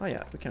 Oh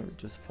yeah, we can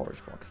just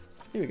forage box.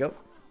 Here we go.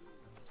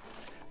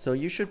 So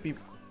you should be...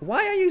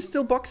 Why are you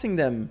still boxing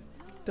them?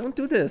 Don't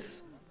do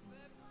this.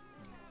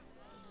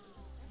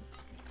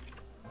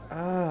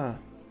 Ah.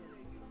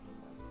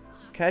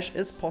 Cash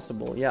is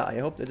possible. Yeah, I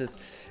hope it is.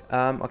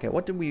 Okay,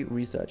 what did we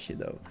research here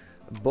though?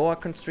 Boa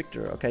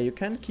constrictor. Okay, you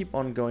can keep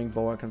on going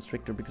boa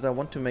constrictor because I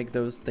want to make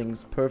those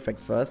things perfect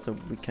first so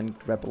we can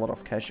grab a lot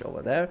of cash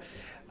over there.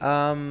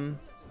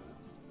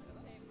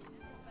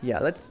 Yeah,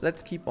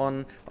 let's keep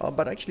on.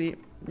 But actually,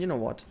 you know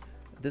what?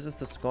 This is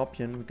the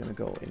scorpion. We're gonna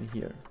go in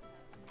here.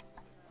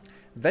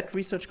 Vet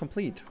research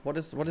complete. What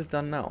is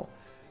done now?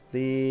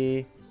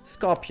 The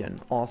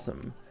scorpion.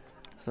 Awesome.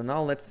 So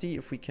now let's see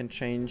if we can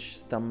change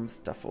some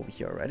stuff over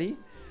here already,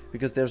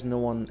 because there's no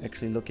one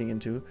actually looking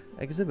into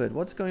exhibit.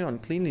 What's going on?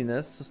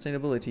 Cleanliness,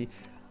 sustainability.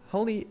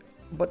 Holy,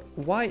 but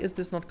why is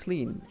this not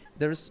clean?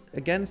 There's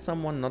again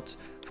someone not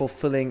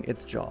fulfilling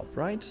its job,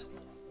 right?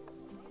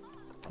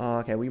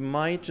 Okay, we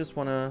might just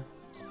wanna...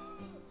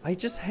 I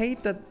just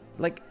hate that,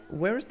 like,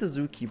 where is the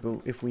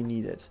zookeeper if we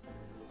need it?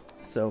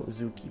 So,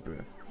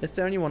 zookeeper. Is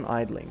there anyone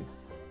idling?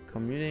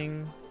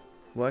 Commuting,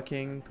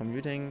 working,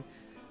 commuting.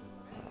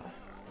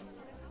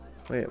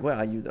 Where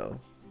are you though?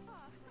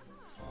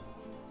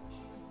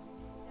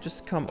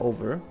 Just come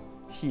over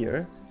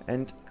here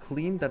and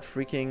clean that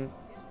freaking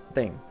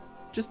thing.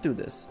 Just do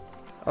this.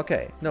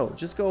 Okay, no,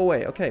 just go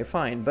away. Okay,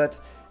 fine, but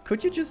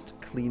could you just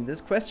clean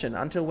this question?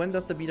 Until when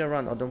does the beta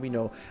run, or don't we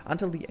know?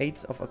 Until the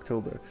 8th of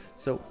October.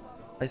 So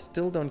I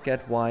still don't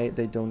get why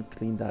they don't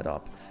clean that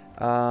up.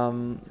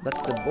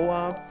 That's the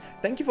boa.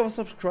 Thank you for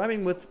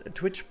subscribing with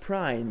Twitch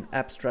Prime,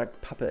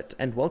 Abstract Puppet,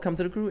 and welcome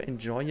to the crew.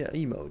 Enjoy your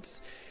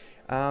emotes.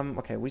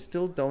 Okay, we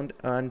still don't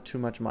earn too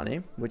much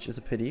money, which is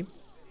a pity.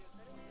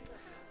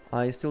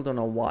 I still don't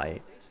know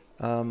why.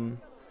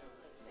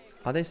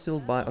 Are they still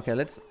buying? Okay,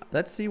 let's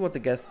see what the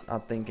guests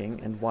are thinking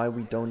and why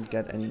we don't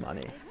get any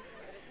money.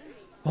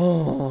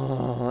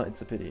 Oh,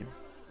 it's a pity.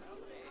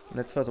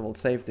 Let's first of all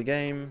save the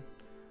game.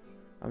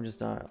 I'm just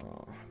not.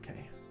 Oh,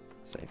 okay,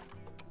 save.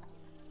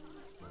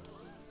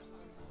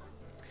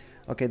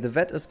 Okay, the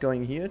vet is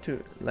going here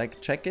to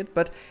like check it,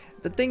 but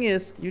the thing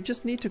is, you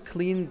just need to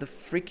clean the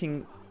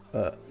freaking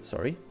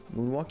sorry,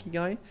 moonwalkie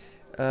guy.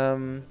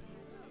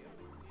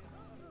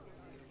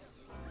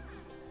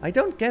 I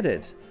don't get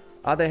it.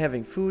 Are they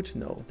having food?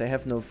 No, they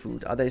have no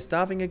food. Are they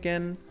starving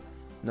again?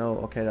 No,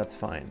 okay, that's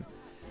fine.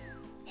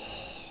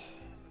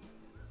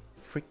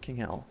 Freaking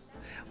hell.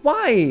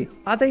 Why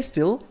are they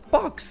still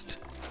boxed?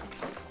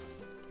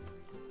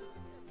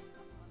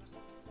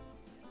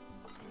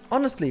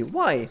 Honestly,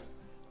 why?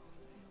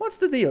 What's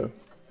the deal?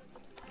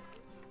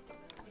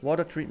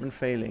 Water treatment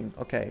failing.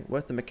 Okay,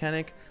 where's the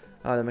mechanic?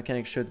 The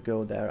mechanic should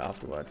go there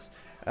afterwards.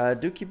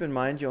 Do keep in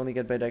mind you only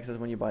get beta access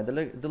when you buy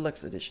the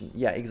deluxe edition.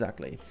 Yeah,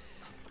 exactly.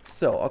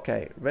 So,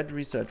 okay, red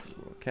research.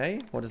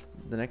 Okay, what is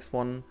the next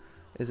one?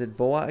 Is it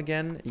boa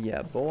again?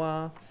 Yeah,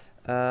 boa.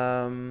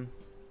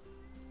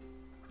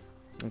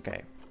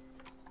 Okay.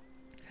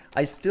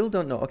 I still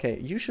don't know. Okay,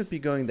 you should be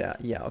going there.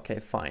 Yeah, okay,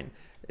 fine.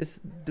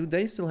 Do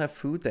they still have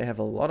food? They have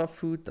a lot of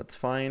food. That's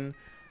fine.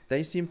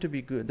 They seem to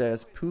be good.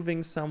 There's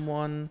pooving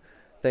someone.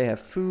 They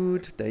have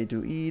food. They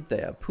do eat.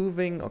 They are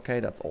pooving. Okay,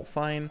 that's all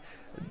fine.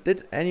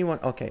 Did anyone...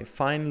 Okay,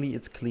 finally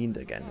it's cleaned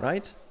again,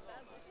 right?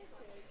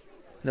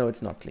 No,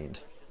 it's not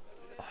cleaned.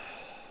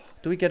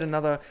 Do we get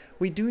another?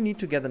 We do need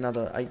to get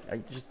another. I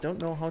just don't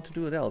know how to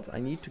do it else. I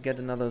need to get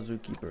another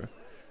zookeeper.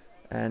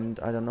 And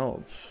I don't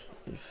know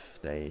if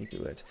they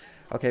do it.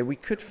 Okay, we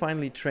could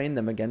finally train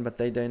them again, but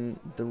they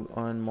then do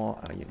earn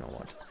more. You know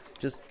what?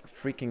 Just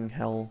freaking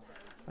hell.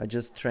 I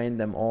just trained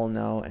them all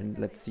now, and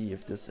let's see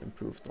if this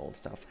improves all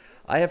stuff.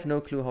 I have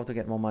no clue how to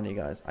get more money,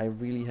 guys. I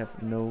really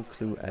have no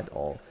clue at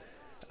all.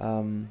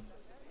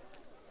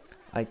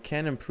 I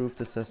can improve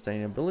the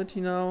sustainability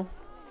now,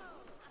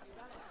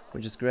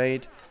 which is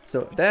great.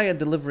 So they are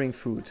delivering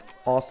food.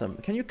 Awesome.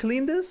 Can you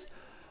clean this?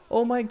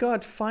 Oh my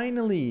god,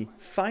 finally.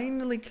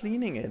 Finally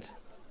cleaning it.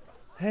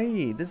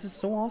 Hey, this is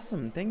so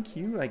awesome. Thank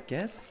you, I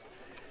guess.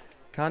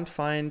 Can't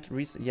find...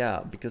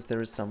 Yeah, because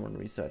there is someone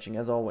researching,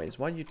 as always.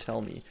 Why do you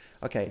tell me?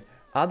 Okay,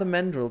 are the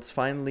mandrills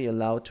finally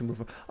allowed to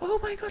move? Oh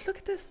my god, look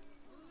at this.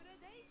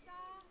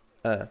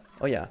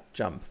 Oh yeah,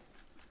 jump.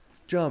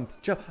 Jump,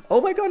 jump. Oh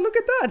my god, look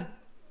at that.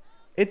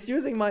 It's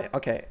using my...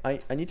 Okay, I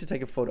need to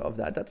take a photo of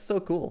that. That's so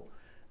cool.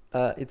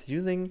 It's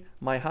using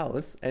my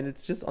house, and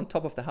it's just on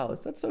top of the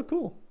house. That's so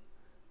cool.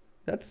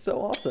 That's so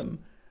awesome.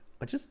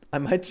 I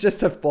might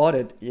just have bought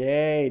it.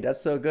 Yay,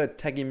 that's so good.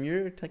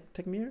 Tagimir.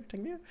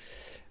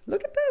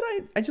 Look at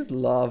that. I just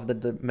love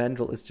that the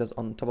mandrill is just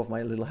on top of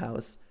my little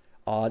house.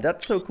 Oh,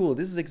 that's so cool.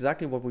 This is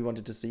exactly what we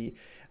wanted to see.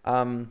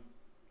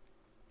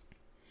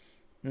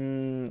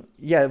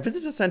 Yeah,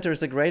 visitor center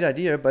is a great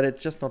idea, but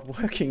it's just not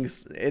working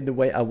in the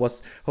way I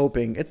was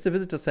hoping. It's the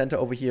visitor center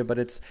over here, but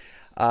it's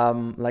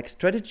like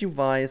strategy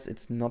wise,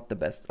 it's not the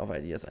best of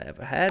ideas I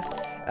ever had.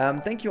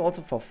 Thank you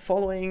also for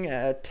following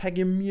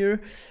Tagimir.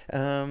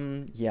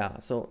 Yeah,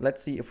 so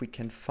let's see if we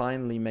can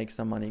finally make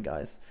some money,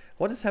 guys.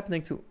 What is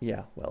happening to...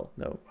 Yeah, well,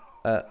 no.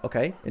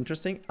 Okay,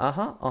 interesting.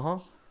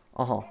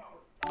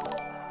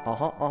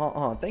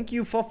 Thank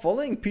you for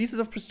following Pieces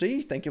of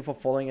Prestige. Thank you for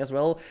following as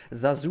well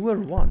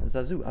Zazu1.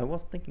 Zazu, I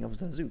was thinking of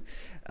Zazu.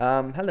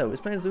 Hello,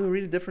 is Planet Zoo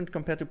really different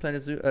compared to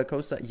Planet Zoo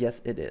Coaster?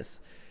 Yes, it is.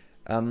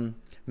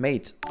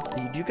 Mate,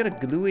 do you get a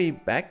gluey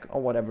back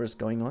or whatever is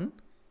going on?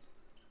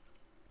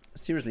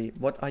 Seriously,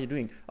 what are you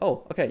doing?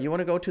 Oh, okay, you want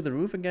to go to the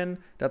roof again?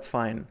 That's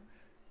fine.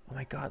 Oh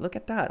my god, look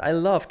at that. I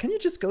love... Can you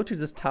just go to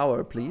this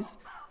tower, please?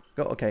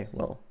 Go, okay,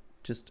 well,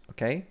 just,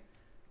 okay.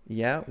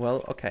 Yeah,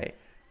 well, okay.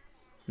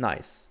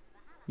 Nice.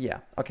 Yeah,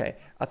 okay.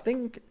 I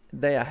think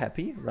they are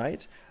happy,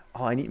 right?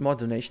 Oh, I need more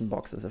donation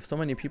boxes. If so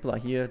many people are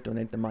here,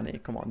 donate the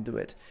money. Come on, do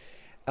it.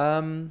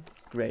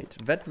 Great.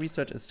 Vet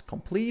research is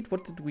complete.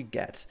 What did we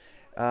get?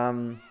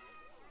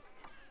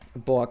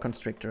 Boa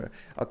constrictor.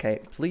 Okay,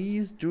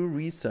 please do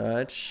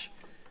research.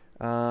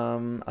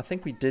 I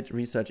think we did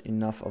research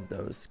enough of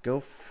those.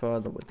 Go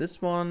further with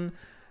this one.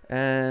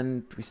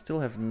 And we still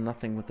have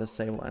nothing with the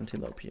sable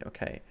antelope here.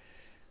 Okay.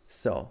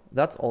 So,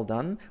 that's all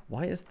done.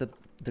 Why is the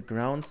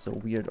ground so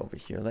weird over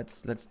here?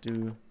 Let's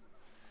do...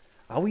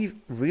 Are we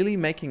really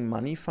making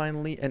money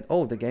finally? And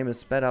oh, the game is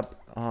sped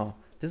up. Oh,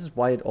 this is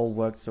why it all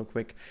worked so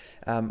quick.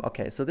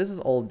 Okay, so this is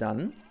all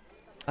done.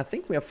 I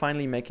think we are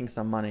finally making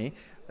some money.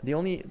 The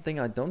only thing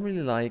I don't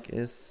really like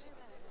is...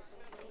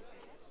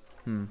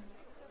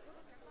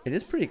 It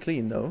is pretty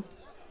clean though.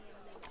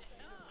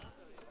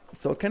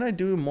 So can I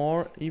do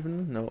more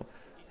even? No.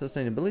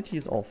 Sustainability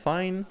is all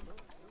fine.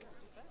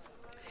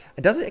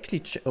 Does it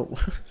actually oh,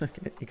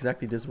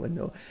 exactly this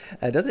window.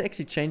 Does it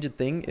actually change a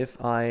thing if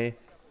I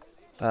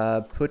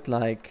put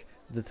like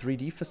the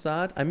 3D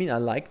facade? I mean, I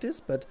like this,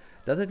 but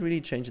does it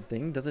really change a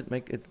thing? Does it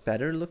make it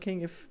better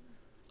looking if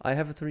I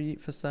have a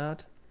 3D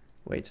facade?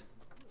 Wait,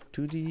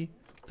 2D,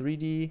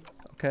 3D,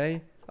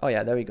 okay. Oh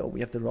yeah, there we go. We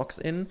have the rocks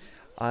in.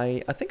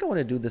 I think I want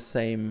to do the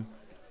same.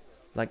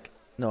 Like,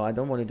 no, I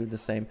don't want to do the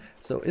same.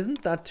 So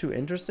isn't that too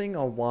interesting,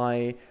 or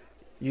why?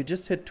 You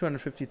just hit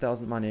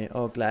 250,000 money.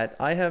 Oh, glad.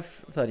 I have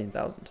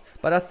 13,000.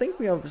 But I think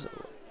we are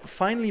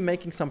finally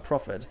making some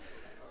profit.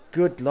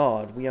 Good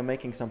lord, we are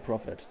making some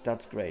profit.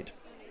 That's great.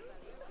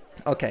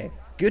 Okay,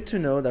 good to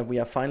know that we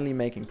are finally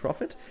making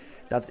profit.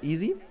 That's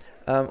easy.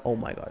 Oh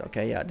my god,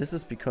 okay, yeah, this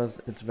is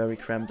because it's very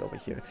cramped over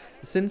here.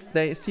 Since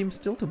they seem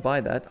still to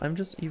buy that, I'm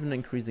just even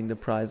increasing the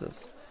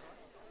prices.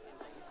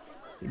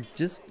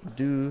 Just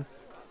do...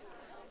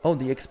 Oh,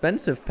 the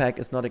expensive pack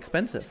is not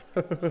expensive.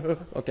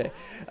 Okay.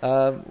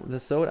 The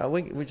soda,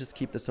 we just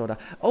keep the soda.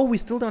 Oh, we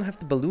still don't have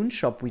the balloon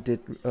shop we did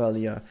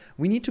earlier.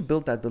 We need to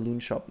build that balloon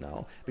shop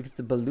now, because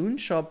the balloon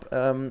shop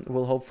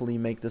will hopefully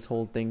make this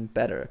whole thing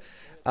better.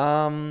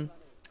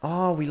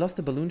 Oh, we lost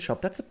the balloon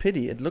shop. That's a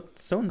pity. It looked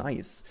so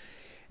nice.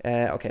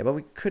 Okay, but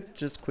we could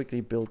just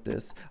quickly build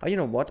this. Oh, you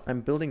know what?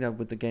 I'm building that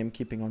with the game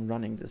keeping on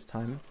running this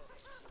time.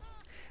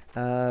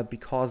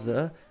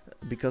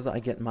 Because I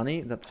get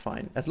money, that's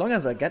fine. As long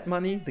as I get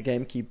money, the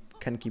game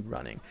can keep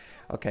running.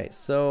 Okay,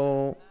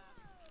 so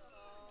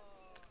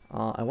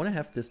I want to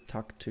have this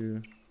tucked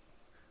to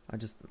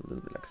just a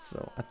little bit like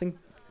so. I think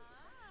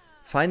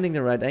finding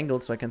the right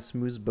angle so I can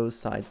smooth both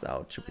sides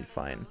out should be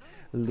fine.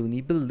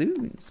 Loony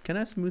balloons. Can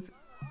I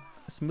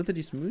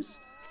smoothity smooth?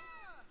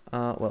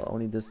 Well,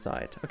 only this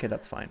side. Okay,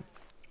 that's fine.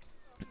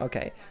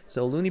 Okay,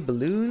 so loony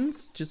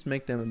balloons, just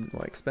make them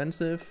more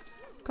expensive.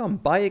 Come,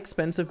 buy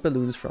expensive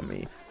balloons from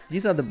me.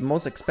 These are the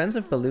most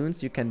expensive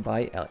balloons you can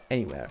buy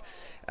anywhere.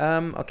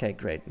 Okay,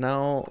 great.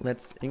 Now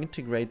let's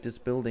integrate this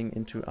building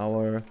into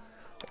our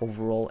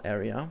overall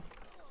area.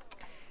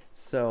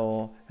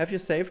 So, have you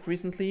saved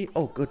recently?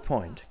 Oh, good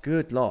point.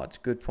 Good lord,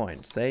 good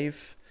point.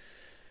 Save.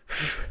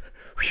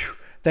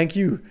 Thank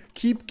you.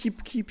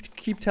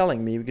 Keep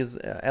telling me, because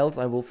else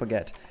I will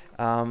forget.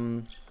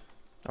 All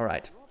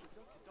right.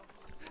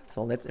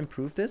 So let's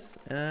improve this.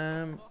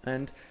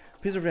 And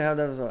piece of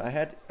I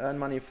had earned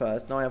money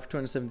first. Now I have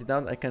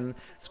 270,000. I can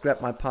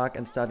scrap my park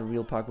and start a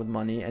real park with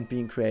money and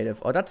being creative.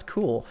 Oh, that's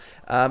cool.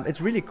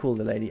 It's really cool,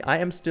 the lady. I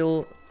am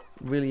still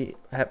really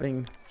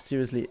having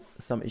seriously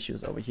some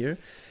issues over here,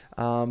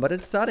 but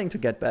it's starting to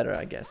get better,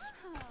 I guess.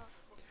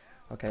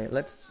 Okay,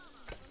 let's.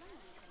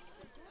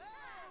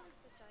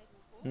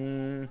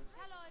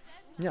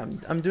 Yeah,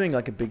 I'm doing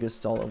like a bigger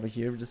stall over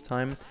here this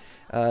time,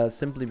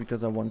 simply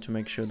because I want to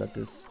make sure that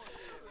this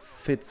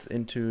fits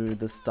into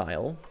the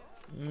style.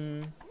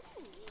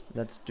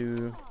 Let's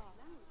do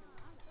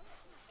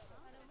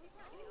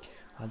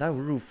that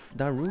roof.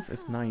 That roof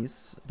is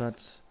nice,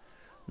 but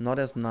not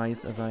as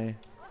nice as I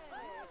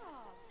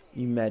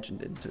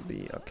imagined it to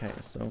be. Okay,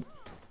 so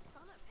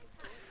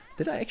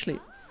did I actually?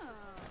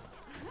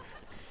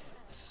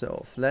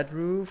 So flat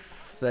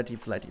roof,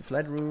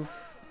 flat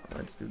roof.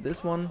 Let's do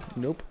this one.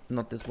 Nope,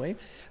 not this way.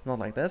 Not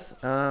like this.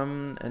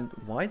 And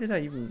why did I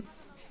even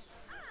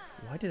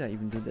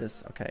do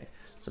this? Okay,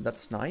 so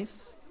that's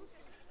nice.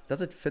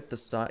 Does it fit the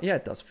style? Yeah,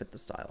 it does fit the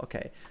style.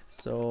 Okay,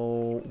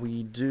 so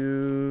we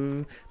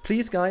do...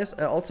 Please, guys,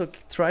 also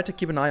try to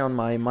keep an eye on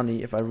my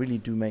money if I really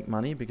do make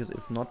money, because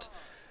if not...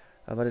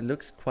 but it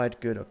looks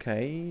quite good,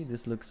 okay?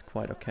 This looks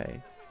quite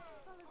okay.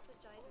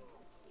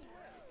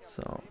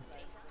 So...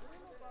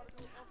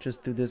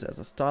 just do this as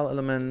a style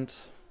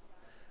element.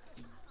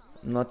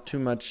 Not too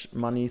much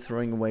money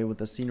throwing away with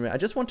the scenery. I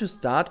just want to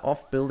start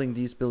off building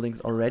these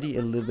buildings already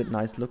a little bit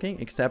nice looking,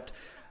 except...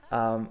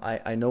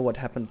 I know what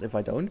happens if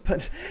I don't,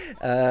 but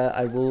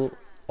I will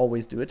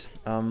always do it.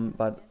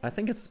 But I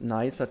think it's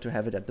nicer to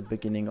have it at the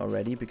beginning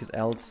already, because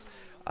else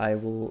I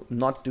will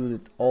not do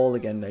it all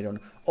again later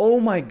on. Oh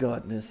my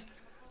goodness.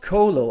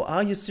 Colo,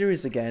 are you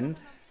serious again?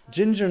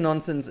 Ginger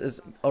Nonsense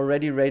is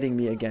already raiding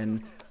me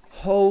again.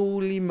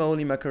 Holy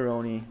moly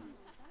macaroni.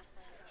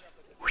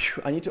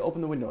 Whew, I need to open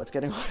the window. It's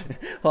getting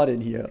hot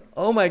in here.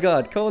 Oh my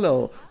god,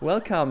 Colo,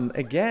 welcome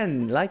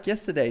again. Like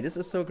yesterday. This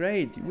is so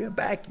great. We're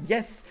back.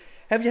 Yes.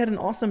 Have you had an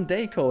awesome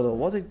day, Colo?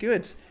 Was it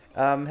good?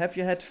 Have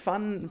you had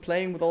fun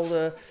playing with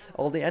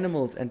all the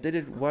animals, and did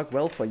it work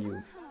well for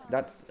you?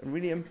 That's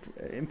really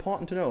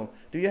important to know.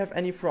 Do you have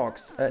any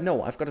frogs?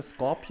 No, I've got a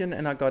scorpion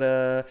and I got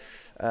a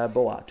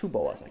boa. 2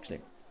 boas,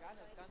 actually.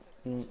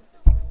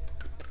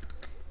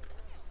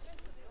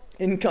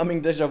 Incoming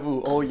deja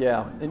vu. Oh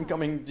yeah,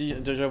 incoming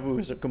deja vu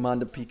is a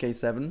Commander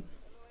PK7.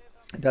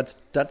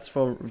 That's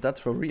for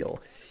real.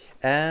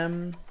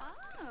 Okay,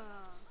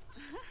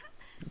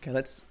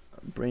 let's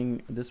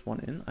bring this one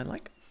in. I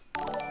like.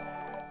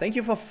 Thank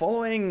you for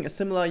following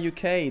Similar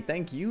UK.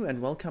 Thank you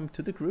and welcome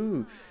to the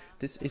crew.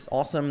 This is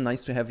awesome.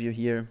 Nice to have you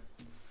here.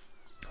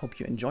 Hope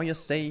you enjoy your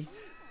stay.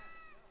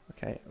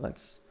 Okay,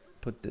 let's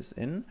put this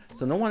in.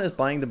 So no one is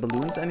buying the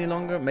balloons any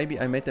longer. Maybe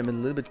I made them a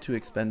little bit too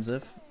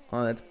expensive.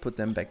 Oh, let's put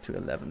them back to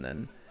 11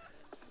 then.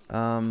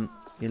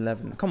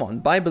 11. Come on,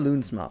 buy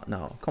balloons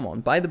now. Come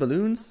on, buy the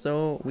balloons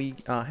so we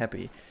are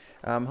happy.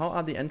 How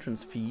are the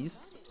entrance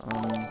fees?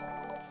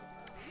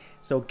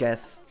 So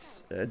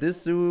guests.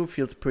 This zoo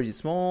feels pretty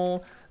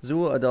small.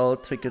 Zoo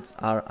adult tickets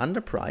are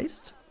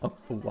underpriced. Oh,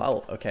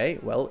 wow, okay.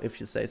 Well, if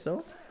you say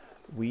so.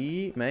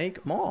 We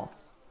make more.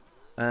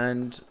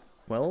 And,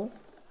 well,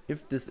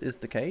 if this is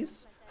the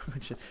case,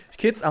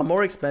 kids are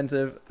more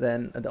expensive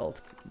than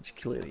adults,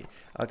 clearly.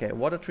 Okay,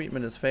 water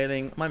treatment is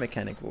failing. My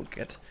mechanic will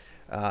get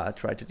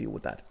try to deal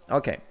with that.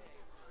 Okay.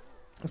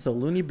 So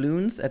Looney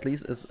Balloons at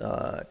least is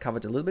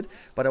covered a little bit,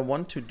 but I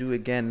want to do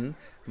again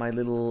my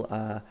little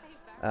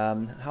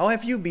how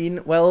have you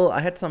been? Well,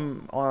 I had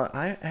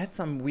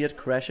some weird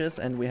crashes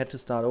and we had to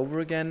start over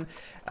again.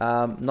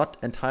 Not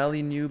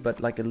entirely new, but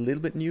like a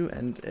little bit new,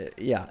 and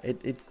yeah,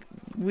 it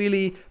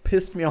really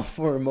pissed me off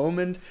for a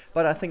moment,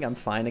 but I think I'm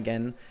fine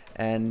again.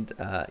 And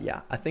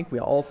yeah, I think we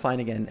are all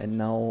fine again, and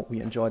now we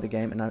enjoy the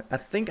game, and I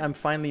think I'm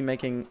finally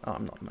making... Oh,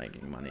 I'm not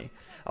making money.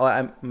 Oh,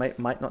 I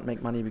might not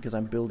make money because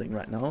I'm building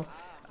right now.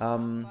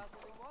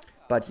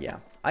 But yeah,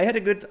 I had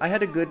a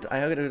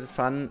good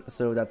fun,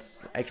 so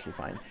that's actually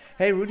fine.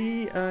 Hey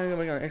Rudi,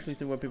 we're gonna actually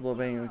see what people are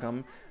paying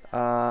income.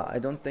 I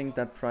don't think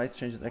that price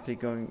change is actually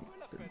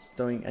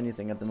doing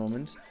anything at the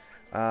moment.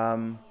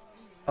 Oh,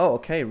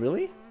 okay,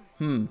 really?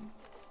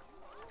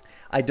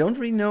 I don't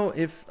really know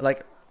if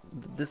like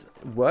this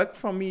worked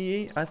for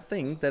me. I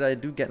think that I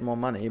do get more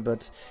money,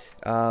 but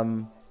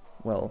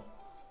well,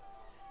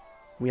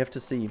 we have to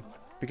see,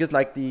 because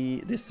like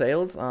the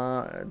sales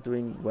are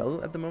doing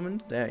well at the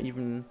moment. They're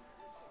even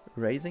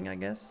raising, I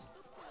guess.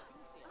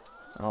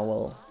 Oh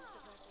well.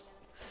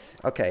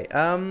 Okay,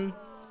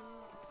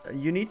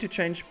 you need to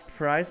change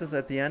prices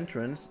at the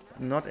entrance,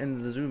 not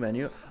in the zoo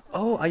menu.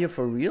 Oh, are you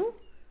for real?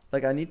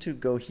 Like I need to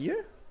go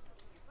here?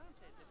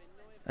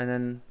 And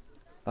then,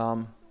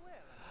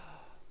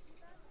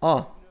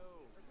 oh.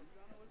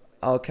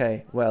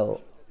 Okay,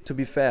 well, to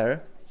be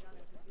fair,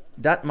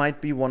 that might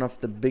be one of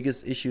the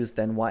biggest issues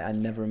then why I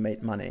never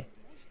made money.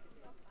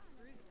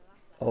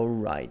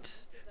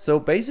 Alright. So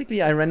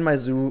basically I ran my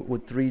zoo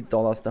with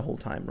 $3 the whole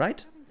time,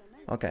 right?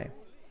 Okay.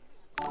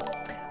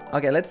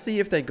 Okay, let's see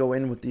if they go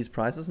in with these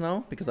prices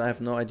now, because I have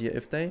no idea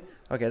if they...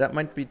 Okay, that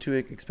might be too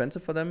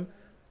expensive for them.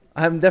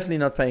 I'm definitely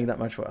not paying that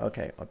much for...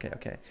 Okay.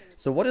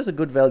 So what is a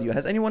good value?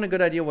 Has anyone a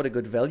good idea what a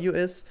good value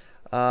is?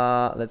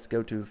 Let's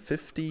go to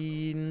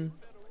 15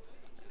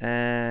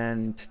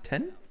 and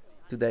 10.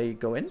 Do they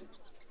go in?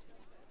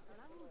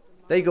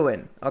 They go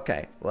in.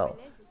 Okay, well.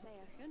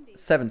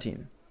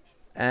 17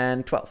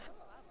 and 12.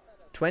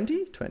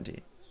 20?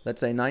 20.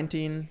 Let's say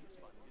 19.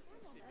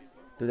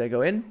 Do they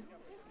go in?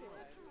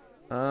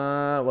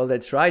 Well, they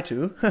try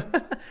to.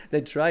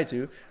 They try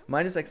to.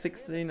 Mine is like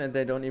 16 and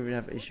they don't even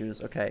have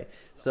issues. Okay,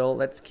 so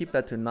let's keep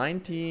that to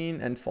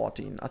 19 and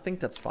 14. I think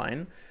that's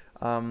fine.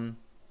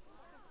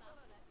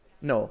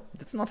 No,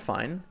 that's not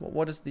fine.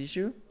 What is the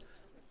issue?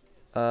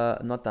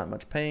 Not that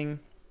much paying.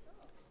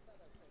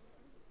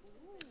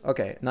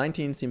 Okay,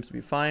 19 seems to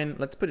be fine.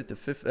 Let's put it to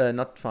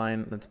not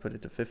fine. Let's put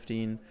it to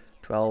 15,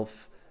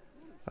 12.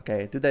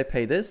 Okay, do they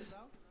pay this?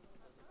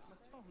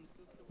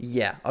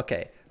 Yeah,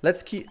 okay.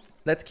 Let's keep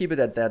it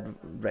at that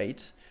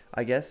rate,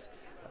 I guess.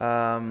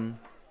 That's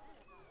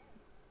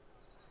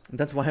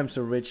why I'm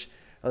so rich.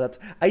 Oh,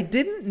 I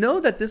didn't know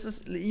that this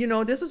is, you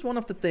know, this is one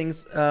of the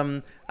things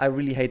I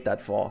really hate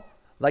that for.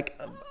 Like,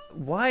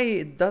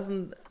 why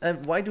doesn't,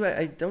 why do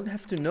I don't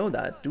have to know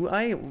that? Do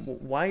I?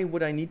 Why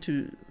would I need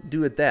to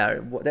do it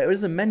there? There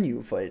is a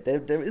menu for it.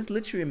 There is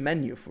literally a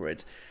menu for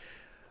it.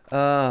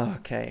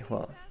 Okay,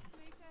 well.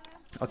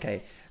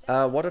 Okay,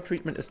 water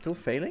treatment is still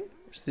failing?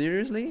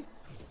 Seriously?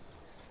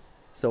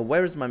 So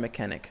where is my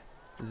mechanic?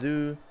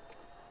 Zoo,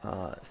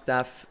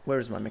 staff, where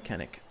is my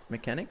mechanic?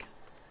 Mechanic?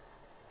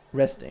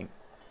 Resting.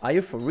 Are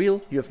you for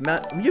real? You've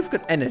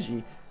got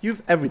energy.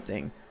 You've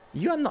everything.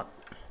 You are not...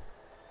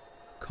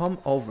 Come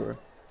over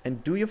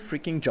and do your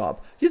freaking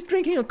job. He's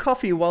drinking a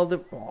coffee while the...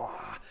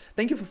 Oh,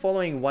 thank you for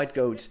following, White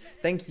Goat.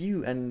 Thank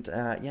you, and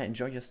yeah,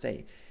 enjoy your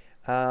stay.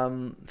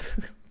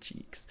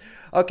 Cheeks.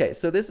 Okay,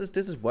 so this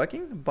is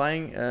working.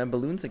 Buying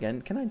balloons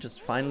again. Can I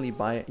just finally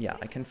buy... Yeah,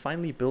 I can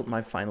finally build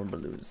my final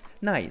balloons.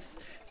 Nice.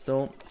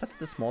 So that's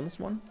the smallest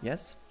one.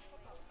 Yes.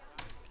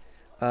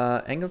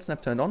 Angle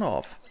snap turned on or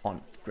off?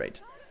 On.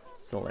 Great.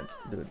 So let's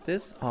do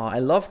this. Oh, I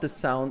love the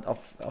sound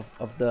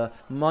of the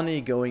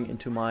money going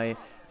into my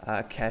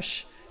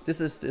cash.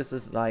 This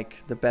is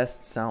like the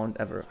best sound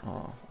ever.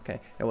 Oh, okay.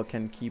 Yeah, we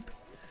can keep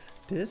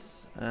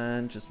this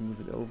and just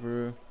move it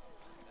over.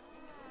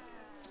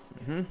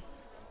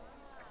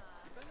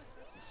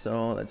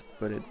 So let's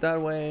put it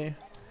that way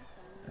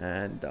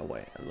and that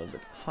way, a little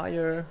bit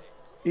higher.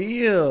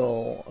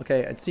 Ew.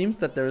 Okay, it seems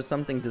that there is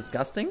something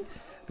disgusting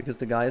because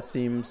the guy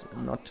seems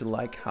not to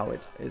like how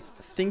it is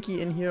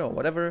stinky in here or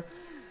whatever.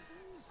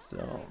 So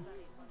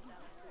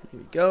here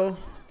we go,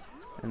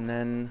 and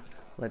then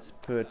let's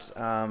put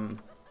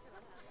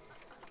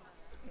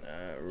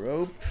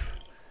rope.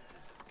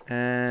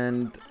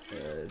 And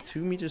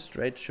 2 meters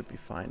straight should be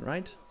fine,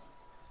 right?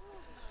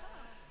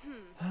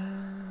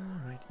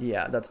 Right.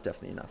 Yeah, that's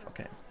definitely enough.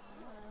 Okay.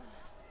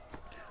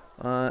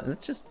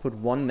 Let's just put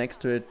one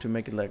next to it to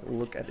make it like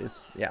look at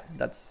this. Yeah,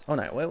 that's... Oh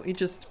no, well, we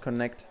just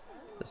connect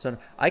the sun.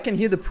 I can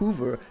hear the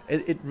poover.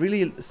 It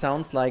really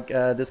sounds like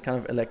this kind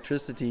of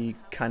electricity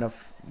kind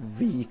of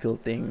vehicle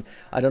thing.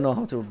 I don't know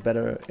how to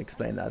better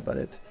explain that, but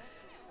it...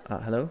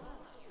 hello?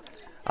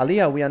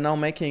 Aliyah, we are now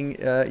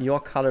making your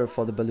color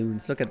for the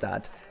balloons. Look at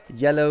that.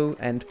 Yellow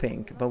and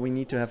pink. But we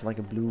need to have like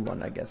a blue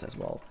one, I guess, as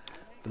well.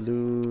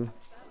 Blue...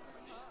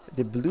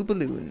 The blue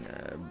balloon.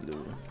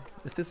 Blue...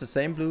 Is this the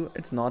same blue?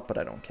 It's not, but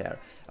I don't care.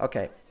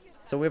 Okay,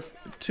 so we have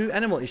 2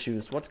 animal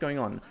issues. What's going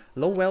on?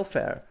 Low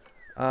welfare.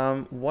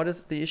 What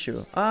is the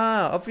issue?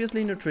 Ah,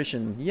 obviously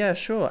nutrition. Yeah,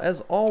 sure,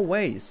 as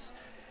always.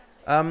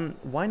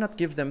 Why not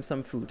give them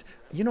some food?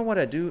 You know what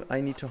I do?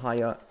 I need to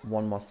hire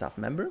 1 more staff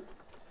member.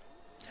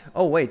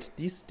 Oh wait,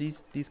 these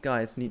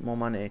guys need more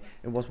money.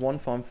 It was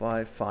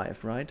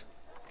 1,555, right?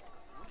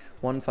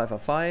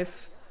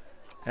 1,555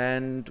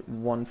 and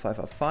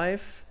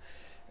 1,555.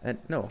 And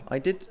no, I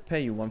did pay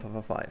you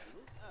 1,555.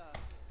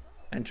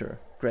 Enter.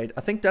 Great.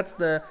 I think that's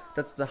the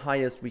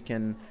highest we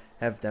can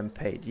have them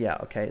paid. Yeah.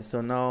 Okay. So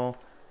now,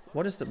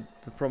 what is the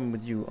problem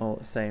with you? Oh,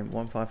 same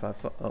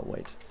 1,555. Oh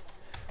wait.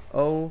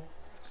 Oh.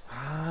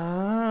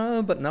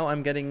 But now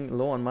I'm getting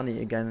low on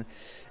money again.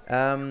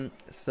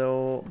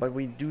 So, but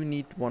we do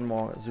need 1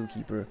 more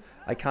zookeeper.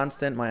 I can't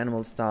stand my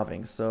animals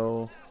starving.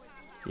 So,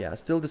 yeah,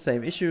 still the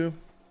same issue.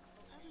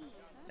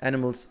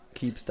 Animals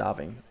keep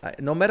starving.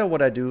 No matter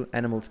what I do,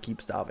 animals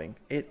keep starving.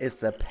 It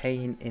is a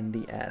pain in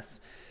the ass.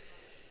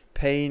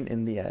 Pain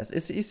in the ass.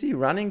 Is he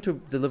running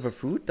to deliver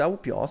food? That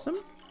would be awesome.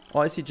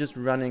 Or is he just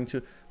running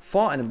to...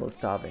 4 animals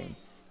starving.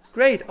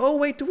 Great. Oh,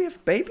 wait. Do we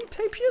have baby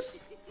tapirs?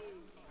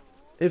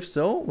 If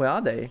so, where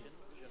are they?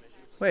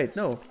 Wait,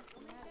 no.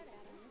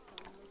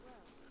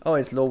 Oh,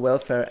 it's low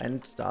welfare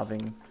and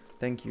starving.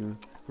 Thank you.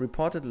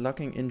 Reported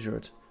locking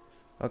injured.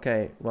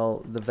 Okay,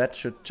 well, the vet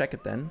should check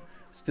it then.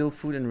 Still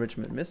food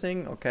enrichment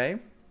missing, okay.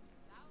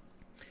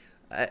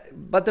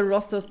 But the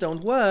rosters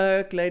don't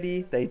work,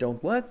 lady. They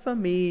don't work for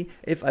me.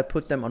 If I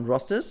put them on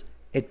rosters,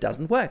 it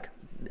doesn't work.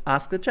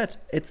 Ask the chat.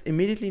 It's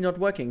immediately not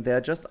working.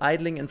 They're just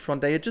idling in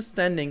front. They are just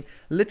standing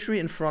literally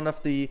in front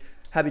of the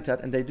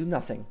habitat and they do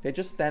nothing. They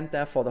just stand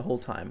there for the whole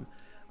time.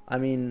 I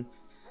mean,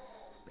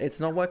 it's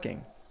not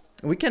working.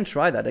 We can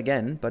try that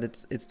again, but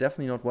it's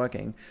definitely not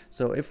working.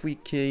 So if we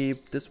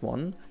keep this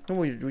one, no,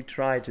 we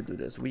try to do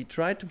this. We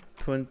try to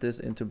put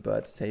this into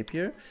bird's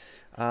tapir.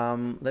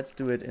 Let's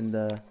do it in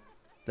the.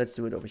 Let's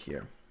do it over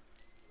here.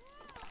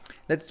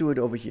 Let's do it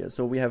over here.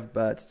 So we have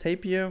bird's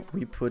tapir.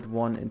 We put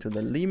 1 into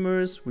the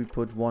lemurs. We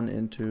put 1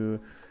 into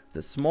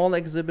the small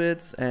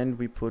exhibits, and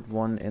we put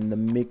 1 in the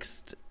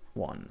mixed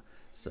one.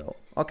 So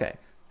okay,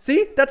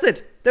 see, that's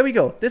it. There we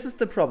go. This is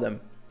the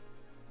problem.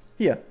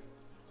 Here.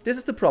 This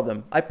is the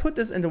problem. I put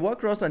this in the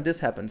work roster and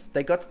this happens.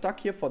 They got stuck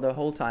here for the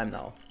whole time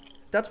now.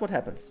 That's what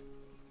happens.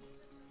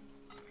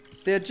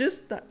 They're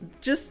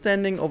just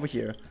standing over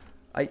here.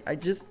 I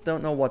just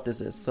don't know what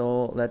this is.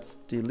 So let's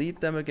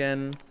delete them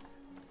again.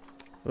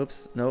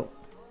 Oops, no.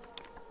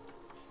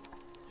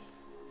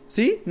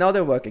 See? Now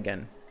they work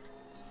again.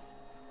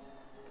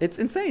 It's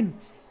insane.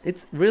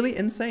 It's really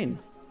insane.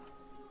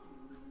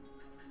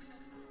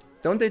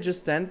 Don't they just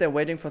stand there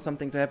waiting for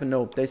something to happen?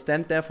 No, they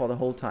stand there for the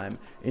whole time.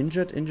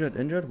 Injured, injured,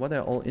 injured? Well,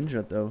 they're all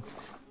injured though.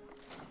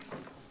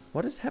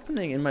 What is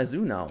happening in my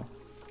zoo now?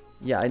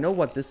 Yeah, I know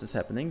what this is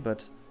happening,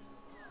 but...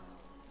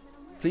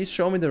 Please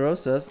show me the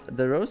rosters.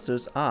 The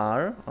rosters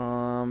are...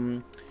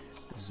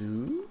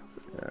 zoo...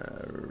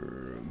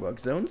 work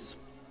zones.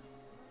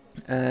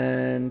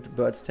 And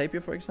bird's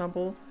tapir, for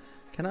example.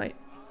 Can I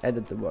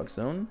edit the work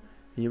zone?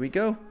 Here we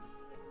go.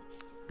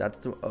 That's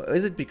the...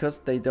 is it because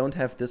they don't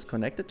have this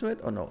connected to it?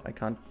 Oh no, I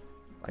can't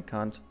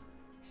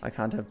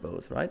have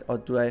both, right? Or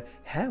do I...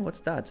 Huh? What's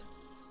that?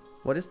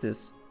 What is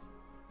this?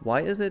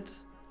 Why is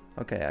it...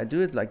 Okay, I do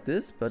it like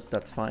this, but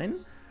that's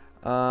fine.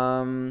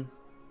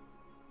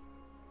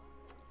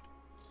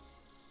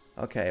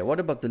 Okay, what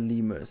about the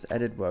lemurs?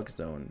 Edit work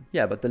zone.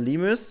 Yeah, but the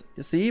lemurs,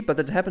 you see? But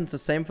it happens the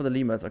same for the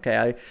lemurs.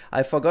 Okay,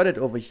 I forgot it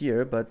over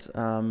here, but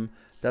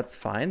that's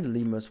fine. The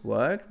lemurs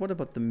work. What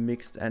about the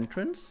mixed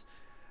entrance?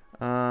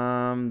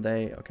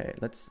 Okay,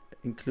 let's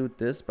include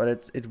this, but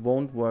it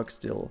won't work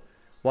still.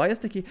 Why is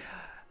the key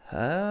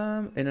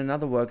in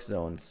another work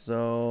zone?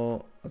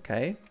 So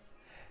okay,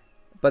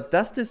 but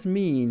does this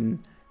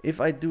mean if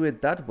I do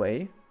it that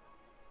way,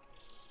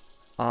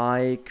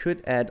 I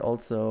could add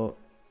also...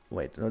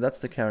 Wait, no, that's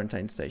the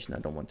quarantine station. I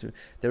don't want to.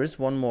 There is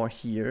one more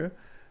here.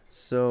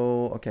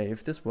 So okay,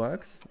 if this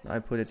works, I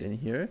put it in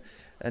here,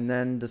 and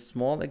then the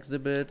small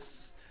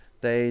exhibits,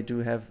 they do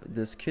have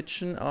this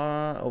kitchen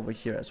over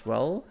here as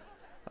well.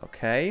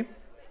 Okay.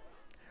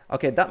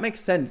 Okay, that makes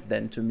sense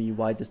then to me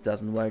why this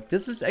doesn't work.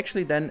 This is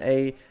actually then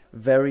a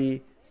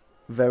very,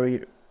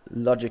 very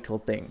logical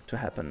thing to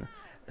happen.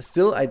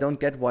 Still, I don't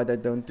get why they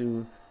don't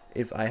do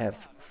if I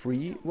have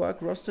free work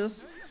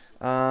rosters.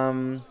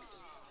 That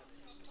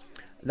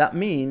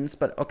means,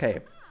 but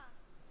okay.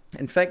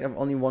 In fact, I have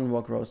only one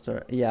wok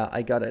roaster. Yeah,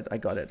 I got it,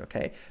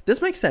 okay.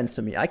 This makes sense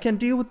to me. I can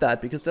deal with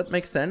that, because that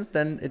makes sense.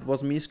 Then it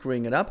was me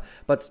screwing it up,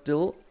 but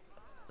still,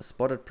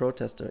 spotted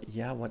protester.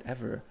 Yeah,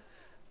 whatever.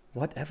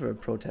 Whatever,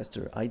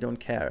 protester, I don't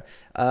care.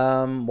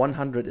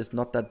 100 is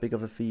not that big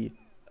of a fee.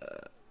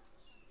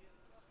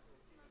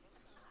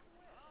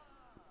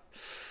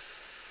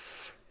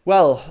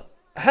 Well,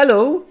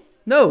 hello?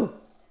 No.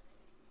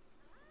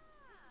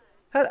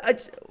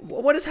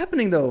 What is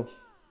happening, though?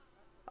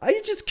 Are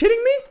you just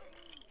kidding me?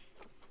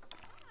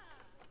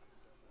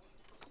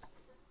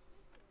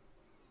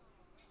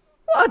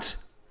 What?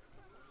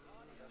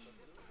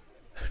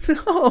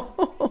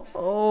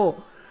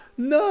 No.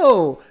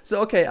 No.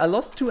 So, okay, I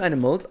lost 2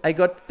 animals. I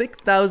got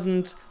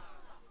 6,000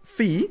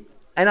 fee,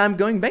 and I'm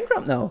going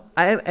bankrupt now.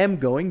 I am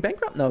going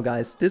bankrupt now,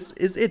 guys. This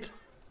is it.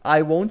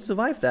 I won't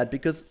survive that,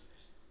 because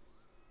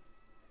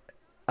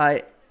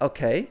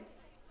okay.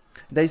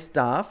 They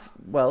starve.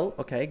 Well,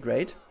 okay,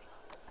 great.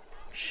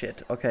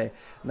 Shit. Okay.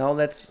 Now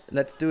let's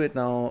do it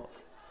now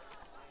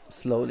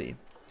slowly.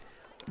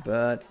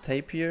 Birds,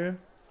 tapir,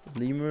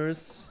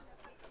 lemurs,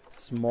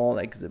 small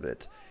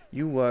exhibit.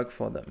 You work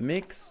for the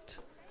mixed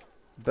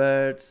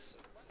birds,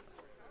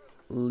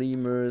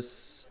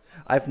 lemurs.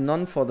 I have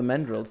none for the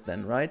mandrills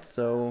then, right?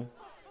 So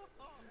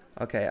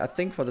okay, I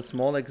think for the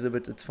small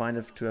exhibit it's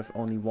fine to have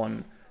only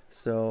 1.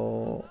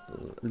 So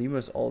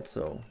lemurs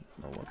also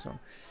no works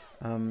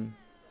on.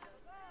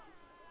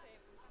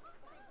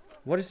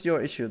 What is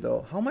your issue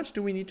though? How much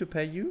do we need to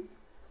pay you?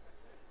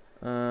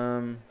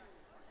 I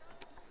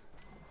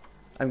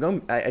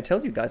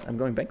tell you guys, I'm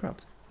going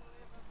bankrupt.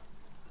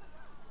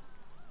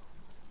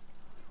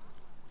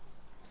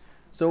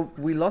 So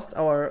we lost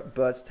our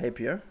bird's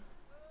tapir.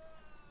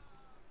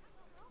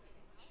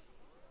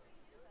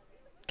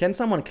 Can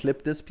someone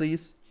clip this,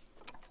 please?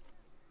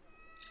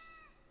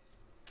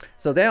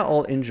 So they're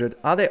all injured.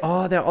 Are they?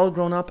 Oh, they're all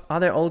grown up. Are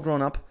they all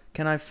grown up?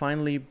 Can I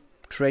finally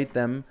trade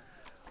them?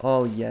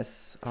 Oh,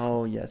 yes.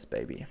 Oh, yes,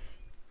 baby.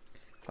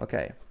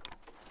 Okay.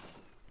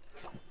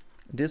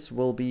 This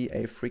will be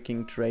a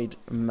freaking trade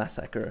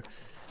massacre.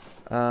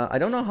 I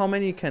don't know how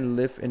many can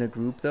live in a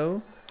group,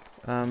 though.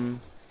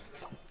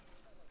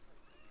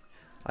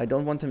 I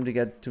don't want him to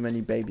get too many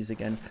babies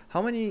again.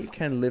 How many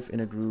can live in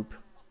a group?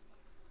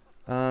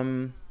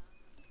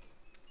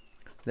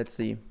 Let's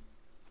see.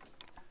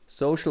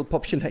 Social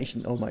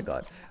population. Oh my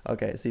god.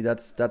 Okay, see,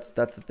 that's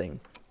the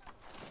thing.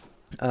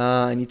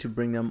 I need to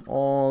bring them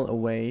all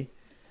away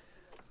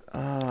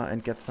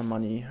and get some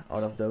money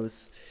out of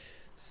those.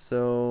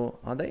 So,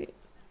 are they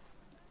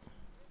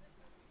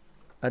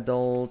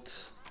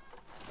adult?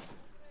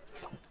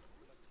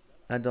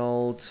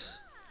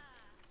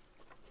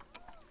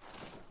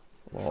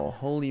 Oh,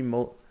 holy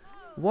mo!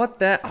 What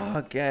the?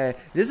 Okay,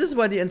 this is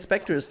why the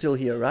inspector is still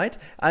here, right?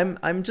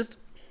 I'm just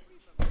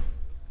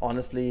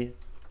honestly,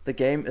 the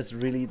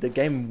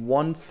game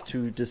wants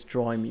to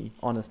destroy me,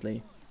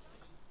 honestly.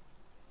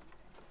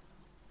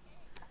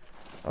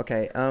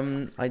 Okay, I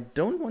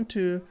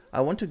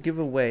want to give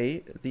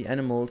away the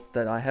animals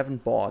that I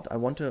haven't bought. I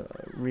want to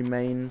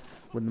remain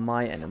with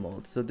my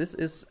animals. So this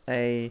is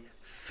a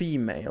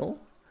female.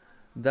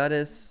 That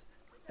is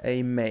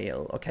a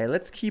male. Okay,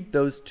 let's keep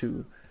those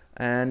 2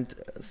 and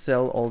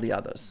sell all the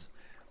others.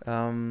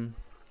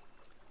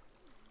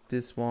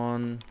 This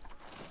one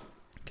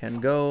can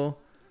go.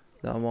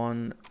 That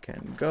one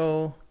can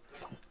go.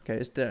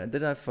 Okay,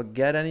 did I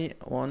forget a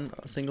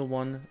single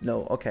one?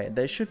 No, okay,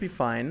 they should be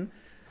fine.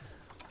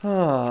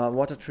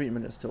 Water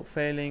treatment is still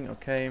failing.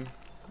 Okay,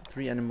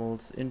 3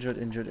 animals injured.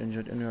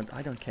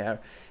 I don't care.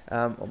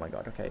 Oh my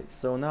god. Okay,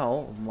 so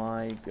now,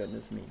 my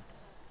goodness me.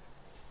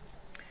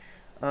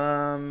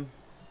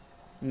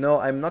 No,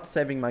 I'm not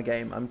saving my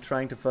game. I'm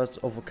trying to first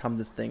overcome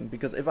this thing,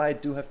 because if I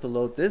do have to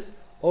load this,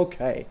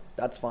 okay,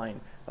 that's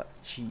fine. But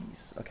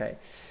jeez. Okay,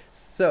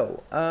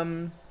 so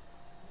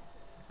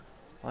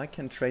I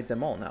can trade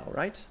them all now,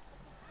 right?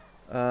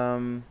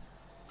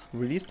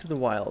 Release to the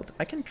wild.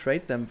 I can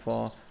trade them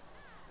for.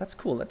 That's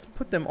cool. Let's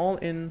put them all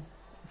in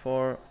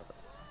for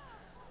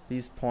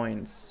these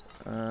points.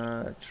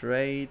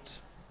 Trade.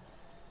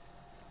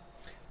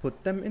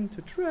 Put them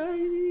into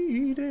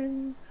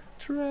trading.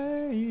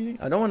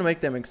 I don't want to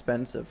make them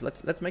expensive.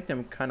 Let's make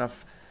them kind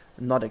of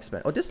not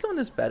expensive. Oh, this one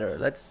is better.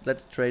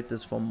 Let's trade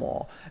this for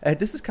more.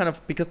 This is kind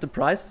of because the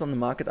prices on the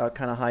market are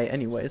kind of high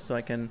anyway, so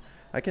I can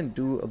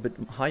do a bit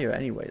higher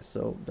anyway.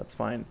 So that's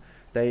fine.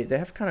 They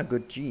have kind of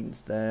good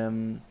genes.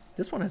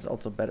 This one has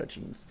also better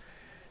genes.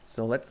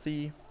 So let's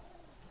see.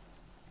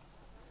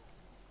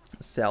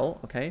 Sell.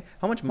 Okay,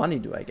 how much money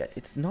do I get?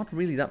 It's not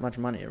really that much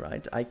money,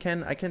 right? I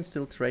can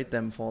still trade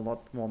them for a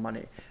lot more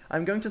money.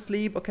 I'm going to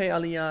sleep. Okay,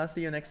 Aliyah,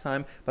 see you next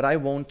time. But I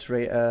won't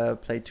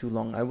play too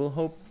long. I will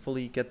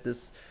hopefully get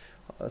this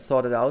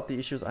sorted out, the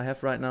issues I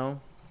have right now.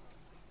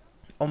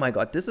 Oh my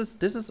god, this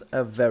is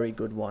a very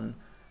good one.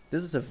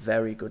 This is a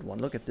very good one.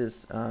 Look at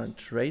this.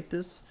 Trade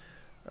this.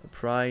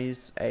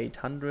 Price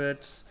 800.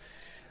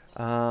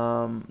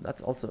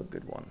 That's also a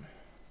good one.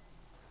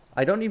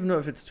 I don't even know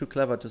if it's too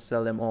clever to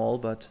sell them all,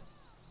 but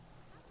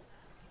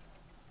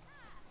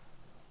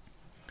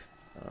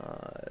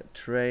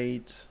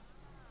trade.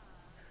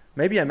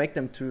 Maybe I make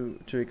them too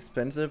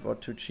expensive or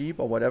too cheap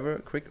or whatever.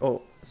 Quick.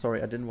 Oh,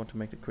 sorry, I didn't want to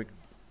make the quick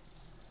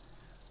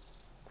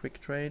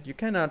trade. You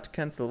cannot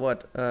cancel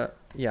what?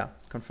 Yeah,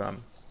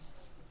 confirm.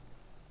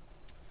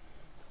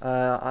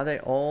 Are they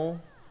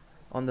all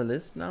on the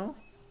list now?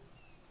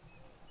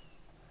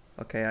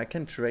 Okay, I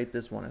can trade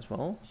this one as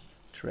well.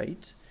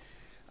 Trade.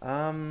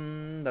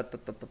 Trade.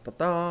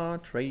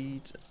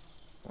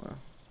 Well,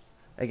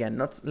 again,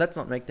 let's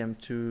not make them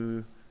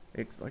too.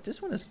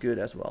 This one is good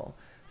as well.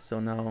 So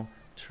now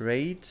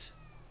trade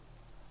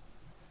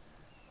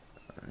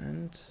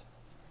and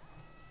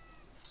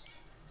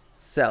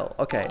sell.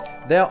 Okay,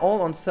 they're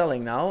all on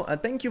selling now.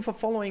 Thank you for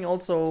following.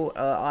 Also,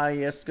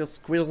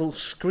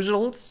 squirrels.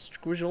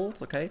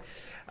 Okay,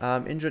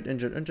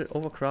 injured,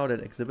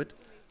 overcrowded exhibit.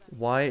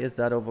 Why is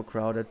that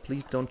overcrowded?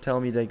 Please don't tell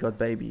me they got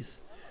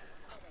babies.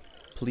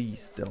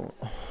 Please don't.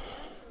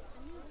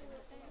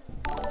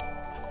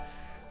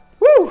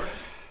 Woo!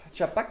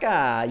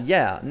 Chapaka!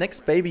 Yeah,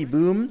 next baby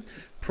boom.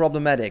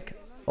 Problematic.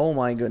 Oh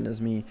my goodness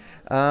me.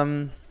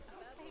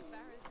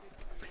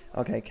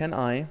 Okay, can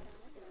I?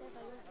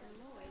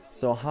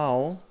 So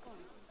how?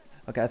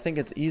 Okay, I think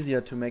it's easier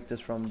to make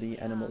this from the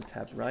animal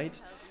tab, right?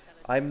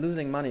 I'm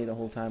losing money the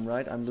whole time,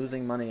 right? I'm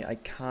losing money. I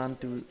can't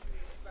do...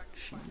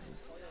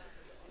 Jesus.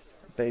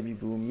 Baby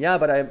boom. Yeah,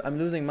 but I'm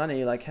losing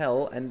money like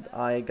hell, and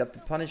I got the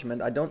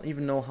punishment. I don't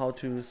even know how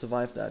to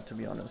survive that, to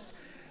be honest.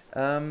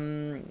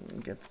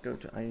 Let's go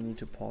to... I need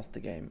to pause the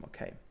game.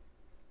 Okay.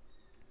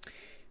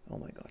 Oh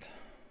my god.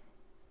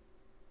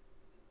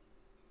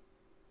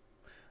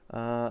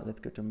 Let's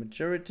go to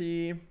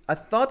majority. I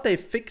thought they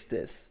fixed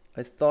this.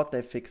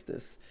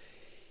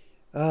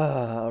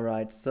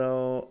 Alright,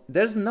 so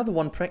there's another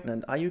one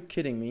pregnant. Are you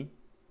kidding me?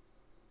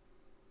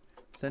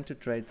 Send to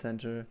trade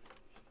center.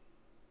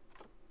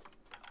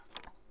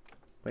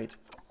 Wait.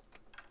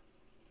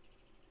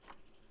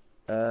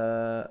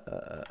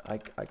 I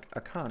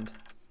can't.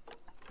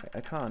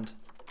 I can't.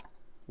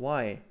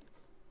 Why?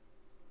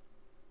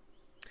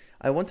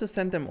 I want to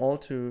send them all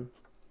to...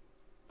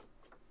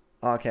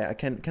 Oh, okay, I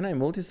can I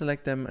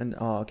multi-select them and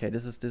okay,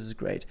 this is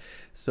great.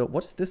 So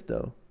what is this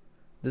though?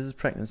 This is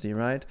pregnancy,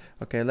 right?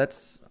 Okay,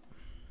 let's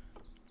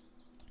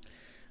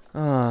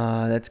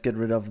get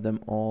rid of them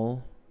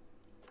all.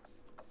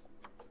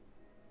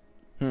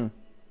 We've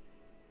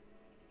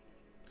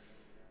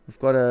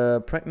got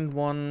a pregnant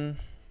one.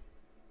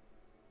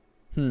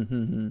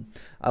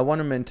 I want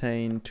to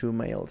maintain 2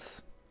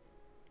 males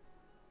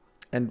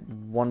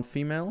and 1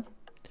 female,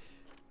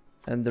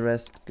 and the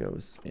rest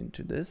goes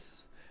into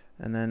this.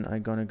 And then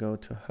I'm gonna go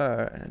to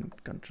her and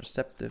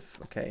contraceptive.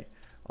 Okay,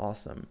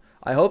 awesome.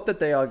 I hope that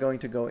they are going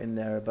to go in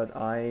there, but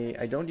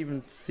I don't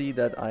even see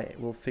that I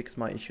will fix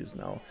my issues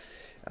now.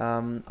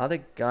 Are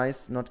the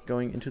guys not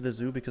going into the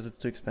zoo because it's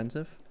too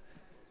expensive?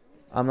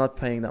 I'm not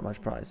paying that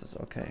much prices.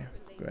 Okay,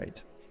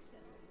 great.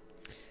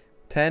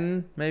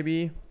 10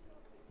 maybe,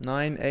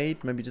 9,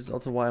 8. Maybe this is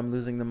also why I'm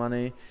losing the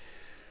money.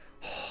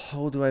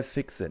 How do I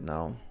fix it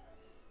now?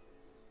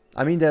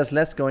 I mean, there's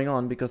less going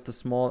on because the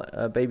small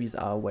babies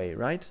are away,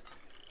 right?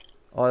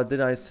 Or did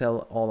I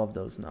sell all of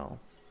those now?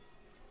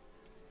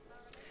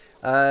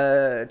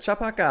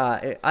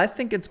 Chapaka, I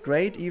think it's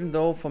great, even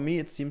though for me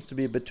it seems to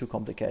be a bit too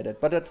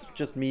complicated. But that's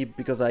just me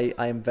because I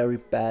am very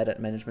bad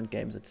at management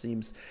games, it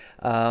seems.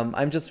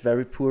 I'm just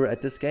very poor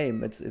at this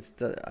game.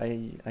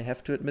 I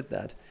have to admit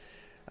that.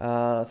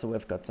 So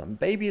we've got some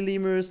baby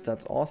lemurs,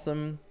 that's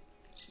awesome.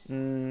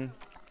 I'm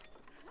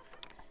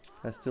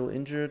still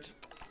injured.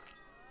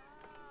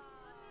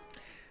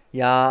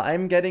 Yeah,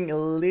 I'm getting a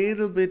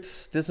little bit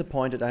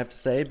disappointed, I have to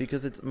say,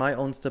 because it's my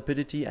own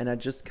stupidity and I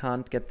just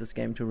can't get this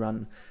game to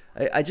run.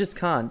 I just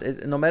can't.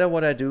 No matter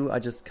what I do, I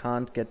just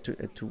can't get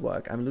it to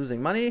work. I'm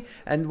losing money,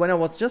 and when I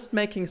was just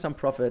making some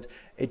profit,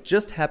 it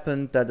just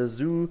happened that a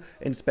zoo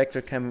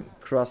inspector came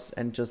across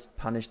and just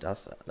punished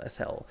us as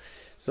hell.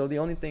 So the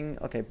only thing...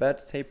 Okay,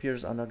 birds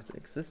tapirs are not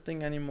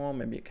existing anymore.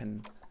 Maybe I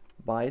can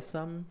buy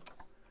some.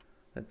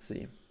 Let's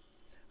see.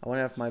 I want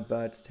to have my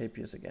birds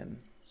tapirs again.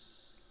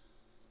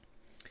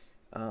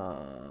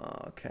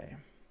 Okay.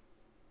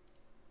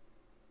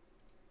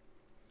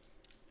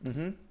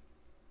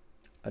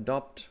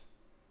 Adopt.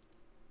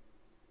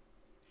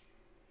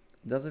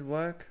 Does it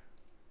work?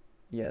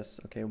 Yes.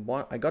 Okay.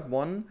 I got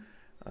one.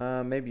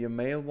 Maybe a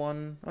male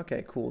one.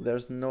 Okay. Cool.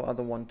 There's no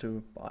other one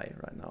to buy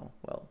right now.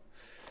 Well.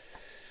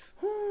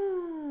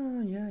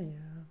 Yeah.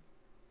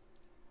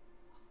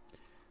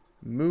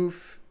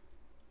 Move.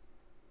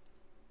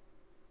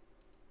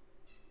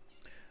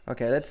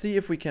 Okay. Let's see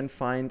if we can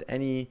find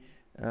any.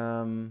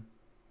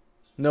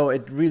 No,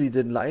 it really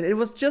didn't lie. It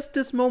was just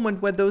this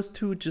moment where those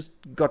two just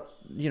got,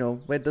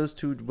 where those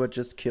two were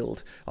just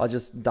killed or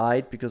just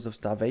died because of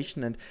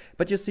starvation.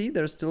 But you see,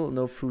 there's still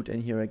no food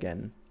in here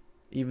again,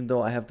 even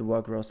though I have the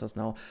work rosters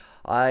now.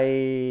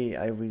 I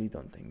really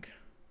don't think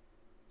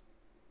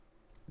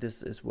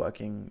this is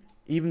working.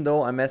 Even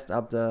though I messed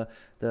up the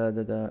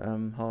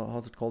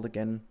how's it called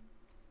again?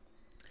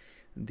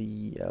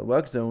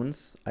 work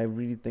zones, I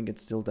really think it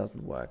still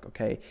doesn't work.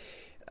 Okay,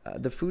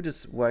 the food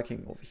is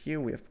working over here.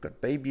 We have got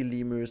baby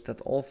lemurs.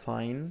 That's all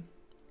fine.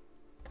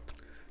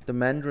 The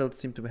mandrills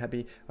seem to be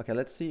happy. Okay,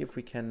 let's see if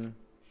we can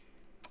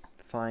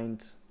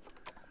find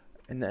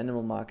in the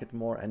animal market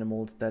more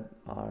animals that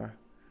are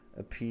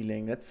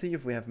appealing. Let's see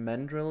if we have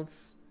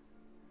mandrills.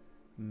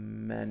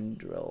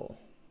 Mandrill.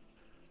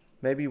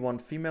 Maybe one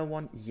female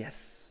one.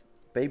 Yes,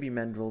 baby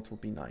mandrills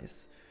would be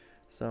nice.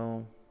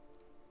 So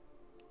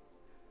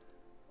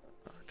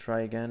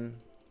try again.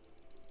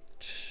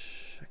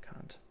 I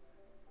can't.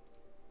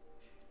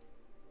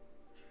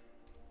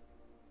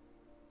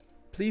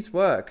 Please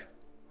work.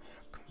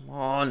 Come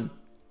on.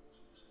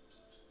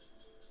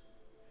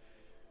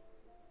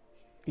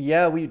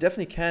 Yeah, we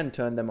definitely can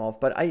turn them off,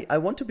 but I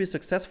want to be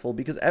successful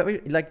because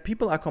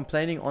people are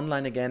complaining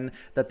online again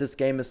that this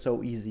game is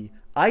so easy.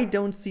 I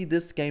don't see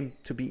this game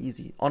to be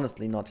easy,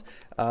 honestly not.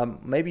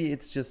 Maybe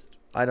it's just,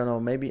 I don't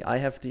know, maybe I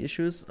have the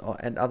issues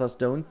and others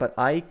don't, but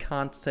I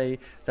can't say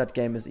that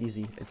game is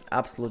easy. It's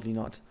absolutely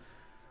not.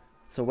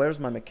 So where's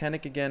my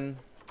mechanic again?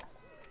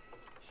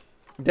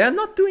 They're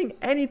not doing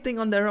anything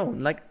on their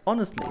own, like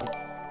honestly.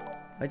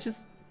 I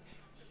just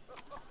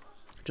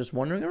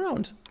wandering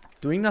around,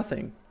 doing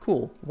nothing.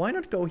 Cool. Why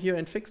not go here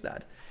and fix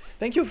that?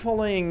 Thank you for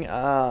following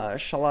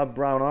Shala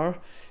Browner.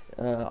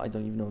 I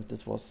don't even know if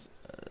this was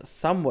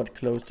somewhat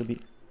close to be...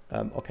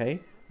 okay.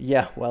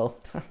 Yeah, well...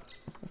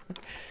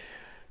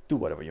 do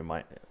whatever you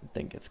might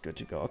think it's good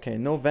to go. Okay,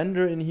 no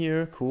vendor in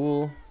here.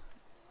 Cool.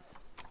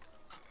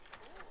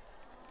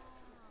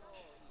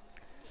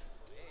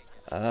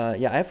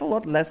 Yeah, I have a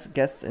lot less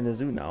guests in the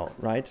zoo now,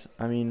 right?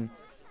 I mean,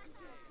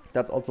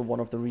 that's also one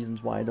of the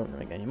reasons why I don't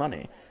make any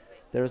money.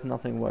 There is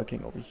nothing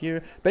working over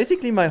here.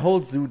 Basically, my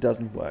whole zoo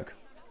doesn't work.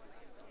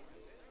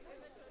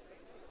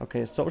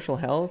 Okay, social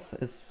health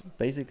is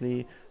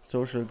basically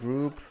social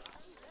group.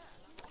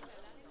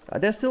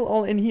 They're still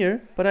all in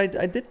here, but I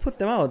did put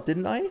them out,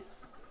 didn't I?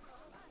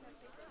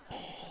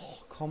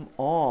 Oh, come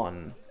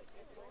on.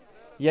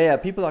 Yeah,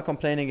 people are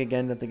complaining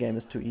again that the game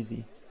is too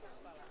easy.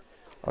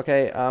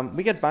 Okay,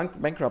 we get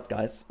bankrupt,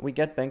 guys. We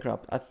get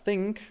bankrupt. I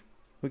think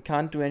we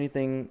can't do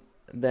anything,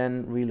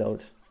 then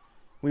reload.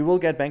 We will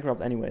get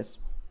bankrupt anyways.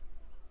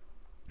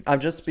 I'm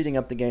just speeding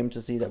up the game to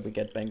see that we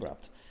get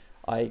bankrupt.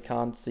 I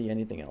can't see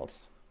anything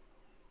else.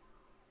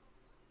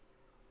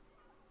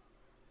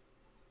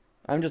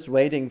 I'm just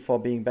waiting for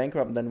being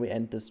bankrupt and then we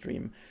end the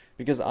stream.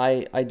 Because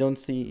I don't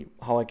see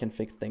how I can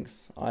fix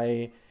things.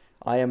 I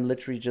am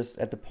literally just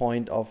at the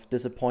point of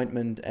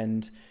disappointment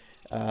and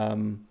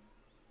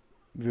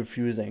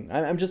refusing.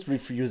 I'm just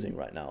refusing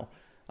right now.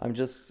 I'm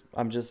just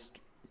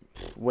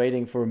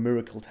waiting for a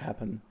miracle to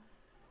happen.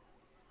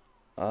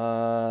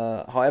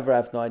 However, I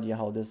have no idea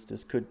how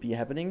this could be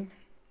happening.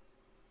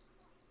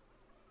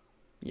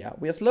 Yeah,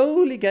 we are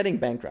slowly getting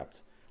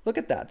bankrupt. Look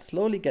at that,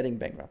 slowly getting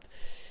bankrupt.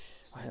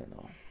 I don't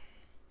know.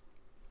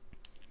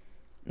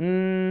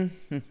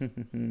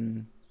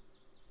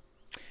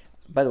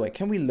 By the way,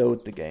 can we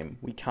load the game?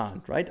 We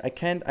can't, right? I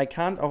can't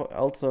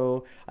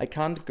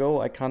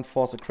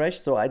force a crash,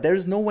 so there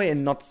is no way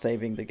in not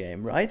saving the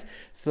game, right?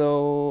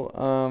 So,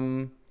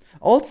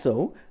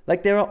 also,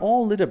 like, there are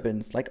all litter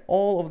bins, like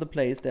all over the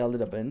place there are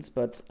litter bins,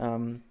 but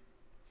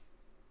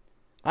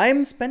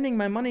I'm spending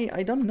my money,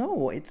 I don't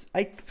know,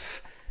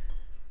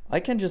 I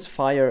can just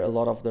fire a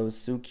lot of those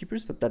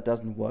zookeepers, but that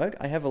doesn't work.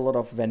 I have a lot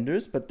of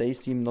vendors, but they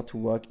seem not to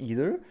work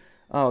either.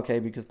 Oh, okay,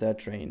 because they're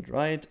trained,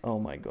 right? Oh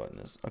my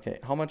goodness. Okay,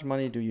 how much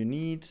money do you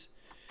need?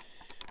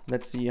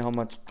 Let's see how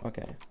much,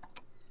 okay.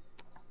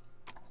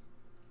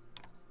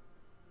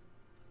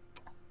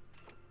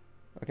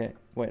 Okay,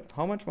 wait,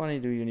 how much money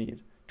do you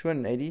need?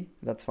 280?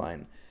 That's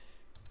fine.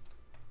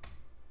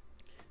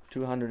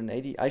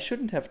 280. I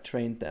shouldn't have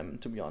trained them,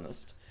 to be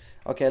honest.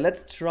 Okay,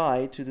 let's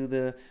try to do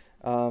the...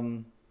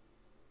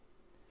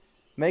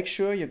 make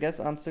sure your guest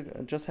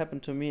answer just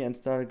happened to me and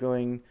started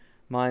going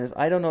minus.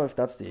 I don't know if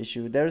that's the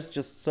issue. There's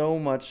just so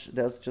much,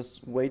 there's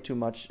just way too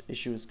much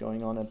issues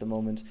going on at the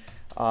moment.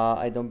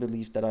 I don't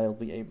believe that I'll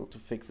be able to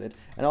fix it.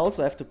 And I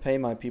also have to pay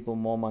my people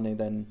more money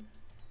than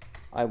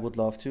I would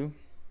love to.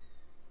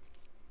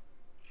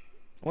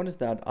 What is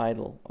that?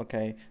 Idle.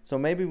 Okay, so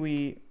maybe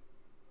we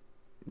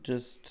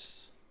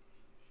just...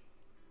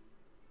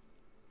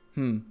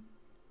 We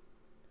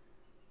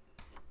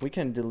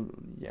can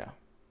yeah.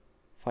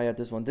 Fire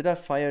this one. Did I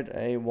fire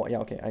a... Yeah,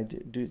 okay, I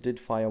did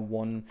fire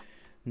one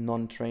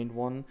non-trained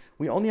one.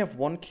 We only have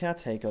one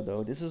caretaker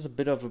though. This is a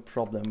bit of a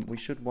problem. We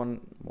should one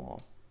more.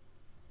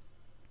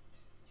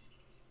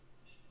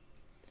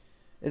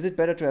 Is it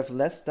better to have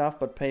less staff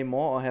but pay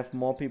more, or have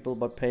more people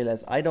but pay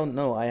less? I don't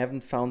know. I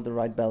haven't found the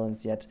right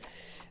balance yet.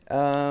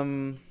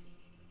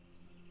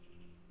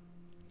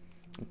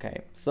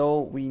 Okay, so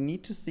we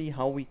need to see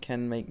how we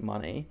can make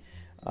money.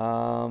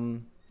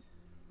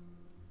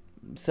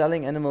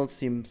 Selling animals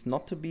seems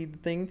not to be the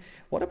thing.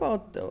 What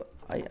about the...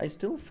 I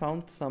still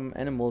found some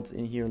animals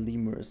in here,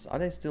 lemurs. Are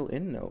they still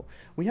in? No.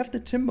 We have the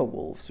timber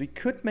wolves. We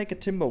could make a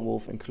timber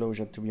wolf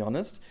enclosure, to be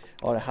honest,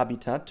 or a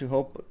habitat, to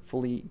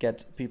hopefully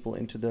get people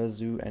into the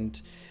zoo and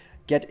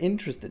get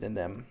interested in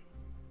them.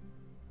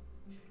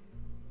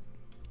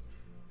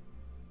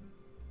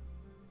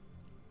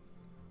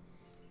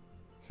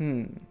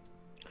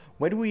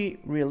 Where do we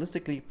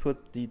realistically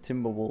put the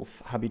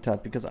Timberwolf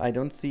habitat? Because I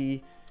don't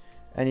see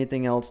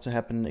anything else to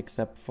happen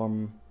except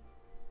from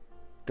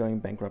going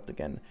bankrupt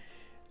again.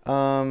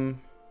 I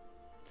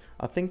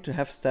think to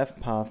have staff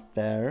path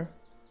there,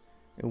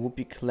 it would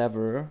be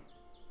clever.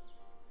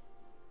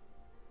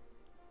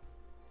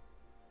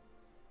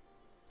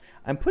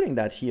 I'm putting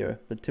that here,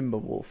 the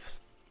Timberwolves.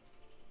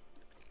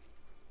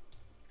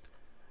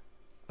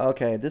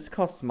 Okay, this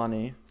costs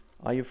money.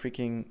 Are you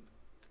freaking...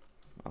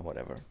 Oh,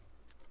 whatever.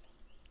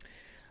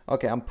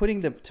 Okay, I'm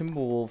putting the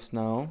Timberwolves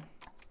now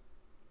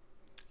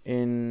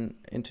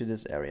into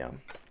this area.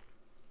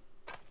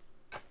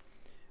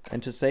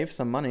 And to save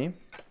some money,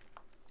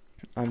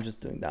 I'm just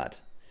doing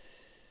that.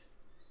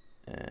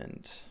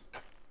 And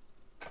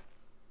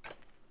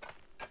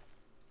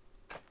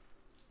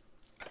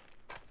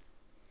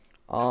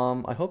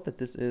I hope that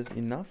this is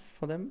enough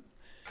for them.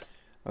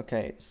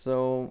 Okay,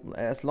 so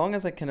as long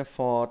as I can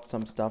afford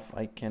some stuff,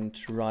 I can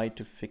try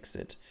to fix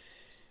it.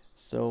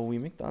 So we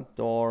make that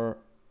door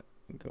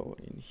go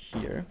in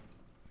here.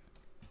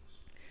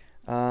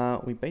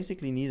 We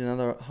basically need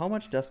another... How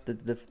much does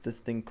this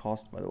thing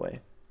cost, by the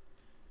way?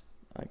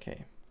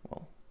 Okay,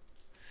 well.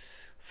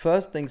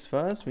 First things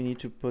first, we need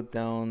to put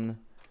down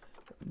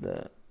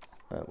the...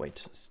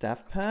 wait,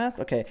 staff path?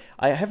 Okay,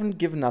 I haven't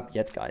given up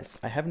yet, guys.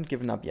 I haven't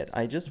given up yet.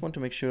 I just want to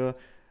make sure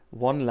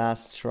one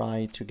last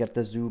try to get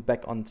the zoo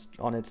back on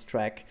its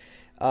track.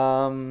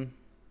 I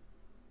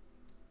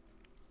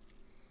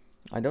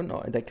don't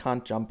know. They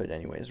can't jump it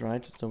anyways,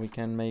 right? So we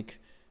can make...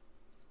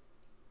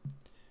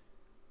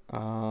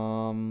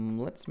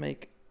 let's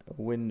make a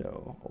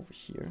window over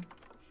here.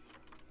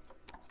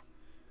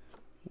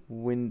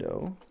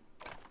 Window.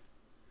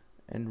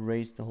 And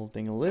raise the whole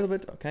thing a little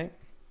bit. Okay.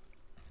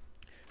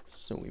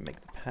 So we make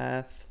the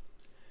path.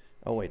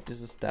 Oh wait, this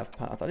is staff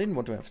path. I didn't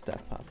want to have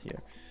staff path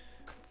here.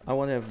 I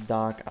want to have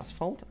dark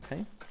asphalt.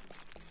 Okay.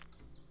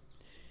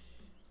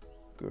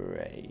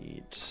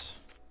 Great.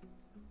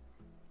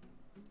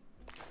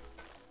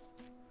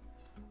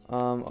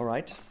 All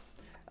right.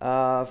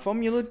 From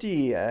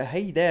Rudi,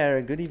 hey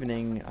there, good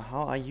evening.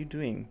 How are you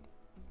doing?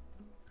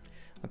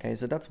 Okay,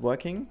 so that's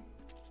working.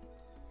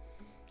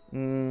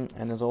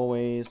 And as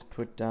always,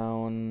 put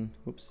down,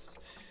 oops,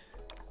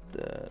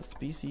 the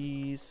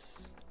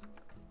species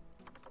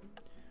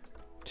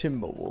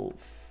Timberwolf.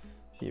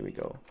 Here we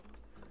go.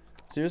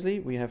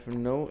 Seriously, we have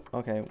no,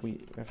 okay,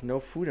 we have no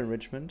food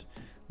enrichment.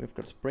 We've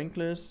got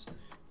sprinklers.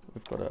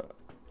 We've got a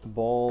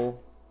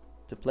ball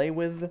to play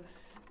with.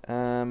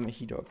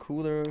 Heater,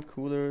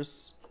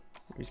 coolers,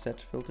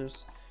 reset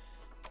filters.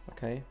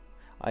 Okay,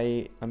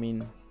 I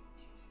mean,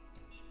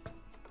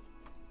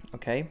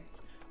 okay,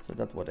 so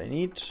that's what I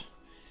need.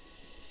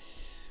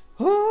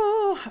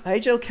 Oh,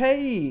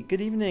 HLK,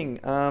 good evening.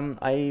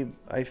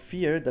 I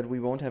fear that we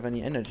won't have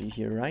any energy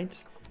here,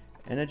 right?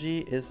 Energy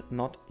is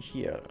not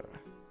here,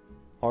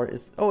 or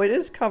is, oh, it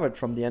is covered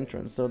from the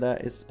entrance, so there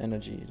is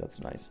energy. That's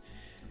nice.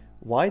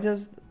 Why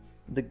does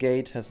the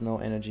gate has no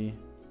energy?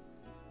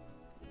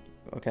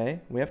 Okay,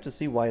 we have to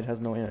see why it has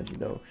no energy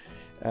though.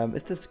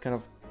 Is this kind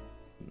of...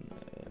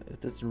 is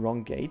this the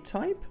wrong gate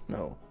type?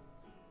 No.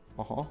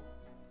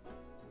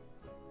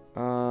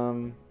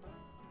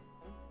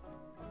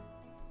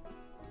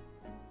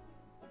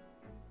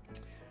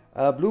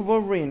 Blue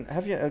Wolverine,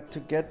 have you to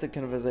get the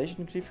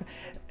conversation clear?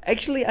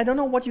 Actually, I don't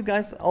know what you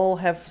guys all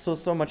have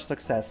so much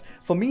success.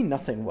 For me,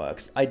 nothing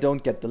works. I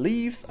don't get the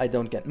leaves, I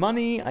don't get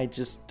money,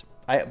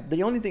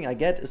 the only thing I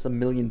get is 1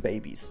 million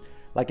babies.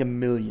 Like 1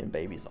 million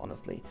babies,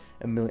 honestly.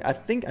 1 million. I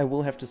think I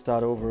will have to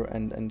start over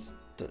and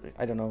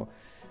I don't know.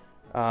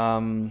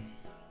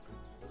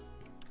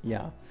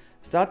 Yeah.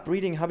 Start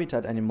breeding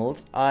habitat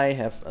animals. I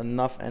have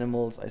enough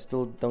animals. I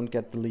still don't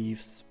get the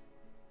leaves.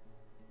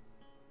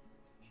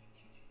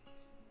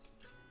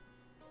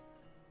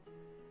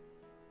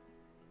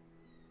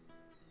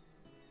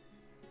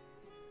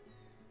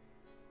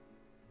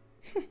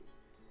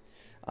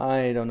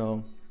 I don't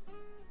know.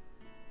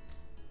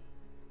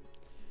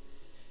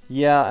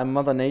 Yeah, I'm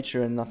Mother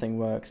Nature and nothing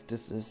works.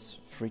 This is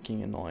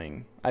freaking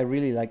annoying. I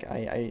really like,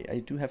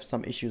 I do have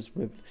some issues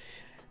with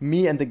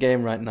me and the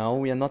game right now.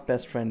 We are not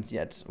best friends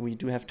yet. We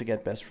do have to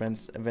get best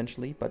friends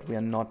eventually, but we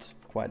are not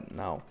quite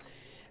now.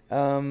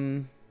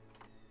 I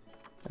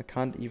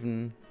can't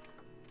even...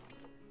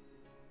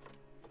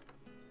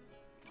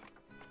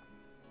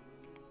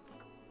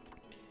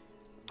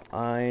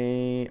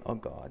 oh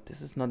god, this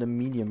is not a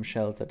medium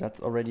shelter.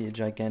 That's already a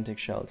gigantic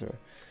shelter.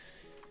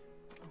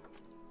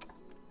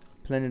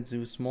 Planet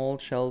Zoo small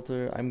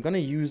shelter. I'm gonna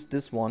use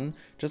this one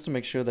just to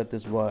make sure that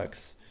this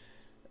works.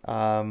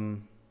 Are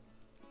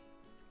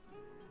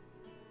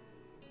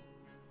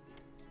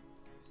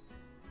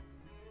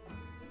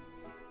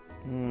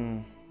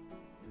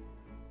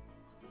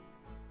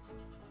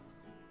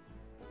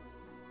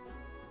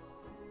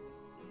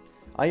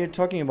you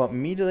talking about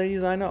me, the lady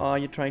designer, or are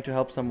you trying to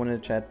help someone in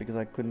the chat? Because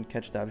I couldn't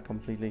catch that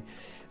completely.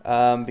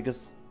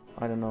 Because,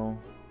 I don't know.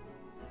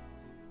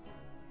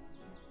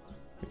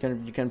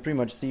 You can pretty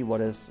much see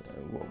what is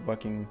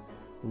working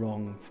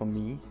wrong for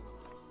me.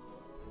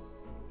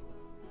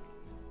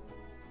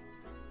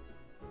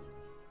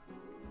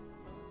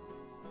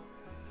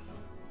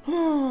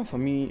 For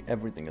me,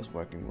 everything is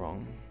working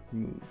wrong.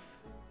 Move.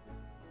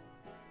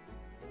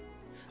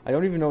 I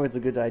don't even know if it's a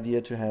good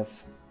idea to have...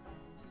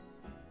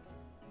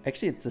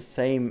 Actually, it's the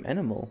same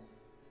animal.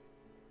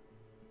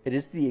 It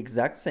is the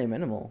exact same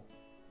animal.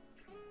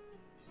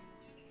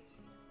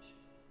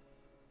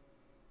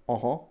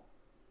 Uh-huh.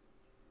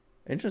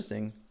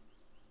 Interesting.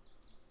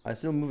 I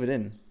still move it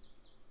in.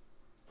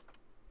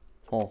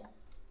 Oh.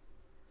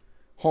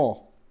 Huh.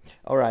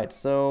 Alright,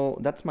 so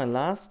that's my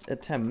last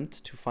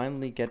attempt to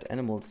finally get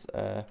animals,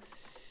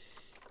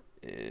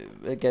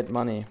 get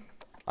money.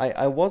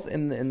 I was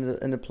in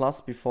the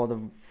plus before the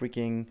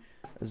freaking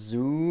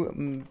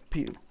zoo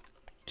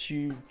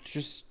the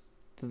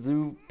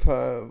zoo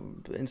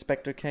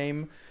inspector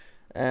came,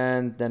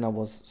 and then I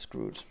was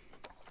screwed.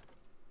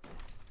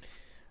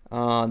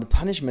 The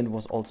punishment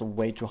was also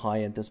way too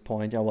high at this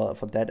point. Yeah, well,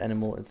 for that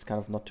animal it's kind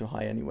of not too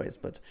high anyways,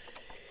 but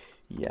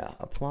yeah,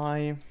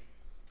 apply.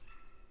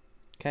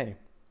 Okay.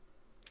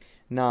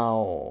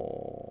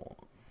 Now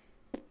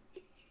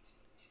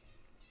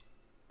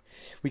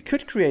we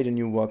could create a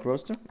new work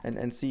roster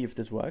and see if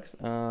this works.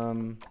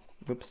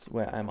 Whoops,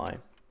 where am I?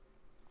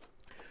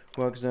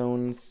 Work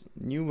zones,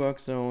 new work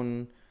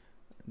zone,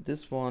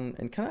 this one,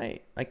 and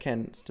I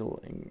can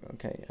still,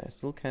 okay, I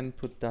still can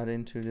put that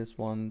into this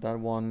one, that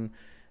one,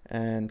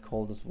 and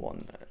call this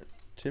one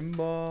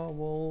Timber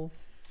Wolf,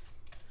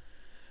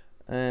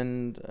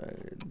 and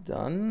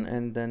done.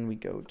 And then we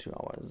go to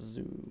our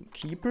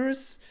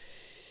zookeepers.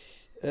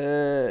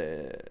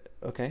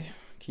 Okay,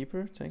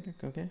 keeper, take it,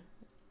 okay.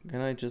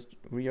 Can I just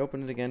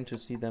reopen it again to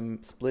see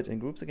them split in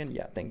groups again?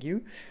 Yeah, thank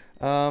you.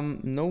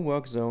 No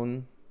work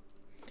zone.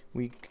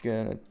 We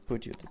gonna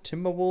put you at the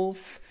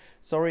Timberwolf.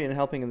 Sorry, and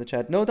helping in the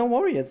chat. No, don't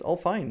worry, it's all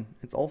fine.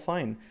 It's all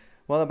fine.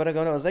 Well, I better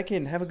go now, Zeki,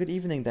 and have a good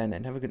evening then,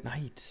 and have a good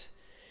night.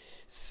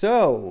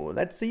 So,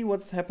 let's see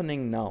what's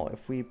happening now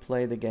if we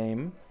play the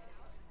game.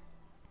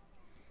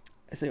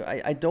 So,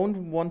 I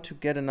don't want to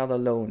get another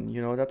loan.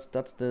 You know, that's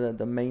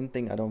the main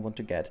thing I don't want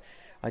to get.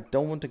 I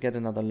don't want to get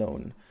another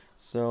loan.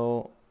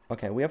 So,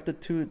 okay, we have the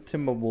two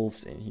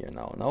Timberwolves in here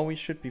now. Now we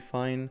should be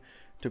fine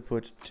to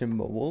put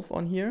Timberwolf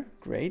on here.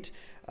 Great.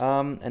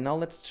 And now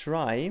let's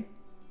try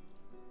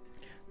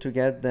to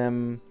get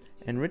them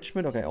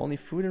enrichment. Okay, only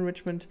food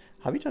enrichment.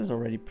 Habitat is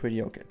already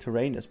pretty okay.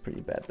 Terrain is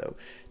pretty bad though.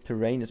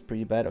 Terrain is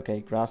pretty bad.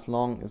 Okay, grass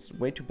long is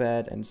way too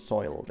bad, and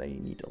soil. They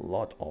need a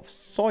lot of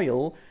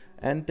soil,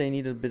 and they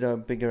need a bit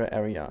of bigger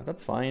area.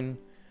 That's fine.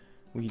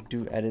 We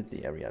do edit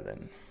the area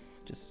then.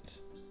 Just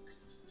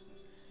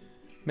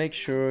make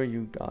sure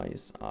you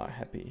guys are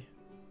happy.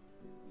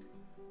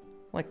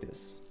 Like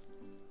this.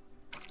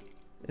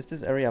 Is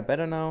this area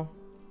better now?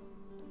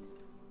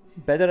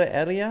 Better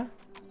area?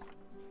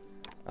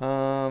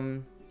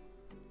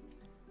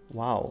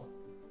 Wow.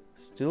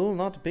 Still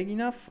not big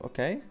enough?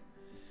 Okay.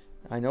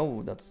 I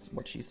know that's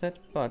what she said,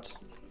 but...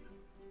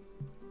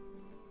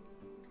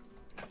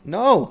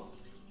 No!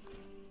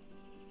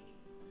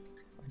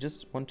 I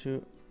just want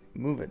to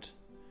move it.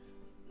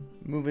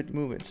 Move it,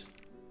 move it.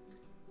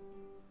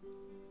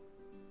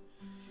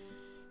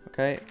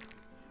 Okay.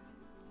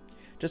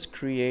 Just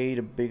create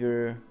a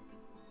bigger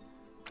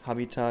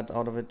habitat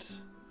out of it.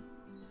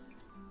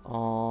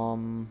 I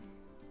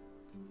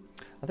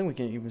think we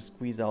can even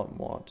squeeze out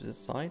more to this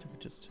side. If we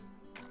just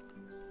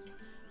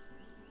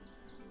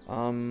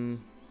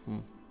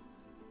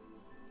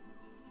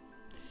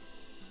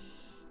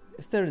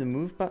Is there the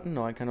move button?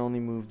 No, I can only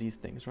move these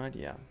things, right?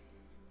 Yeah.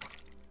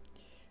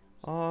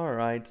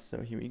 Alright,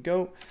 so here we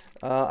go.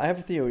 I have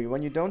a theory.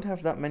 When you don't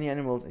have that many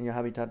animals in your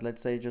habitat,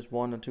 let's say just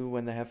 1 or 2,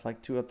 when they have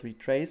like 2 or 3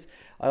 trays,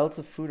 I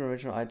also food and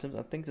original items.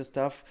 I think the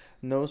stuff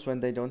knows when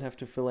they don't have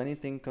to fill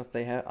anything because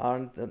they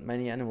aren't that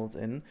many animals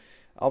in.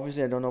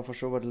 Obviously, I don't know for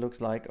sure what it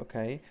looks like.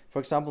 Okay. For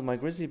example, my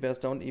grizzly bears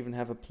don't even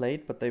have a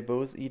plate, but they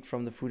both eat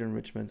from the food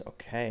enrichment.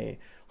 Okay.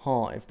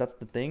 Huh, if that's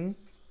the thing.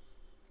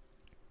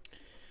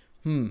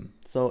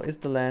 So is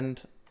the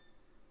land...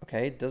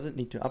 Okay, does it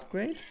need to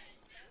upgrade?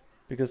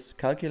 Because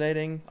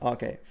calculating...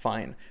 Okay,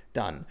 fine.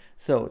 Done.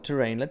 So,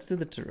 terrain. Let's do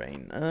the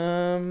terrain.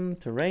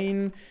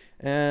 Terrain.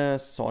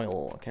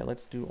 Soil. Okay,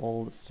 let's do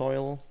all the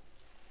soil.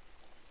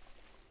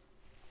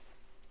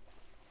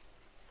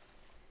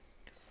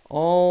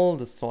 All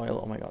the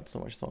soil. Oh my god, so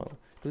much soil.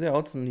 Do they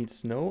also need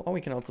snow? Oh,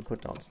 we can also put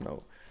down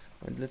snow.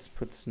 Right, let's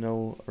put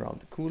snow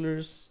around the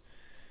coolers.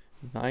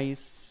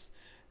 Nice.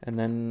 And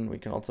then we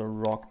can also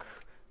rock.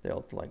 They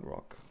also like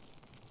rock.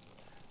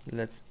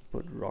 Let's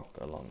put rock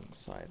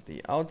alongside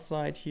the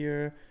outside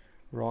here.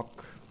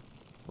 Rock.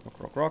 Rock,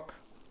 rock, rock.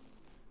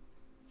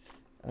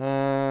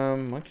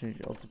 Why can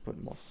you also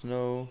put more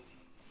snow?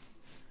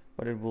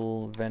 But it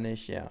will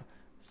vanish, yeah.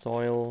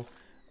 Soil.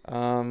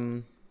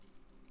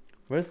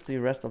 Where's the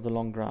rest of the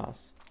long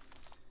grass?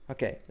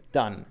 Okay,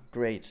 done.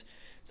 Great.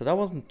 So that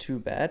wasn't too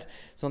bad.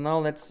 So now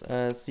let's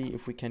see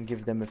if we can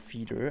give them a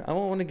feeder. I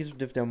want to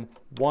give them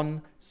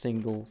one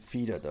single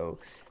feeder though.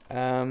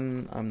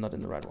 I'm not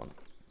in the right one.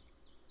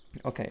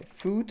 Okay,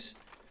 food,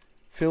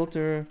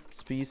 filter,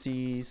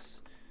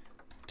 species,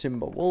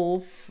 timber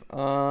wolf.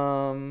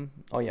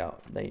 Oh yeah,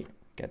 they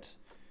get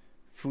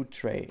food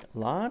tray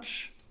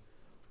large.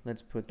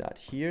 Let's put that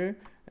here.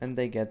 And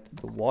they get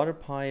the water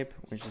pipe,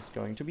 which is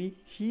going to be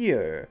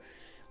here.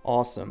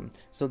 Awesome.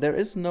 So there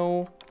is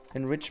no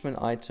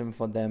enrichment item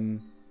for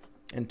them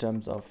in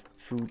terms of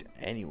food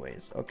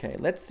anyways. Okay,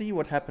 let's see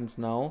what happens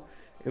now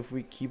if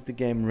we keep the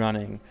game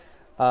running.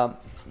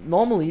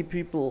 Normally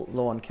people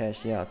low on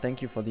cash. Yeah,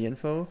 thank you for the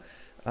info.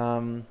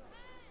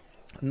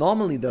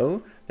 Normally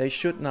though, they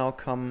should now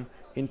come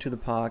into the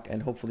park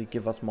and hopefully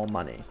give us more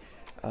money.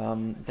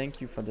 Thank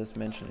you for this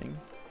mentioning.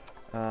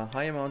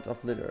 High amount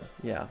of litter.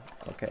 Yeah,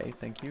 okay,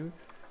 thank you.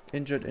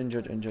 Injured,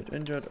 injured, injured,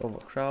 injured,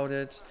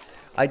 overcrowded.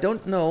 I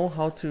don't know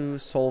how to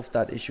solve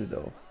that issue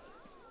though.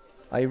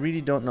 I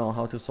really don't know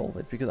how to solve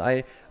it, because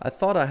I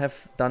thought I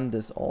have done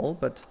this all,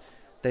 but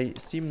they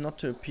seem not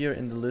to appear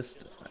in the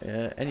list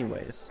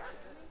anyways,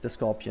 the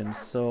scorpions.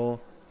 So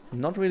I'm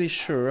not really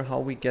sure how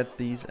we get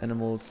these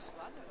animals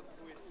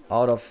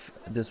out of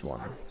this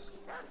one.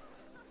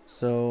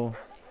 So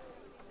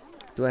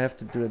do I have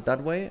to do it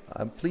that way?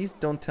 Please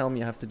don't tell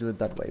me I have to do it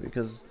that way,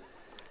 because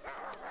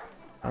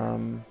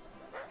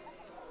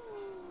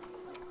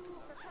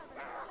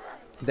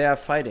they are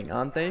fighting,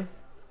 aren't they?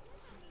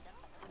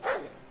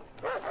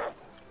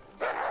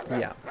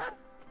 Yeah.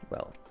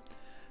 Well.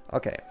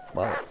 Okay.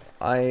 Well,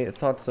 I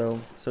thought so.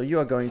 So you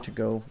are going to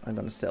go. I'm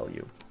gonna sell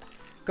you.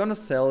 Gonna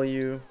sell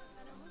you.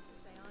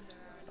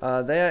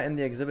 They are in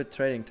the exhibit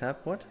trading tab.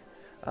 What?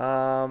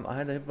 I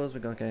had the hippos.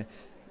 Okay.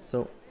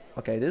 So.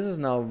 Okay, this is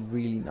now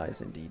really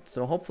nice indeed.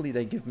 So hopefully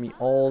they give me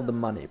all the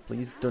money.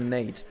 Please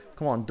donate.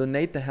 Come on,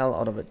 donate the hell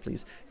out of it,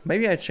 please.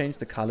 Maybe I change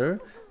the color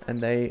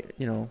and they,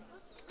 you know,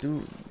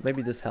 do.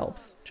 Maybe this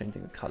helps,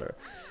 changing the color.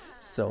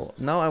 So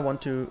now I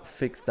want to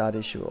fix that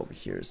issue over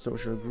here.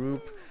 Social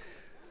group.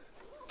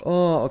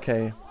 Oh,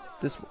 okay.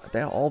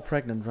 They're all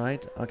pregnant,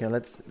 right? Okay,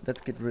 let's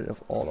get rid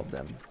of all of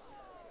them.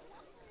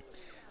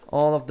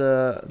 All of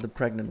the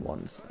pregnant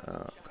ones.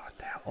 God,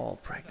 they're all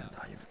pregnant.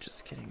 Are you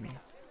just kidding me?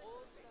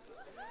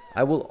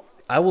 I will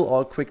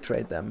all quick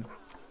trade them.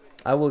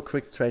 I will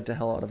quick trade the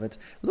hell out of it.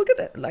 Look at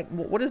that. Like,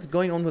 what is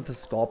going on with the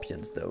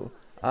scorpions though?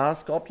 Are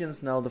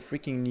scorpions now the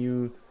freaking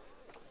new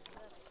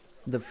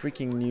what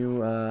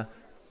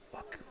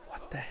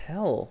the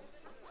hell?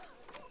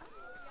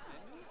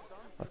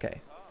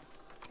 Okay.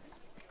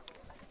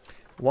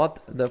 What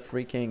the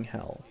freaking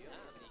hell?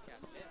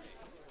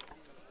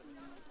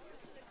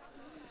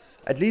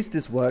 At least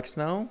this works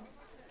now.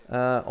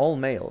 All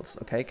males.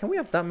 Okay, can we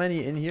have that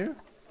many in here?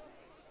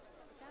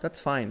 That's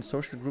fine.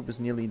 Social group is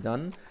nearly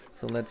done.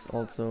 So let's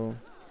also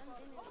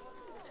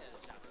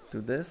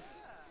do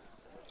this.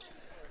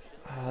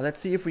 Let's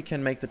see if we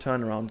can make the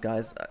turnaround,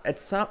 guys.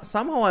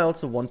 Somehow I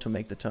also want to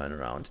make the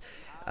turnaround.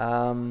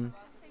 Now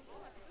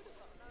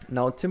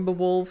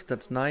Timberwolves,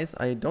 that's nice.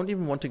 I don't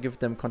even want to give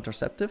them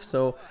contraceptive,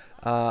 so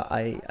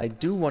I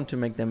do want to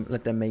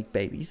let them make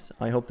babies.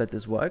 I hope that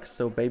this works.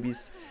 So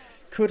babies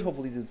could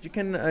hopefully do this. You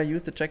can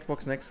use the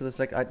checkbox next to this.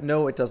 Like,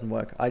 no, it doesn't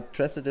work. I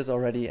tested this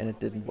already and it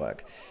didn't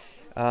work.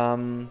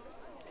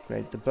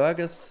 Great. The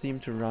burgers seem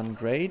to run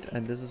great,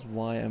 and this is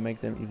why I make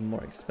them even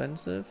more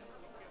expensive.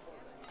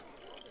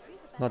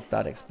 Not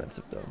that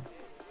expensive though.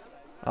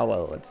 Oh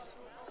well, let's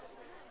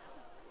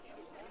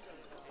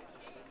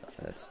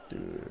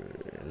do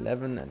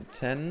 11 and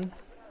 10.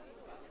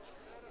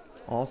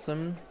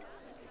 Awesome.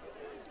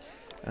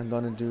 I'm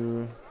gonna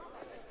do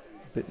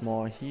a bit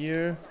more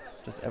here,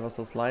 just ever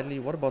so slightly.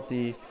 What about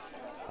the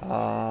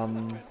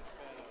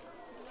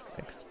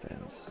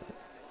expensive?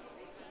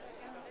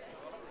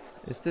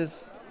 Is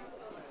this,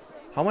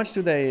 how much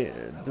do they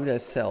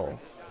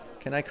sell?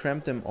 Can I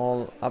cramp them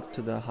all up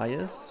to the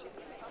highest?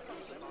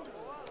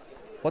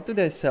 What do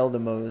they sell the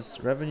most?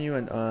 Revenue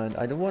and earned.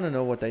 I don't want to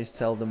know what they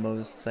sell the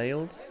most.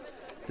 Sales.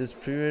 This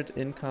period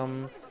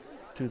income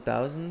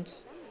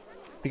 2000.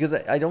 Because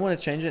I don't want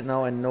to change it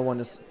now and no one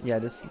is... Yeah,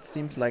 this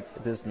seems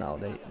like this now.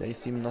 They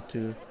seem not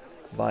to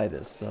buy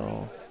this,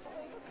 so...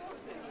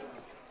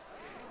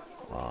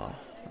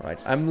 Alright,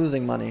 I'm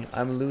losing money.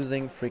 I'm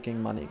losing freaking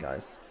money,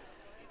 guys.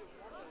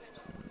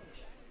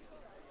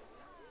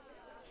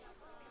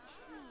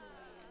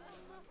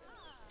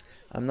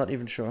 I'm not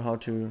even sure how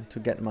to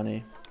get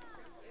money.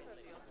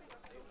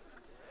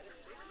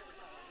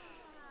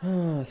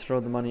 Throw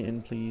the money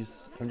in,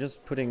 please. I'm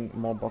just putting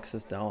more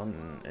boxes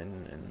down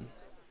and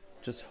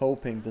just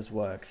hoping this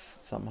works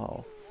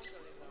somehow.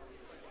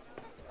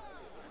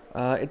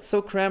 It's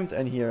so cramped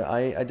in here.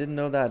 I didn't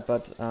know that,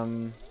 but how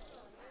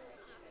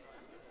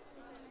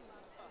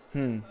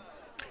do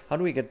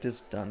we get this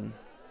done?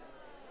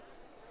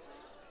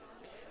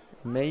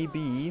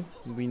 Maybe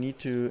we need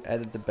to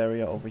edit the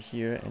barrier over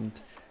here and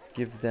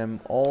give them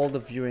all the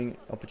viewing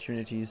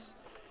opportunities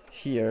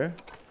here.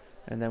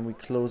 And then we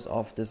close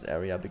off this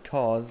area,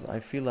 because I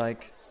feel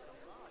like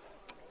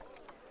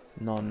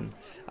none.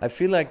 I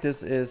feel like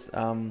this is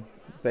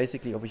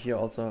basically over here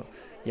also.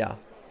 Yeah,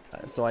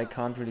 so I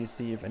can't really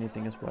see if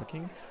anything is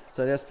working.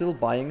 So they're still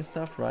buying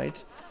stuff,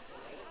 right?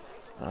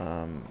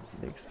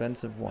 The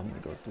expensive one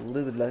goes a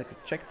little bit less.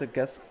 Check the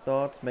guest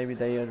thoughts. Maybe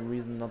they are the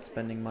reason not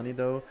spending money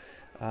though.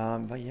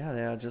 But yeah,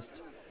 they are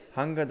just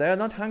hungry. They are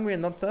not hungry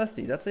and not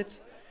thirsty. That's it.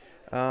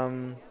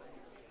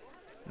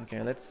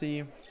 Okay, let's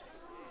see.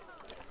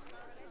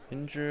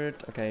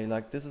 Injured. Okay,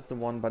 like this is the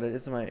one, but it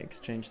is my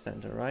exchange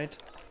center, right?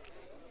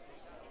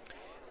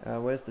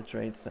 Where's the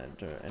trade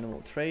center?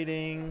 Animal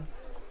trading.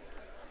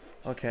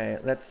 Okay,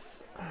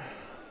 let's...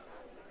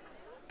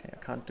 Okay, I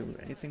can't do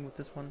anything with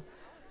this one.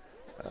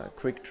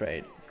 Quick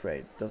trade.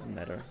 Great, doesn't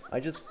matter. I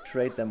just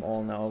trade them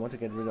all now. I want to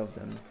get rid of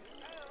them.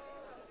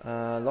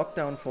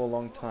 Lockdown for a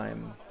long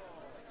time.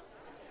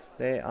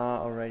 They are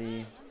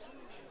already...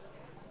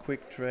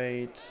 Quick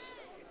trade.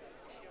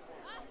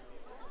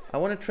 I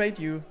want to trade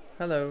you.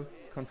 Hello.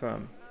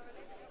 Confirm.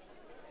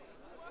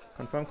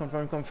 Confirm,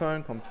 confirm,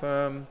 confirm,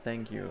 confirm.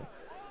 Thank you.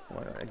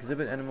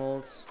 Exhibit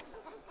animals.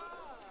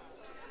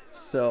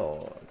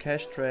 So,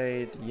 cash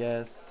trade,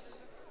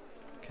 yes.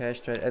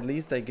 Cash trade, at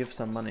least they give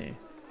some money.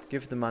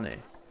 Give the money.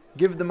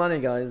 Give the money,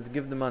 guys,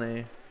 give the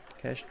money.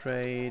 Cash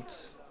trade.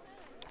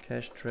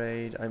 Cash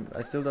trade.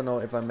 I still don't know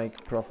if I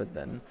make profit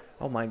then.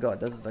 Oh my god,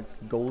 this is a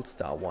gold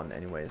star one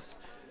anyways.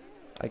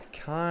 I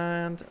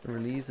can't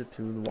release it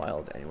to the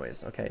wild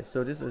anyways. Okay,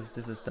 so this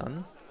is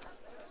done.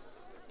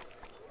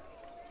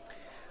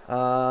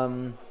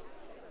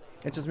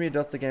 It just made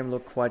the game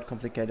look quite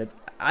complicated.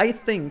 I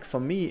think for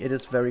me it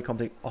is very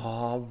complicated.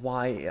 Oh,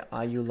 why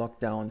are you locked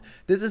down?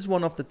 This is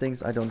one of the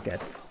things I don't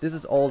get. This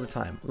is all the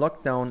time.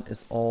 Lockdown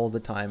is all the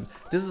time.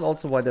 This is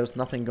also why there's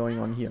nothing going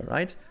on here,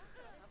 right?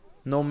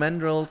 No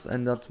mandrills,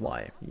 and that's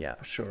why. Yeah,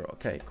 sure.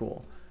 Okay,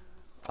 cool.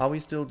 Are we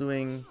still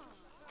doing...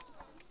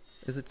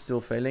 Is it still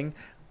failing?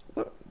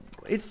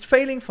 It's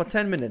failing for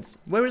 10 minutes.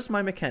 Where is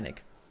my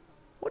mechanic?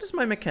 What is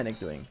my mechanic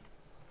doing?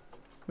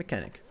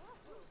 Mechanic.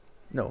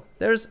 No,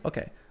 there's...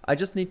 Okay. I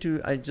just need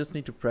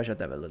to pressure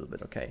them a little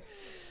bit, okay.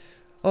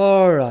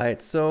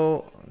 Alright,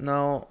 so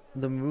now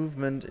the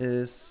movement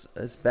is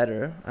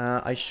better.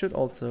 I should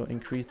also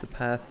increase the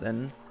path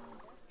then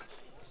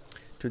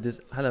to this...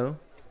 Hello?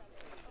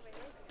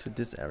 To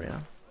this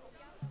area.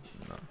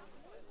 No.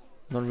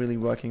 Not really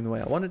working the way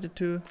I wanted it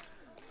to.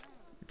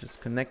 Just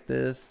connect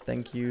this,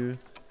 thank you.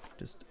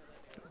 Just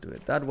do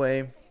it that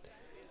way.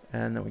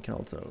 And then we can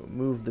also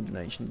move the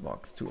donation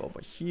box to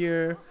over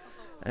here.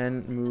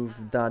 And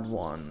move that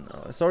one.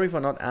 Sorry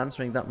for not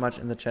answering that much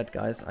in the chat,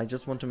 guys. I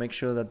just want to make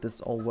sure that this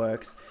all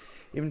works.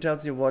 Even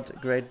tells you what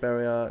Great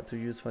Barrier to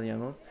use for the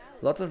animals.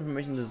 Lots of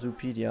information in the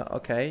Zoopedia.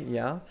 Okay,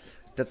 yeah.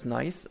 That's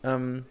nice.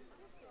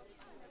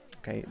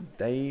 Okay,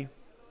 they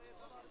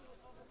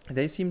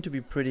seem to be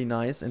pretty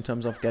nice in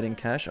terms of getting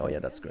cash. Oh yeah,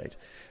 that's great.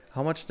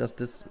 How much does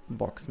this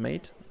box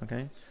made?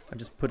 Okay, I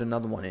just put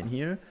another one in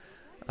here.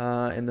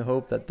 In the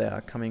hope that there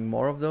are coming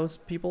more of those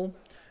people.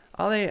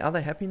 Are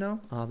they happy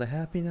now? Are they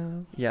happy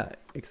now? Yeah,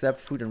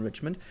 except food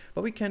enrichment.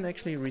 But we can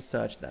actually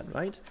research that,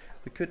 right?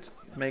 We could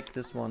make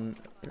this one...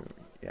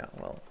 yeah,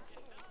 well...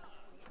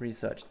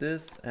 Research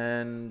this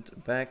and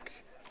back...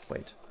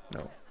 Wait,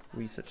 no.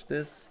 Research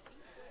this.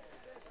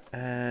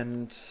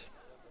 And...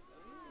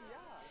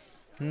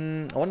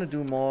 I want to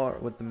do more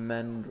with the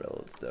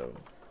mandrills, though.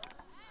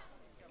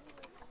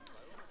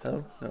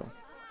 Hello? No.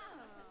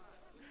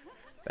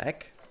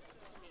 Back.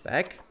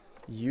 Back.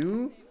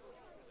 You...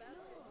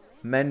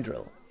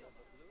 Mandrill.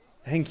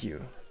 Thank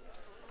you.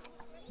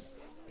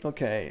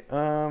 Okay,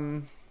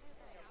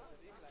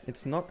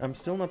 it's not... I'm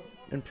still not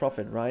in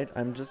profit, right?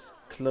 I'm just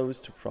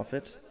close to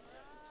profit.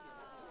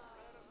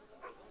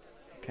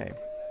 Okay.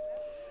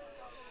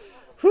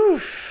 Whew.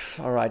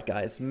 Alright,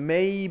 guys.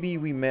 Maybe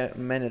we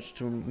managed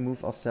to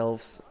move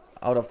ourselves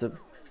out of the...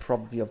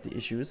 probably of the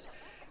issues.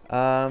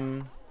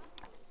 Because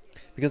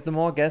the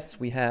more guests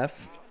we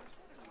have,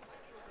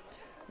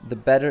 the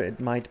better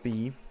it might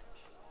be.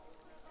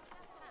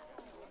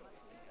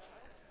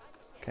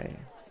 Okay,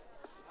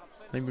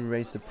 maybe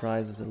raise the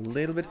prices a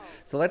little bit.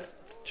 So let's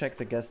check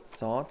the guest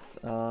thoughts.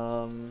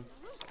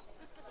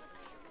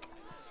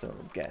 So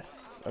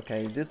guests.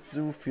 Okay, this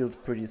zoo feels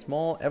pretty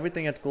small.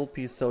 Everything at Gold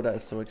Piece Soda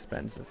is so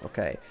expensive.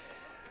 Okay,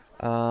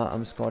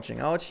 I'm scorching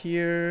out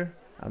here.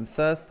 I'm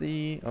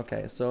thirsty.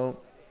 Okay, so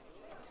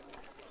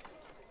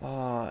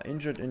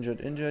injured, injured,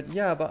 injured.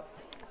 Yeah, but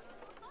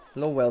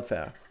low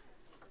welfare.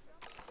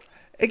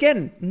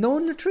 Again, no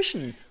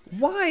nutrition.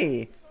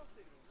 Why?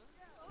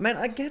 Man,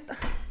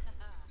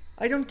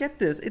 I don't get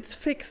this. It's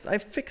fixed. I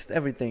fixed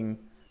everything.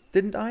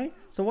 Didn't I?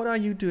 So what are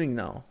you doing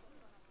now?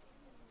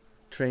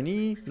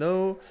 Trainee,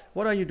 low.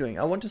 What are you doing?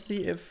 I want to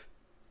see if...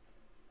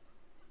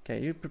 Okay,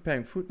 you're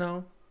preparing food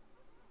now.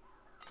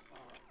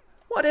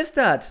 What is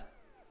that?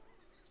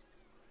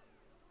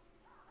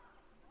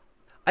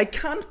 I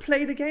can't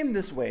play the game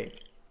this way.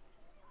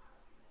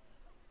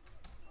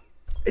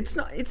 It's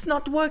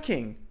not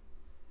working.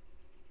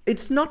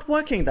 It's not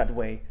working that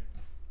way.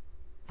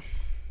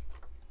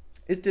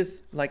 Is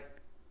this like...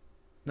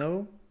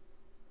 No?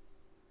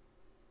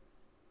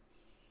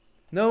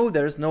 No,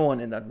 there's no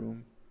one in that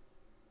room.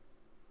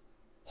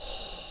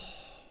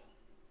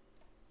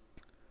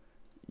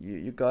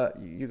 you got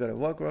a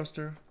work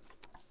roster.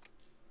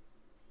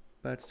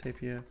 Birds tape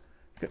here.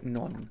 You got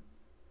none.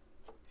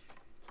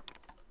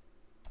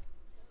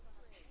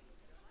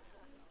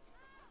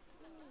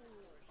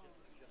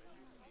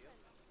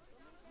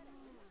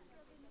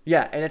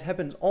 Yeah, and it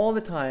happens all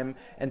the time,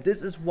 and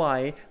this is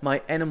why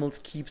my animals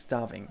keep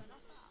starving.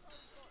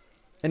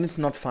 And it's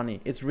not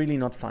funny. It's really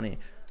not funny.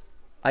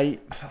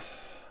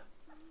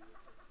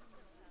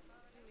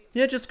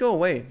 Yeah, just go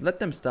away. Let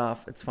them starve.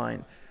 It's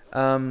fine.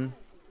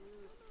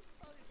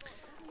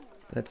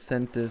 Let's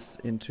send this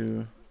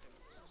into...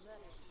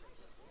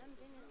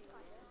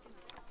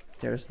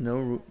 There's no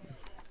room.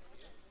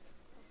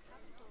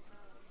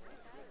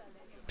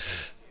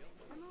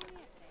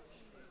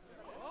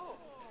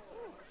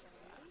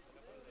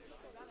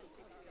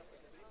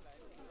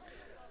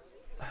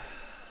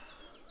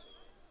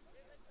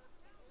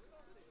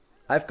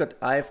 I've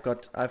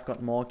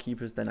got more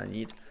keepers than I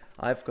need.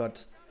 I've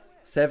got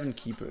 7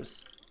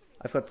 keepers.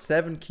 I've got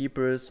 7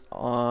 keepers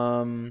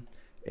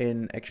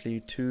in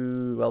actually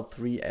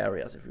 3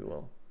 areas, if you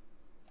will.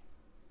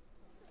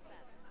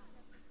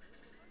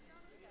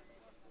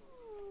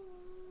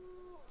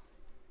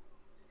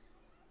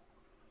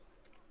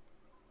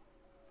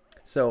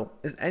 So,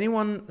 is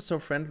anyone so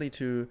friendly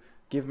to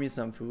give me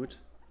some food?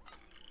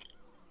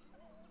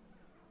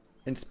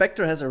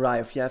 Inspector has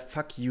arrived. Yeah,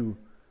 fuck you.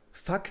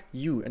 Fuck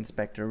you,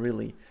 Inspector,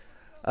 really.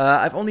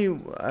 I've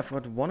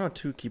got 1 or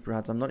 2 keeper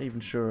huts, I'm not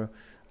even sure.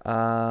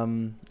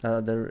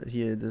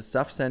 Here, the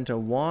staff center,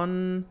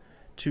 1,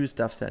 2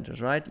 staff centers,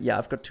 right? Yeah,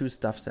 I've got 2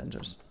 staff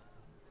centers.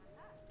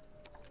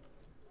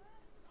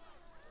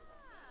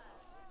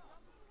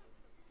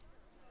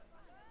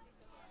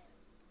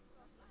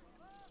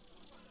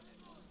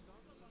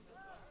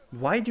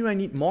 Why do I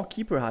need more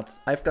keeper huts?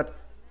 I've got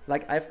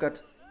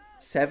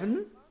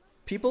 7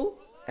 people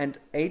and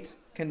 8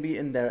 can be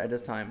in there at a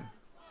time.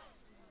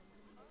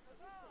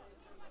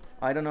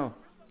 I don't know.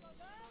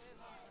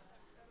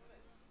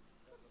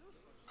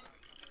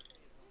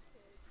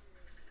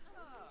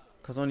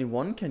 Because only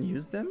 1 can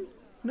use them?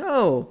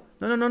 No!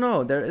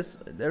 No. There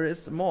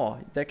is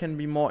more. There can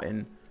be more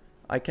in.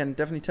 I can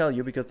definitely tell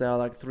you because there are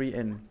like 3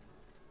 in.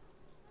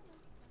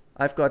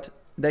 There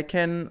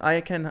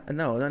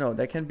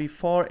can be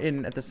 4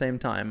 in at the same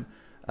time.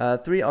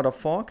 3 out of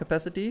 4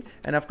 capacity,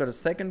 and I've got a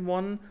second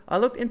one. I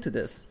looked into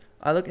this,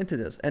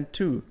 and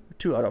 2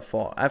 out of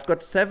 4. I've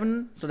got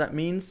 7, so that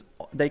means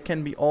they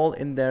can be all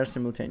in there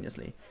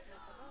simultaneously.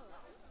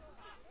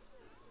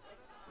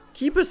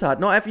 Keeper's hut.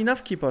 No, I have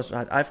enough keeper's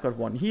hut. I've got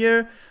 1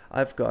 here.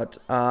 I've got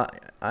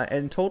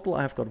in total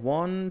I've got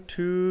 1,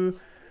 2,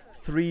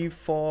 3,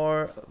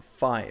 4,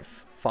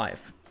 5.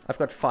 I've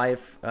got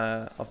 5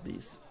 of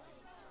these.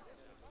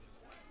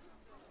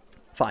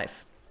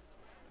 5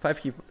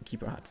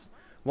 keeper huts.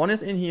 1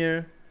 is in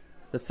here.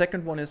 The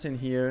second one is in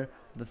here.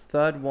 The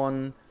third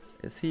one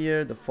is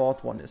here. The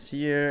fourth one is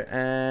here.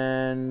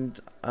 And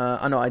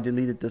no, I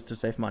deleted this to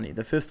save money.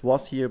 The 5th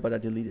was here, but I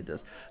deleted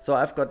this. So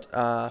I've got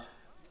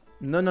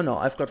no.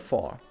 I've got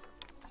 4.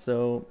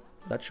 So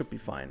that should be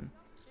fine.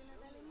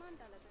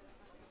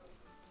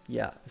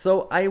 Yeah.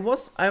 So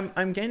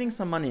I'm gaining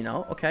some money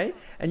now. Okay.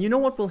 And you know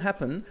what will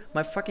happen?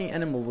 My fucking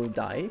animal will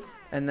die,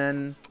 and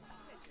then.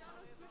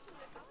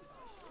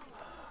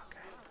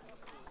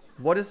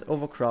 What is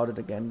overcrowded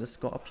again? The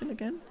scorpion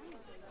again?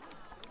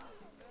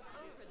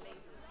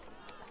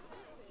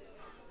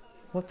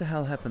 What the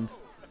hell happened?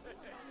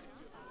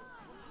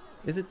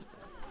 Is it?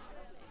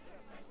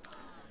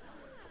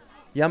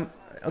 Yeah,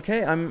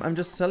 okay, I'm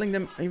just selling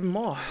them even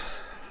more.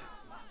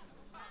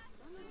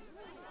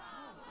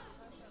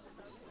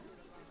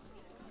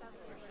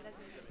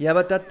 Yeah,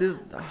 but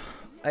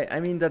I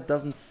mean that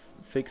doesn't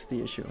fix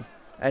the issue.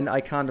 And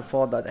I can't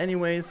afford that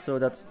anyways, so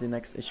that's the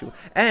next issue.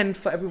 And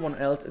for everyone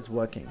else, it's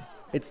working.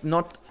 It's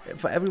not...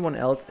 For everyone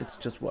else, it's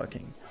just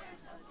working.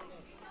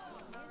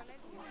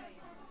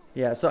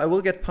 Yeah, so I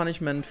will get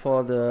punishment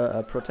for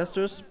the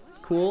protesters.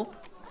 Cool.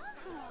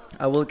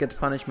 I will get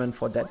punishment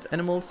for dead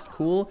animals.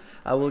 Cool.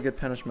 I will get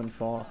punishment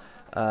for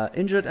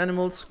injured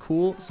animals.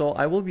 Cool. So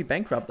I will be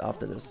bankrupt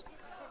after this.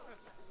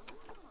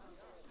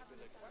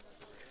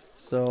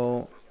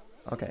 So,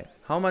 okay.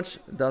 How much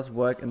does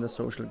work in the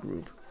social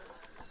group?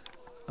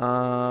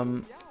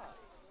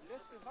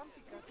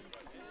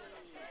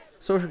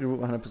 Social group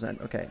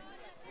 100%. Okay.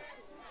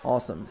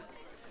 Awesome.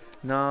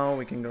 Now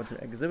we can go to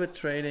exhibit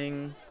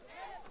trading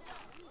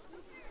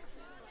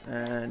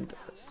and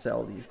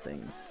sell these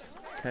things.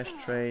 Cash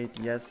trade,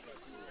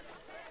 yes.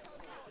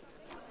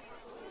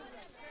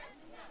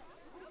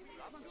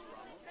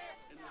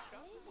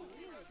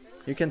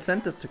 You can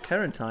send this to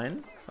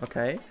quarantine.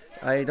 Okay.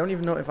 I don't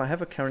even know if I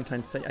have a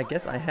quarantine state. I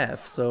guess I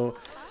have. So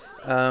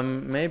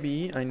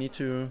maybe I need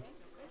to...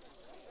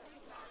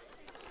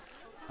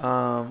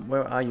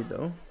 where are you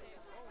though?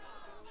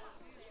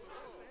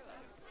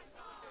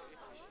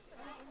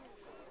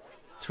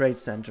 Trade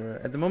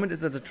center. At the moment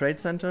it's at the trade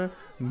center.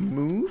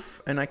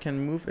 Move, and I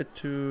can move it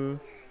to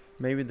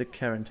maybe the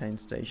quarantine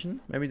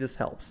station. Maybe this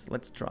helps.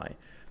 Let's try.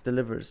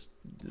 Delivery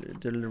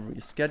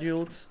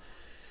scheduled.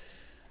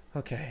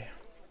 Okay.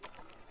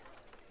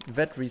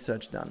 Vet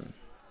research done.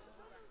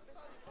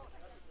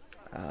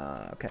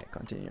 Okay,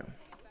 continue.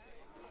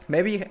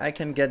 Maybe I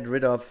can get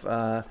rid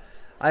of...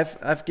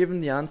 I've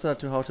given the answer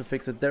to how to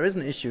fix it. There is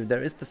an issue.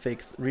 There is the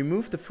fix.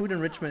 Remove the food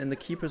enrichment and the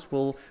keepers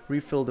will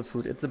refill the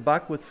food. It's a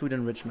bug with food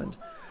enrichment.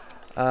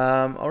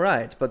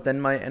 Alright, but then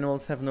my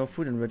animals have no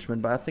food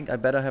enrichment. But I think I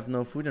better have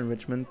no food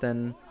enrichment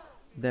than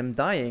them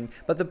dying.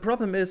 But the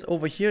problem is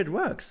over here it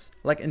works.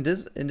 Like in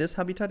this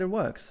habitat it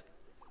works.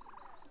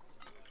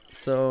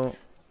 So...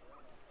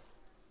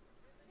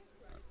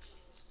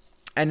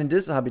 And in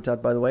this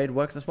habitat, by the way, it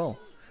works as well.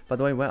 By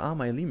the way, where are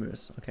my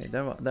lemurs? Okay,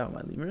 there are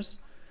my lemurs.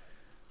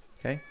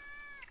 Okay,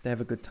 they have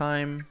a good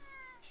time.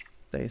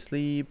 They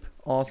sleep.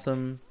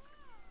 Awesome.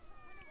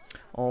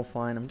 All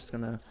fine. I'm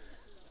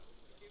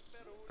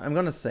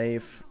gonna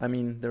save. I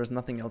mean, there is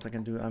nothing else I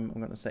can do. I'm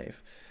gonna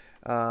save.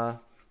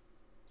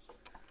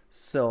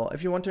 So,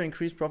 if you want to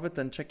increase profit,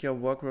 then check your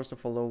work roster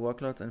for low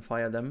workloads and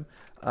fire them.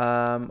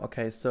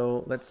 Okay,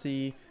 so let's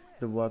see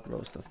the work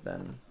rosters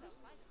then.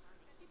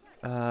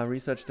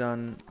 Research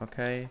done.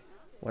 Okay,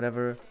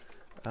 whatever.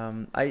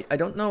 I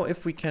don't know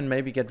if we can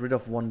maybe get rid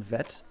of one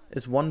vet.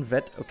 Is one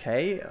vet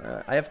okay?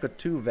 I have got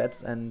 2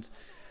 vets and...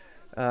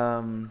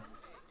 yeah,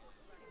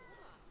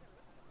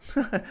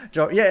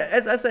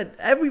 as I said,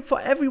 for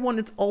everyone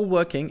it's all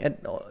working,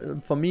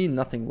 and for me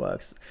nothing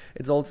works.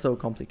 It's all so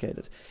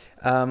complicated.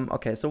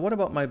 Okay, so what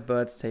about my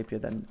birds tapir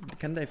then?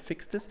 Can they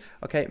fix this?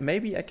 Okay,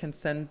 maybe I can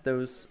send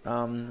those...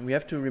 we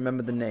have to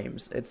remember the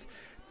names. It's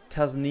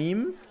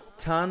Tasnim,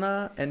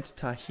 Tana and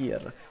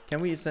Tahir.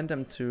 Can we send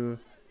them to...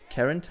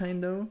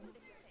 quarantine though?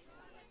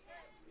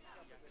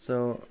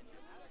 So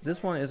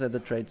this one is at the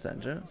trade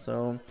center,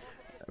 so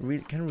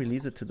can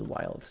release it to the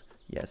wild.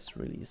 Yes,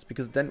 release,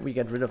 because then we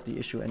get rid of the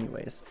issue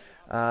anyways.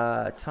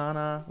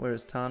 Tana, where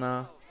is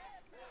Tana?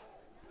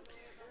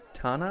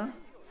 Tana?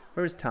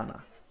 Where is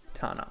Tana?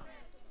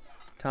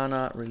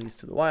 Tana, release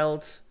to the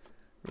wild.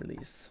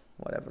 Release,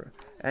 whatever.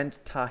 And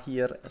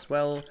Tahir as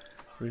well,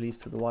 release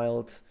to the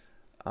wild.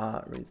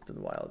 Release to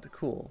the wild,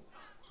 cool.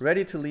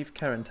 Ready to leave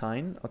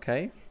quarantine,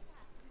 okay.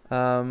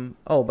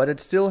 Oh, but it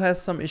still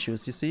has some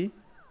issues, you see?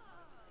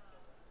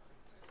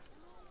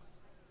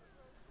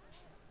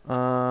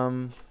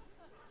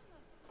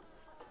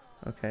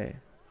 Okay.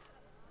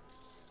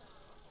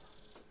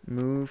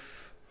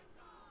 Move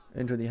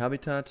into the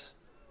habitat.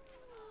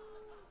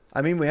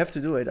 I mean, we have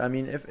to do it. I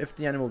mean, if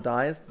the animal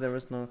dies, there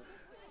is no...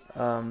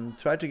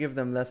 try to give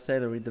them less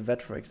salary, the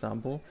vet, for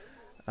example.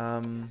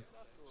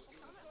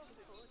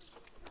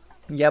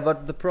 Yeah,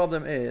 but the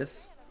problem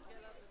is...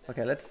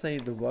 Okay, let's say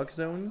the work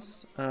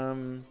zones.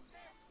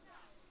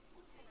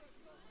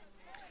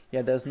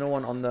 Yeah, there's no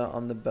one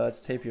on the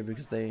birds tapir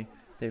because they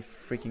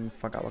freaking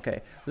fuck up.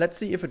 Okay, let's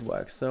see if it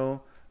works.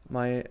 So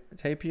my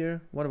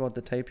tapir, what about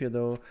the tapir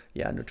though?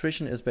 Yeah,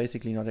 nutrition is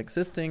basically not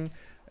existing.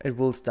 It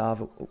will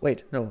starve.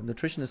 Wait, no,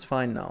 nutrition is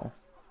fine now.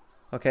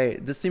 Okay,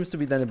 this seems to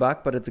be then a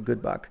bug, but it's a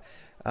good bug.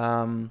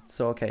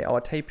 So okay,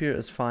 our tapir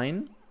is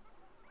fine.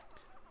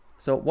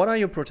 So what are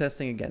you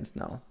protesting against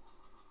now?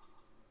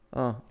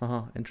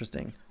 Oh,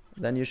 interesting.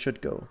 Then you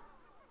should go.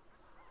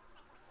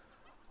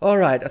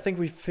 Alright, I think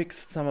we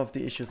fixed some of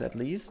the issues at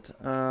least.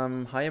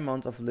 High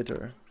amounts of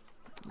litter.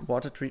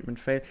 Water treatment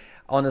fail.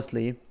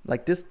 Honestly,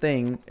 like this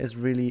thing is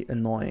really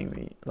annoying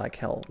me like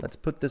hell. Let's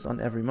put this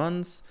on every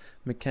month.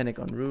 Mechanic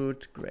on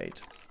route.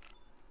 Great.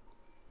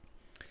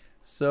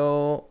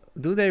 So,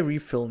 do they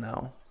refill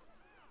now?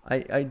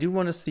 I do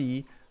want to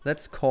see.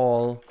 Let's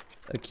call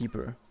a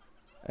keeper.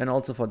 And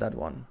also for that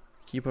one.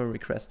 Keeper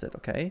requested,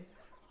 okay.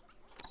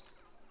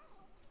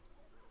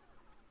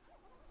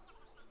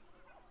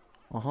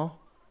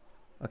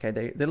 Okay,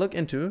 they look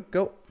into.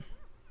 Go.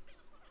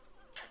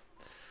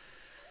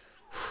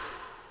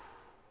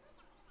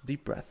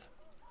 Deep breath.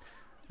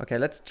 Okay,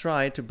 let's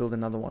try to build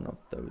another one of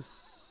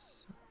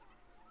those.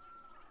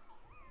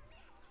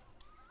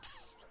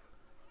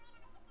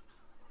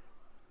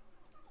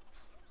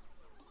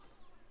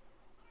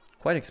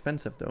 Quite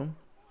expensive though.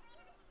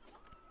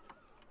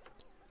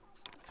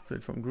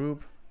 Split from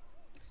group.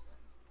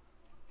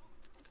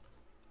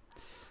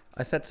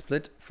 I said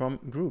split from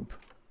group.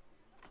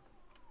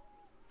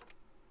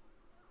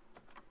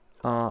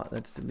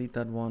 Let's delete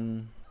that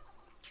one.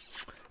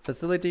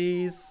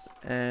 Facilities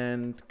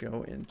and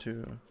go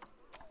into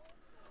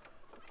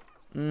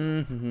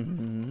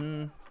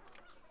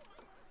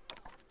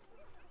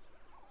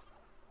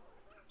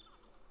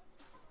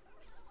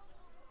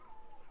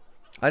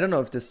I don't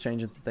know if this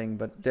changes the thing,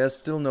 but there's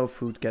still no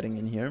food getting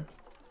in here.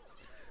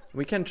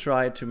 We can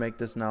try to make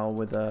this now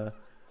with a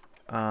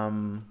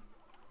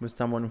with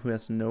someone who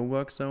has no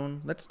work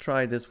zone. Let's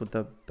try this with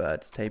the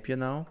birds tapir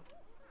now.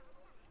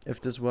 If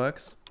this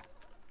works.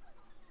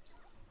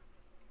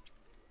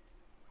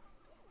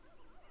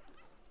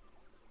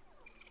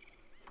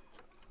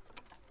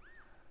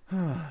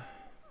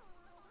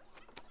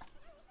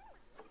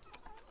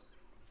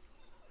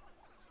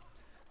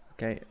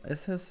 Okay,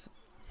 is this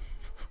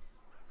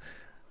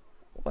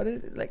what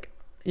is it like?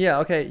 Yeah,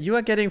 okay, you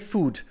are getting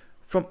food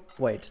from.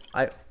 Wait,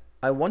 I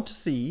want to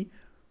see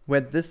where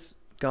this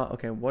got...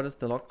 Okay, what is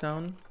the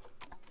lockdown?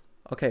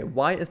 Okay,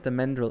 why is the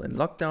Mandrill in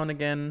lockdown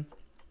again?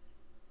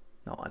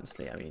 No,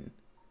 honestly,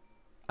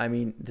 I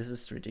mean, this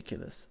is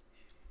ridiculous.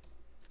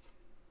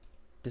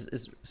 This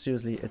is,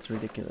 seriously, it's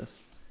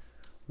ridiculous.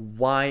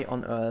 Why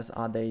on earth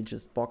are they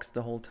just boxed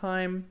the whole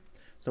time?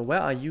 So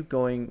where are you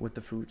going with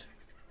the food?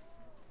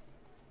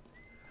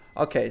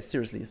 Okay,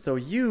 seriously, so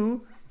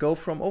you go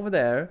from over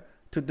there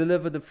to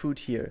deliver the food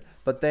here,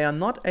 but they are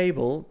not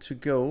able to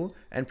go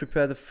and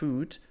prepare the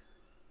food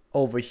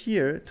over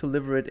here to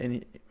deliver it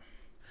in...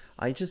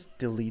 I just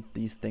delete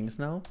these things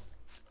now,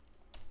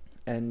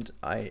 and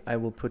I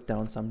will put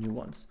down some new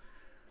ones.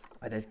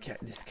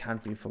 This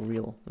can't be for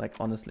real, like,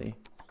 honestly.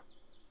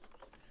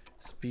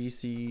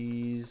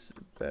 Species,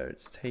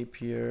 birds,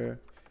 tapir.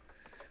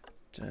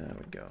 There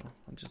we go.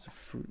 Just a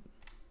fruit.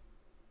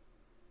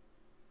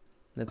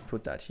 Let's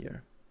put that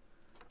here.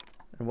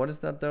 And what is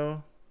that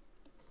though?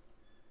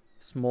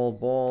 Small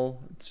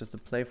ball. It's just a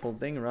playful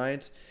thing,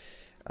 right?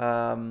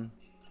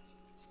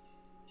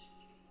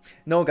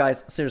 No,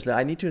 guys, seriously,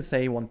 I need to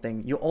say one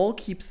thing. You all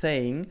keep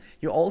saying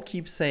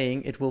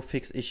it will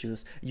fix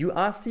issues. You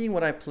are seeing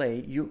what I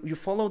play. You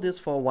follow this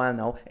for a while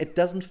now. It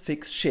doesn't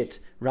fix shit,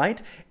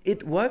 right?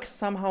 It works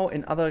somehow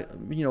in other,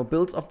 you know,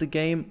 builds of the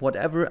game,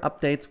 whatever,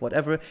 updates,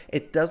 whatever.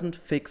 It doesn't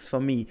fix for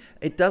me.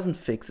 It doesn't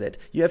fix it.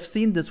 You have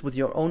seen this with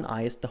your own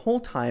eyes the whole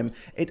time.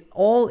 It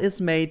all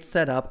is made,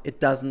 set up. It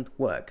doesn't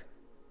work.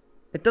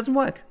 It doesn't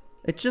work.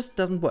 It just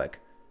doesn't work.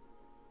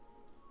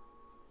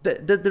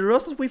 The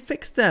rosters, we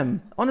fixed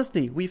them.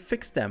 Honestly, we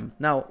fixed them.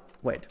 Now,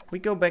 wait. We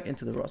go back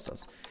into the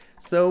rosters.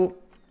 So,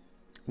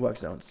 work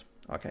zones.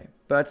 Okay.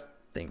 Birds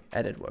thing.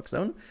 Edit work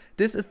zone.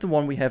 This is the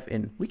one we have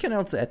in. We can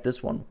also add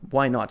this one.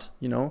 Why not?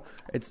 You know,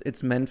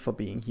 it's meant for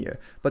being here.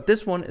 But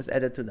this one is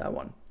added to that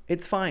one.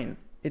 It's fine.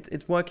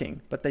 It's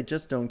working. But they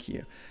just don't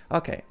care.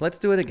 Okay. Let's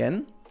do it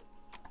again.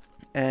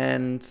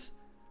 And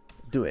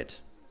do it.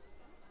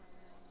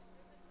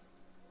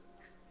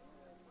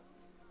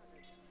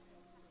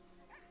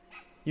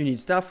 You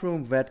need staff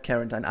room, vet,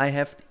 quarantine. I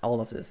have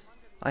all of this.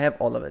 I have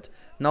all of it.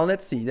 Now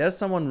let's see. There's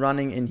someone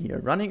running in here.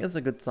 Running is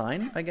a good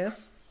sign, I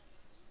guess.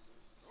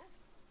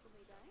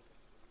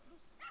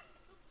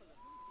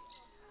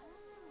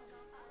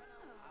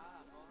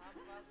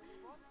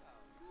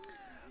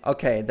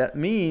 Okay, that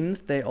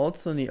means they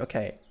also need...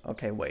 Okay,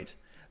 wait.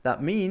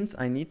 That means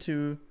I need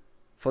to...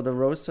 For the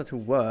roster to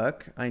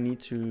work, I need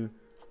to...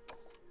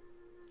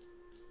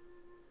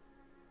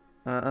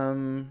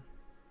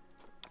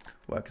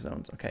 Work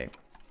zones, okay.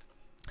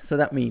 So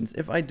that means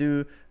if I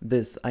do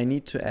this, I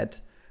need to add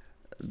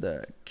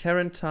the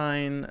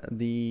quarantine,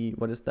 the,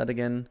 what is that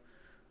again?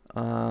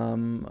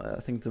 I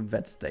think the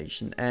vet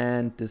station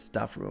and the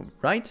staff room,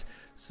 right?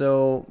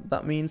 So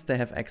that means they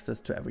have access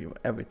to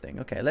everything.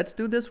 Okay, let's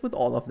do this with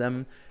all of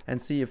them and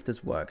see if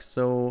this works.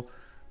 So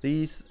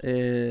this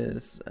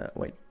is,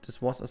 wait, this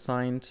was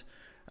assigned,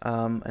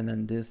 and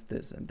then this,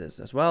 and this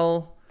as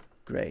well.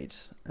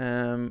 Great.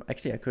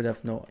 Actually, I could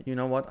have, no, you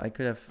know what? I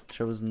could have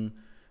chosen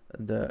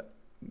the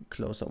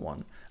closer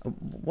one.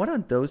 What are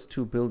those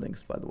two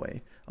buildings, by the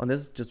way? Oh,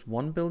 this is just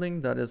one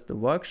building. That is the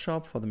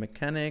workshop for the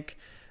mechanic.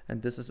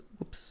 And this is,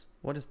 oops,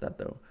 what is that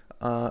though?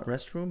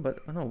 Restroom, but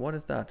oh no, what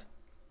is that?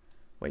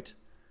 Wait.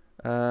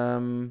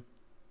 What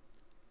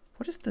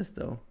is this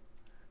though?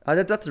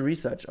 That's a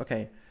research,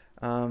 okay.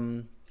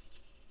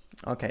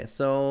 Okay,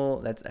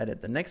 so let's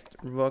edit the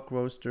next work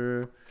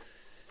roster.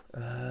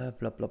 Blah,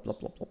 blah, blah, blah,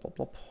 blah, blah,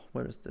 blah.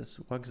 Where is this?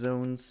 Work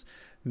zones,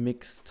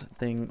 mixed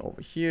thing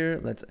over here.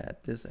 Let's add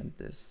this and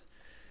this.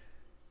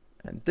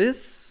 And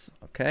this,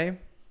 okay.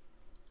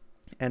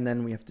 And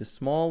then we have the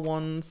small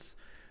ones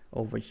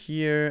over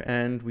here.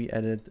 And we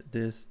added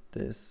this,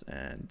 this,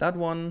 and that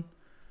one.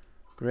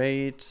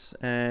 Great.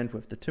 And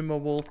with the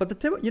Timberwolf. But the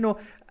timber, you know,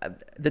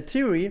 the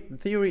theory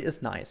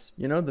is nice.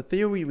 You know, the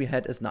theory we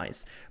had is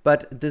nice.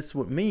 But this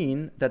would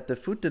mean that the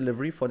food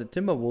delivery for the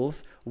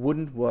Timberwolves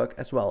wouldn't work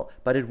as well.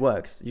 But it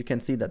works. You can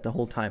see that the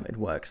whole time it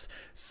works.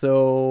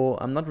 So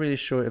I'm not really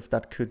sure if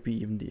that could be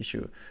even the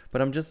issue.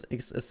 But I'm just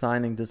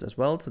assigning this as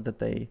well so that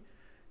they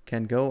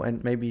can go.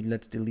 And maybe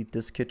let's delete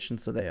this kitchen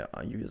so they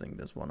are using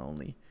this one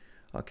only.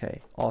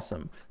 Okay,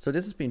 awesome. So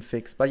this has been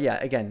fixed. But yeah,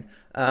 again,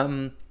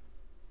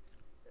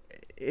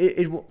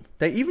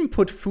 they even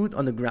put food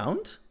on the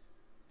ground.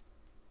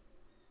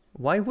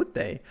 Why would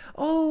they?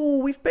 Oh,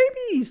 we've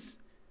babies!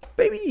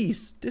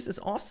 Babies! This is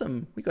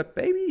awesome. We got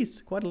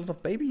babies. Quite a lot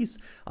of babies.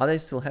 Are they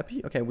still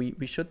happy? Okay,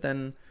 we should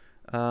then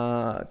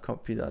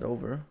copy that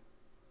over.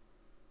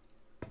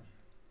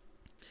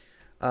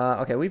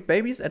 Okay, we've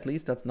babies at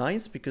least. That's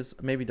nice because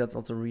maybe that's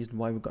also a reason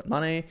why we got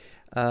money.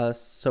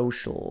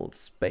 Social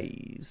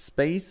space.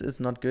 Space is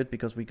not good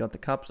because we got the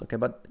cups. Okay,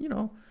 but you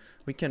know,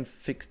 we can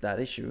fix that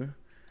issue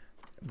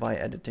by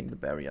editing the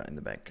barrier in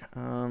the back.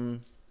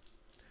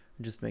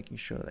 Just making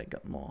sure they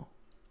got more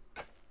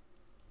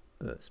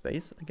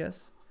space, I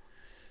guess.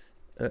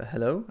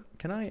 Hello,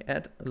 can I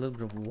add a little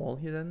bit of a wall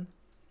here then?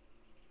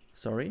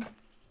 Sorry,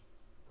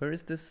 where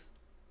is this?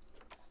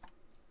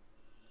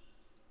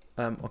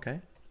 Okay.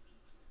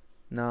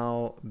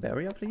 Now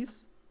barrier,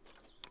 please.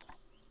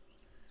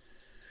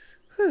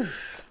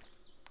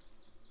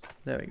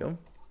 There we go.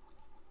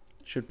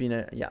 Should be in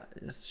a, yeah,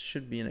 it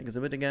should be an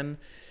exhibit again.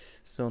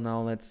 So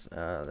now let's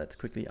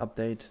quickly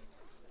update.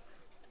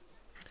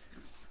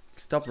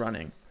 Stop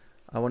running.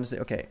 I want to say,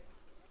 okay,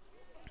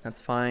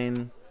 that's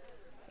fine.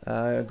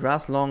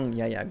 Grass long,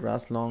 yeah,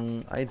 grass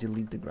long. I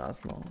delete the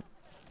grass long.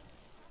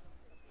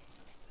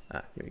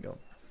 Ah, here we go.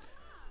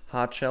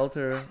 Hard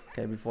shelter.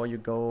 Okay, before you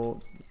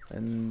go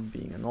and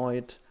being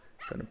annoyed,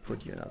 I'm gonna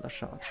put you another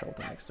hard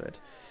shelter next to it.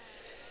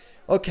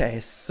 Okay,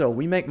 so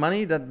we make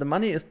money. That the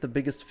money is the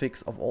biggest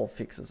fix of all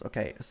fixes.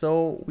 Okay,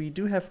 so we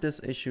do have this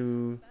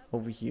issue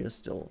over here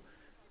still.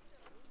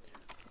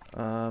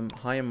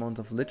 High amount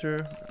of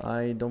litter.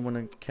 I don't want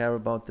to care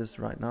about this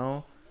right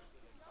now.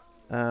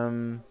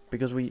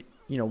 Because we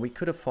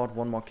could afford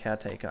one more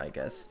caretaker, I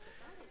guess.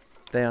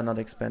 They are not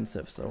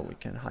expensive, so we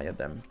can hire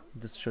them.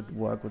 This should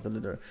work with the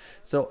litter.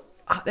 So,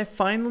 are they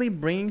finally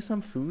bringing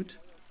some food?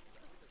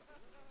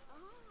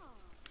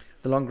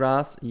 The long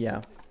grass?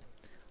 Yeah.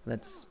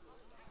 Let's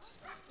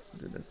just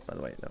do this, by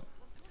the way. No.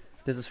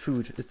 This is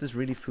food. Is this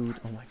really food?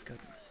 Oh my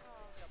goodness.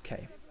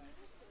 Okay.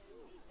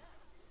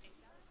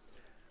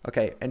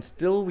 Okay, and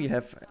still we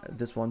have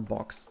this one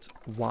boxed.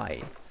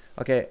 Why?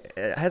 Okay,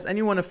 has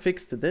anyone a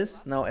fix to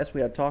this? Now, as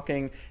we are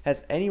talking,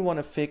 has anyone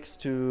a fix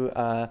to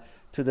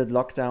the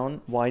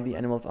lockdown? Why the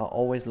animals are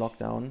always locked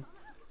down?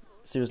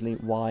 Seriously,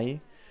 why?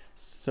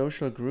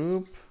 Social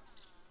group.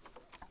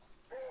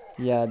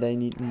 Yeah, they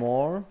need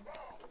more.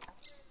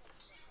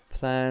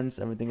 Plants,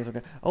 everything is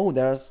okay. Oh,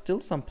 there are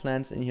still some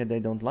plants in here they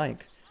don't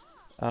like.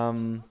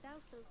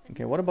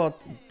 Okay, what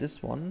about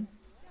this one?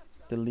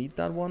 Delete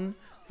that one.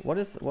 What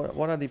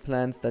are the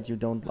plants that you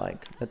don't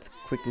like? Let's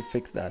quickly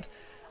fix that.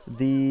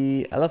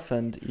 The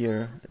elephant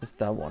ear is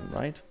that one,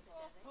 right?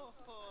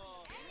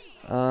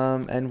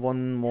 And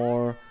one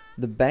more.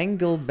 The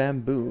Bengal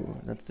bamboo.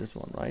 That's this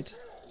one, right?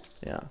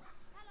 Yeah.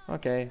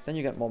 Okay, then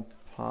you get more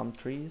palm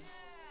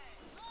trees.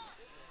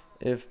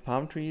 If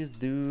palm trees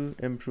do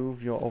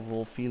improve your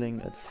overall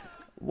feeling, it's...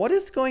 What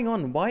is going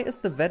on? Why is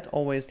the vet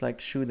always like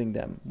shooting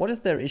them? What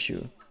is their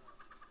issue?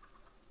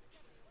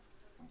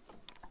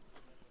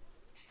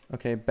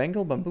 Okay,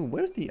 Bengal bamboo.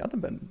 Where's the other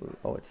bamboo?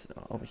 Oh, it's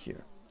over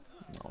here.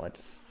 No,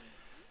 let's...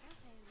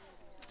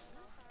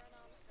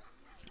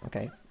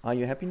 Okay, are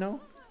you happy now?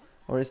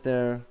 Or is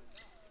there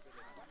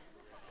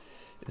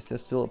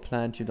still a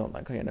plant you don't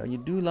like? Okay, no, you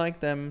do like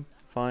them.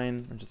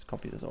 Fine, I'll just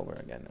copy this over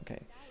again.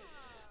 Okay,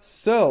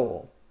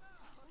 so...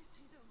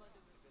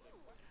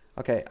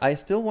 Okay, I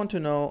still want to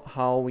know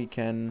how we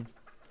can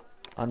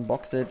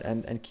unbox it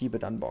and keep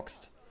it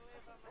unboxed.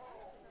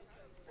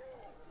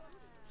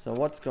 So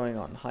what's going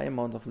on? High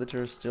amount of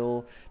litter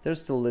still. There's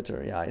still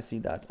litter. Yeah, I see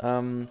that.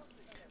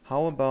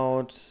 How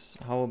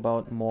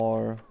about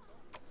more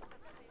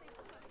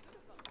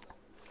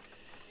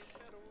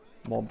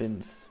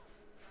bins?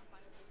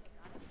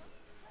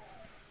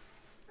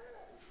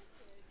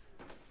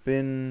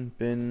 Bin,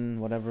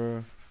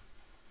 whatever.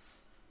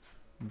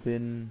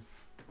 Bin.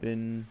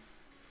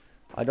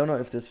 I don't know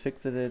if this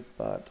fixes it,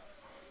 but...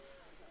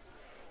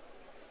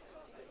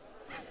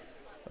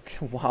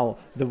 Okay, wow,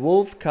 the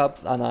wolf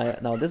cups are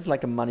now this is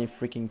like a money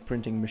freaking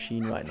printing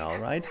machine right now,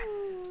 right?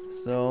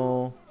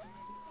 So...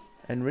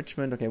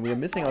 Enrichment, okay, we are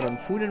missing out on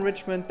food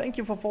enrichment. Thank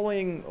you for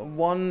following.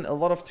 1, a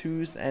lot of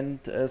 2s, and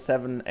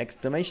 7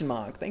 exclamation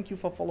mark. Thank you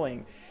for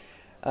following.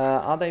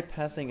 Are they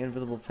passing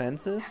invisible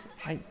fences?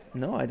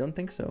 No, I don't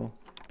think so.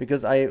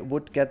 Because I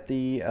would get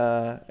the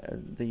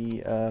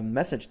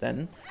message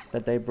then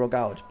that they broke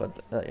out, but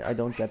I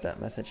don't get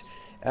that message.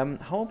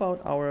 How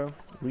about our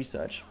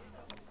research?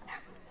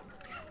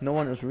 No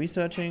one is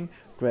researching.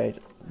 Great.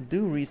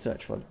 Do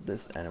research for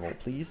this animal,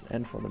 please,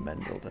 and for the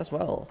Mandrill as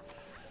well.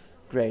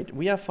 Great.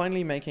 We are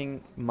finally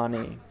making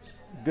money.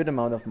 Good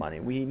amount of money.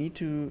 We need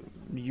to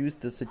use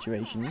the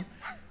situation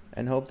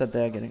and hope that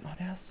they're getting... Oh,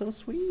 they are so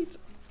sweet.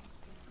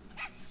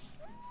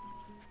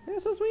 They're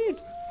so sweet.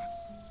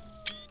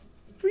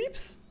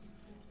 Freeps.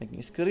 Making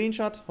a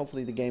screenshot.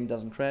 Hopefully the game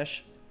doesn't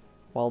crash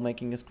while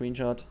making a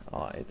screenshot.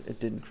 Oh, it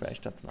didn't crash.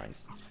 That's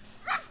nice.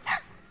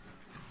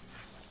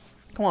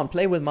 Come on,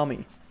 play with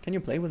mommy. Can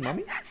you play with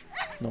mommy?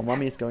 No,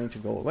 mommy is going to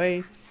go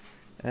away.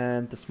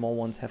 And the small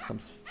ones have some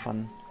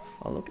fun.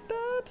 Oh, look at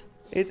that.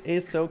 It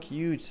is so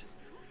cute.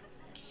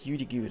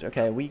 Cutie cute.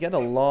 Okay, we get a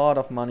lot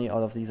of money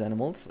out of these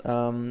animals.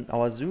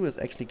 Our zoo is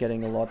actually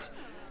getting a lot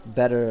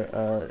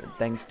better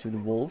thanks to the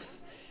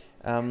wolves.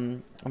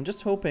 I'm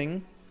just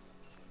hoping...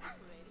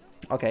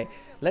 Okay,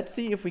 let's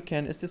see if we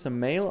can... Is this a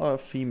male or a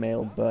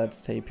female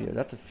bird's tapir?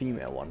 That's a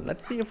female one.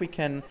 Let's see if we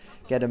can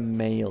get a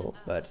male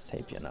bird's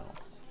tapir now.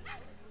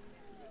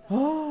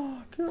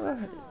 Oh,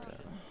 good.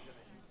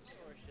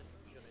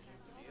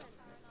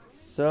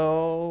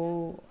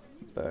 So...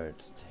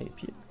 Bird's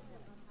tapir.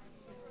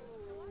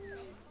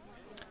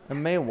 A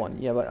male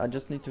one. Yeah, but I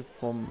just need to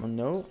form...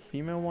 No,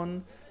 female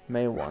one.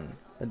 Male one.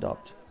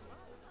 Adopt.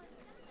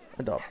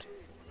 Adopt.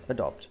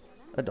 Adopt.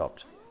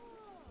 Adopt.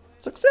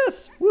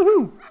 Success!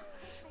 Woohoo!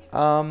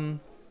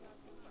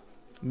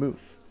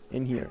 Move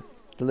in here.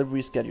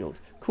 Delivery scheduled.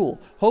 Cool.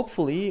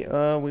 Hopefully,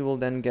 we will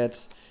then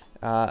get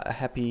a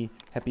happy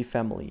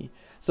family.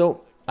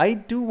 So I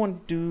do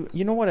want to,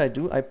 you know what I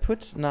do? I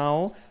put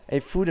now a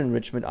food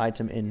enrichment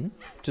item in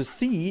to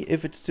see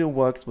if it still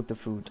works with the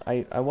food.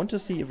 I want to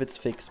see if it's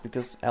fixed,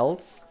 because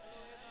else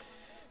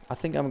I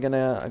think I'm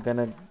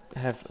gonna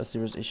have a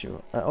serious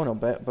issue. Oh no,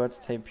 bird's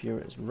tape here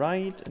is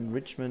right.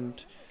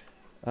 Enrichment,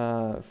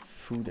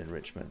 food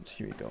enrichment.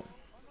 Here we go.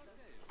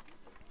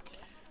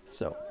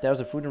 So there's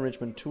a food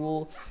enrichment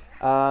tool.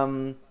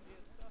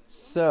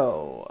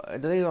 So,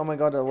 oh my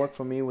god, that worked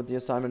for me with the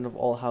assignment of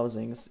all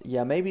housings.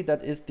 Yeah, maybe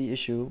that is the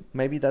issue.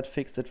 Maybe that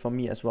fixed it for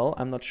me as well.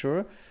 I'm not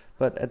sure.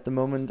 But at the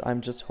moment,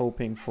 I'm just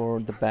hoping for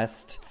the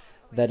best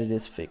that it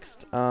is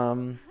fixed.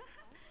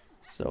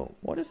 So,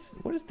 what is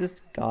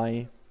this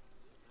guy?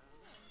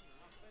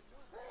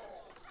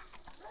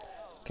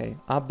 Okay,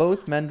 are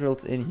both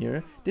mandrills in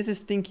here? This is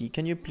Stinky.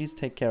 Can you please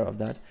take care of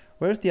that?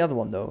 Where's the other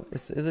one, though?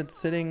 Is it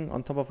sitting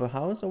on top of a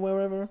house or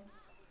wherever?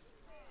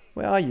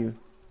 Where are you?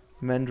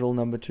 Mandrill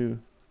number 2.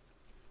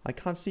 I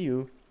can't see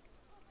you.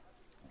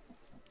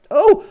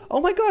 Oh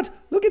my god,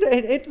 look at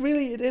it.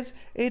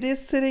 It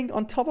is sitting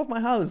on top of my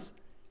house.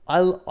 I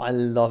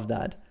love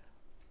that.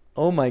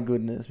 Oh my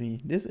goodness me.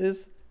 This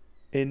is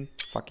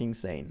fucking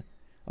insane.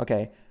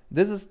 Okay,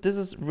 this is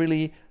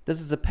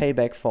a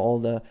payback for all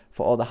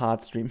the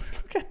hard stream.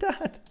 Look at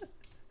that.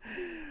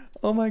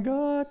 Oh my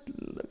god,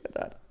 look at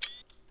that.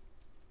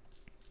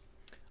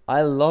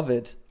 I love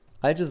it.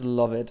 I just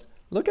love it.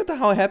 Look at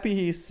how happy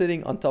he's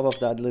sitting on top of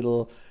that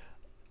little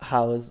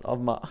house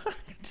of my...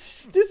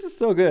 This is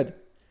so good.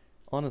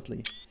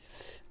 Honestly.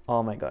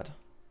 Oh my god.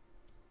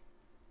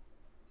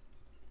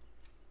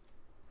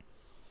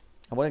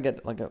 I want to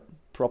get like a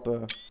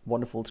proper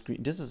wonderful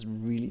screen. This is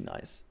really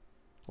nice.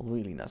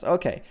 Really nice.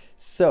 Okay,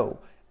 so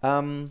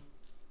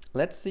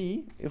let's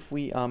see if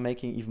we are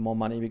making even more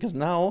money, because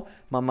now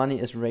my money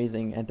is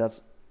raising and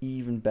that's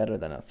even better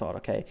than I thought.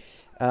 Okay.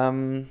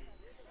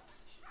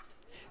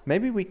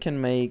 Maybe we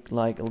can make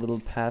like a little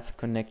path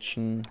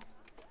connection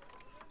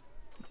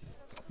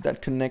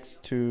that connects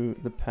to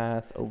the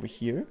path over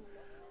here.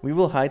 We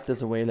will hide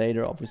this away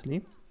later,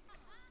 obviously.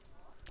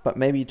 But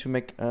maybe to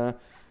make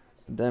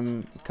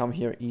them come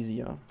here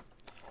easier.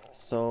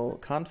 So,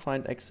 can't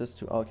find access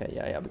to... Okay,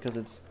 yeah, because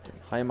it's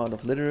high amount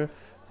of litter.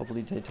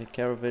 Hopefully they take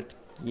care of it.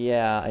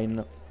 Yeah, I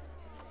know.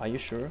 Are you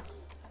sure?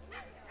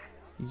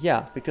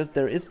 Yeah, because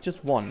there is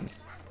just one.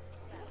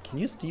 Can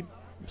you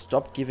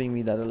stop giving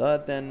me that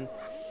alert then?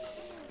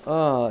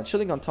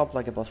 Chilling on top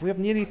like a boss. We have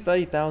nearly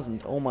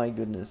 30,000. Oh my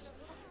goodness.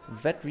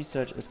 Vet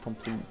research is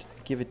complete.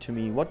 Give it to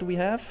me. What do we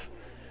have?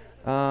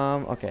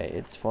 Okay,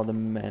 it's for the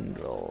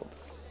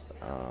mandrills.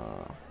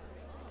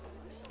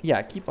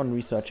 Yeah, keep on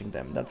researching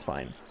them. That's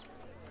fine.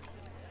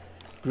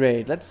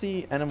 Great. Let's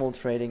see animal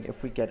trading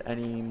if we get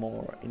any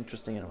more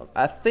interesting animals.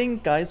 I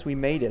think, guys, we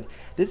made it.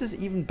 This is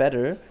even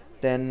better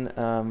than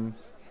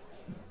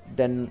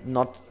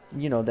not,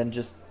 you know, than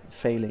just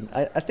failing.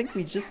 I think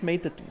we just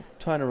made the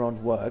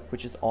turnaround work,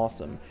 which is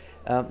awesome.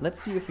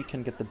 Let's see if we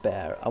can get the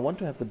bear. I want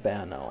to have the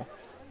bear now.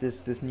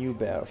 This new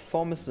bear,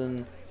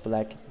 Formison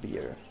Black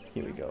Bear.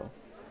 Here we go.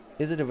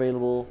 Is it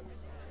available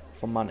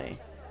for money?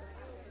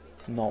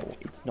 No,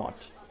 it's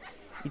not.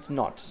 It's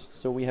not.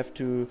 So we have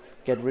to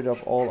get rid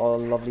of all our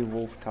lovely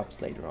wolf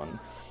cubs later on.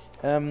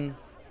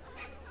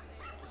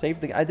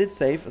 Save the... I did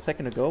save a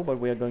second ago, but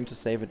we are going to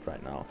save it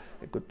right now.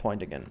 A good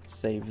point again.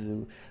 Save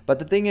zoo. But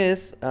the thing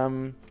is...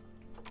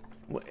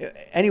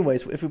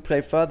 anyways, if we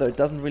play further, it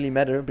doesn't really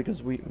matter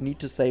because we need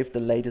to save the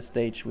latest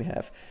stage we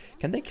have.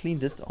 Can they clean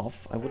this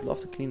off? I would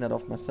love to clean that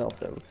off myself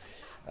though.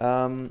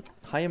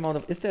 High amount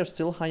of... Is there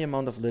still high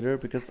amount of litter?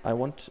 Because I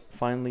want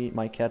finally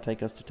my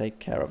caretakers to take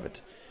care of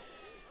it.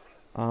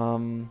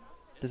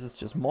 This is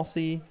just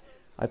mossy.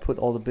 I put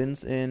all the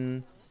bins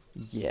in.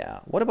 Yeah.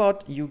 What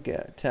about you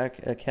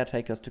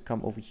caretakers to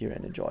come over here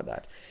and enjoy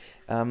that?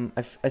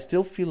 I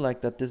still feel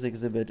like that this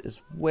exhibit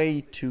is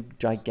way too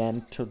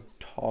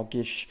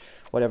gigantic-ish,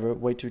 whatever,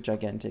 way too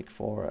gigantic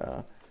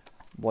for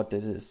what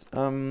this is.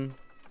 Okay.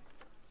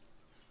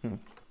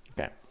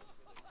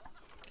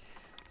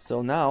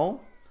 So now,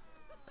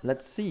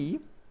 let's see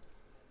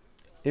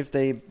if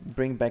they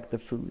bring back the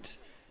food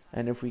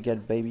and if we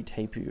get baby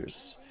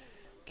tapirs.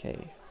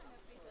 Okay.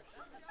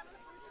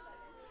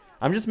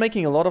 I'm just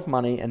making a lot of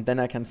money and then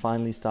I can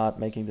finally start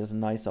making this a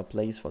nicer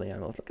place for the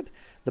animals. Look at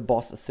the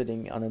boss is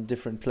sitting on a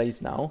different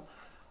place now.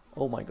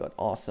 Oh my god,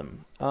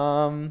 awesome.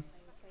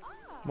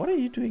 What are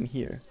you doing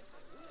here?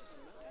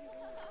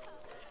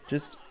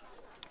 Just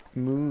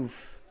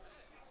move.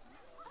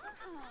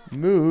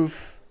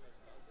 Move.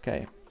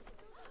 Okay.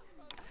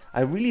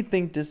 I really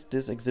think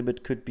this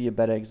exhibit could be a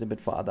better exhibit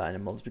for other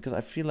animals because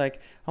I feel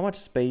like how much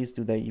space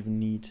do they even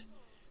need?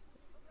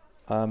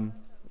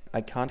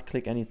 I can't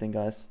click anything,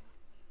 guys.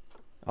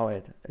 Oh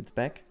wait, it's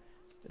back.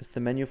 It's the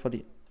menu for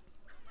the...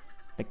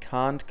 I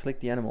can't click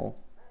the animal.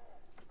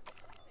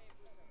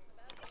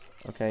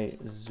 Okay,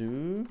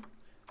 zoo,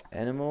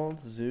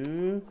 animals,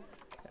 zoo,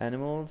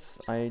 animals.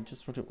 I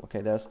just want to...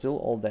 Okay, they're still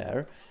all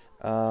there.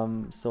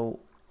 So,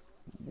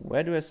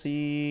 where do I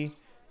see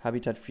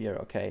Habitat Fear?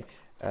 Okay,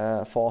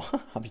 for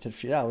Habitat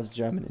free. That was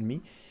German in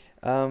me.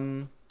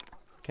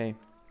 Okay.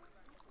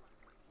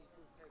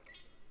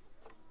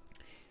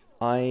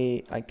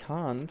 I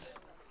can't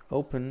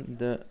open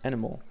the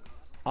animal.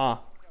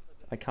 Ah,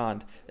 I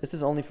can't. Is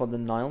this only for the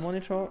Nile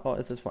monitor or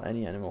is this for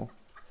any animal?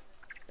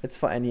 It's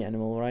for any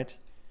animal, right?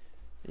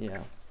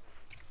 Yeah.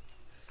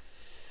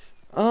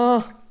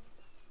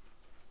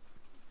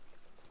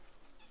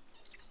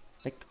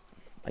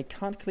 I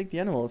can't click the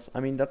animals. I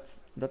mean,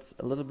 that's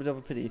a little bit of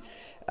a pity.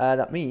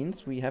 That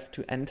means we have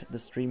to end the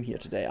stream here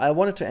today. I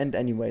wanted to end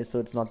anyway, so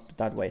it's not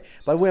that way.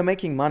 But we're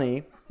making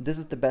money. This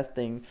is the best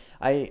thing.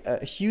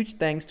 A huge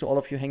thanks to all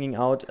of you hanging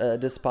out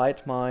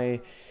despite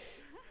my,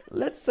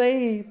 let's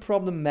say,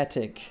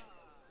 problematic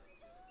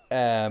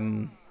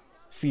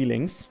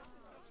feelings.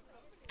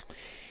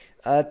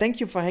 Thank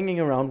you for hanging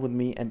around with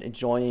me and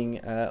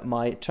enjoying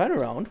my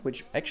turnaround,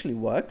 which actually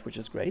worked, which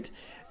is great.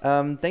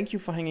 Thank you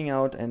for hanging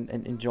out and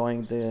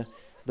enjoying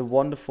the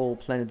wonderful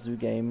Planet Zoo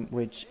game,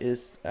 which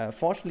is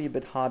fortunately a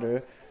bit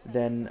harder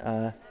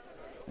than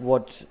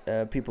what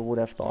people would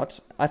have thought.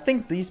 I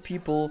think these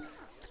people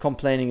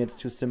complaining it's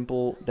too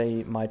simple,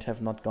 they might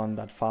have not gone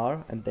that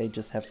far and they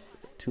just have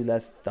too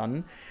less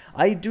done.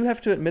 I do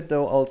have to admit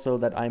though also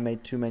that I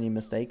made too many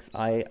mistakes.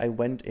 I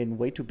went in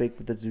way too big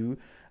with the zoo.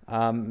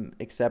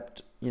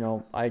 Except, you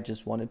know, I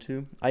just wanted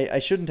to. I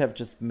shouldn't have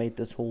just made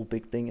this whole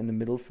big thing in the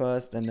middle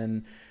first and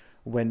then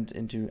went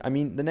into... I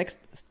mean, the next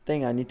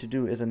thing I need to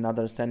do is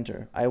another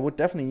center. I would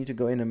definitely need to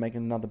go in and make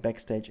another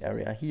backstage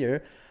area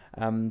here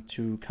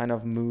to kind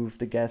of move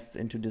the guests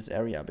into this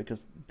area,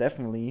 because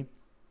definitely...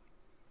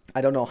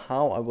 I don't know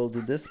how I will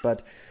do this,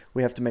 but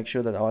we have to make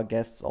sure that our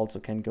guests also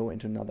can go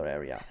into another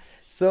area.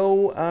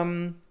 So,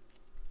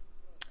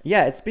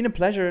 yeah, it's been a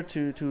pleasure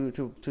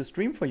to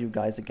stream for you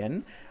guys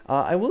again.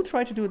 I will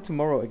try to do it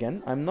tomorrow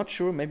again. I'm not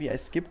sure. Maybe I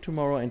skip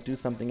tomorrow and do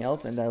something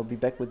else, and I'll be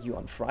back with you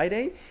on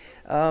Friday.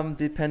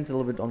 Depends a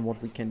little bit on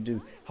what we can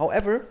do.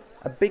 However,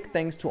 a big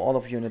thanks to all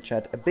of you in the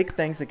chat. A big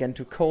thanks again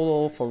to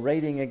Colo for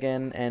raiding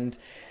again. And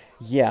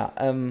yeah,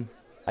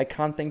 I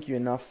can't thank you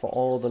enough for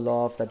all the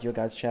love that you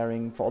guys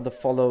sharing, for all the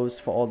follows,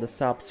 for all the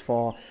subs,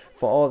 for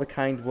all the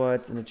kind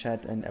words in the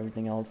chat and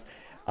everything else.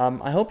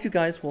 I hope you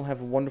guys will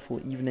have a wonderful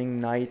evening,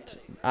 night,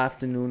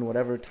 afternoon,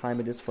 whatever time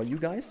it is for you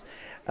guys.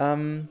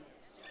 And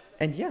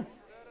yeah,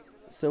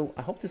 so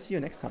I hope to see you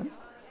next time.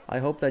 I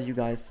hope that you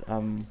guys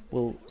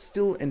will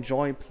still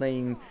enjoy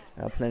playing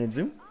Planet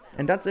Zoo.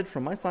 And that's it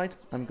from my side.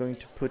 I'm going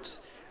to put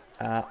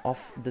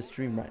off the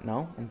stream right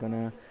now. I'm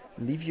gonna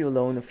leave you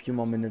alone a few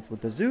more minutes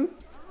with the zoo.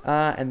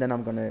 And then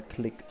I'm gonna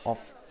click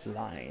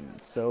offline.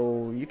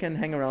 So you can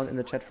hang around in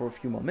the chat for a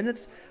few more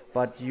minutes,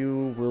 but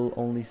you will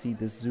only see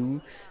the zoo.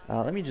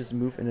 Let me just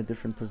move in a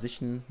different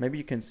position. Maybe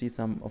you can see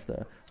some of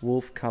the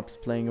wolf cubs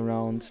playing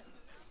around.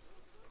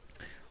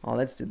 Oh,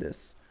 let's do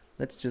this.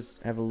 Let's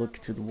just have a look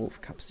to the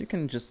wolf cubs. You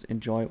can just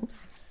enjoy,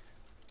 oops,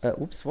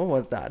 what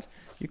was that?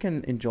 You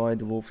can enjoy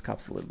the wolf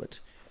cubs a little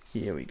bit.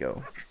 Here we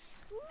go.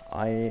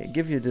 I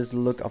give you this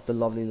look of the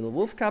lovely little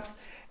wolf cubs.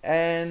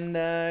 And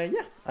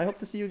yeah, I hope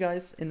to see you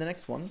guys in the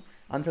next one.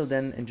 Until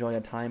then, enjoy your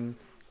time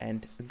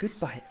and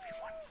goodbye,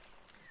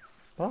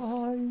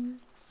 everyone.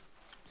 Bye.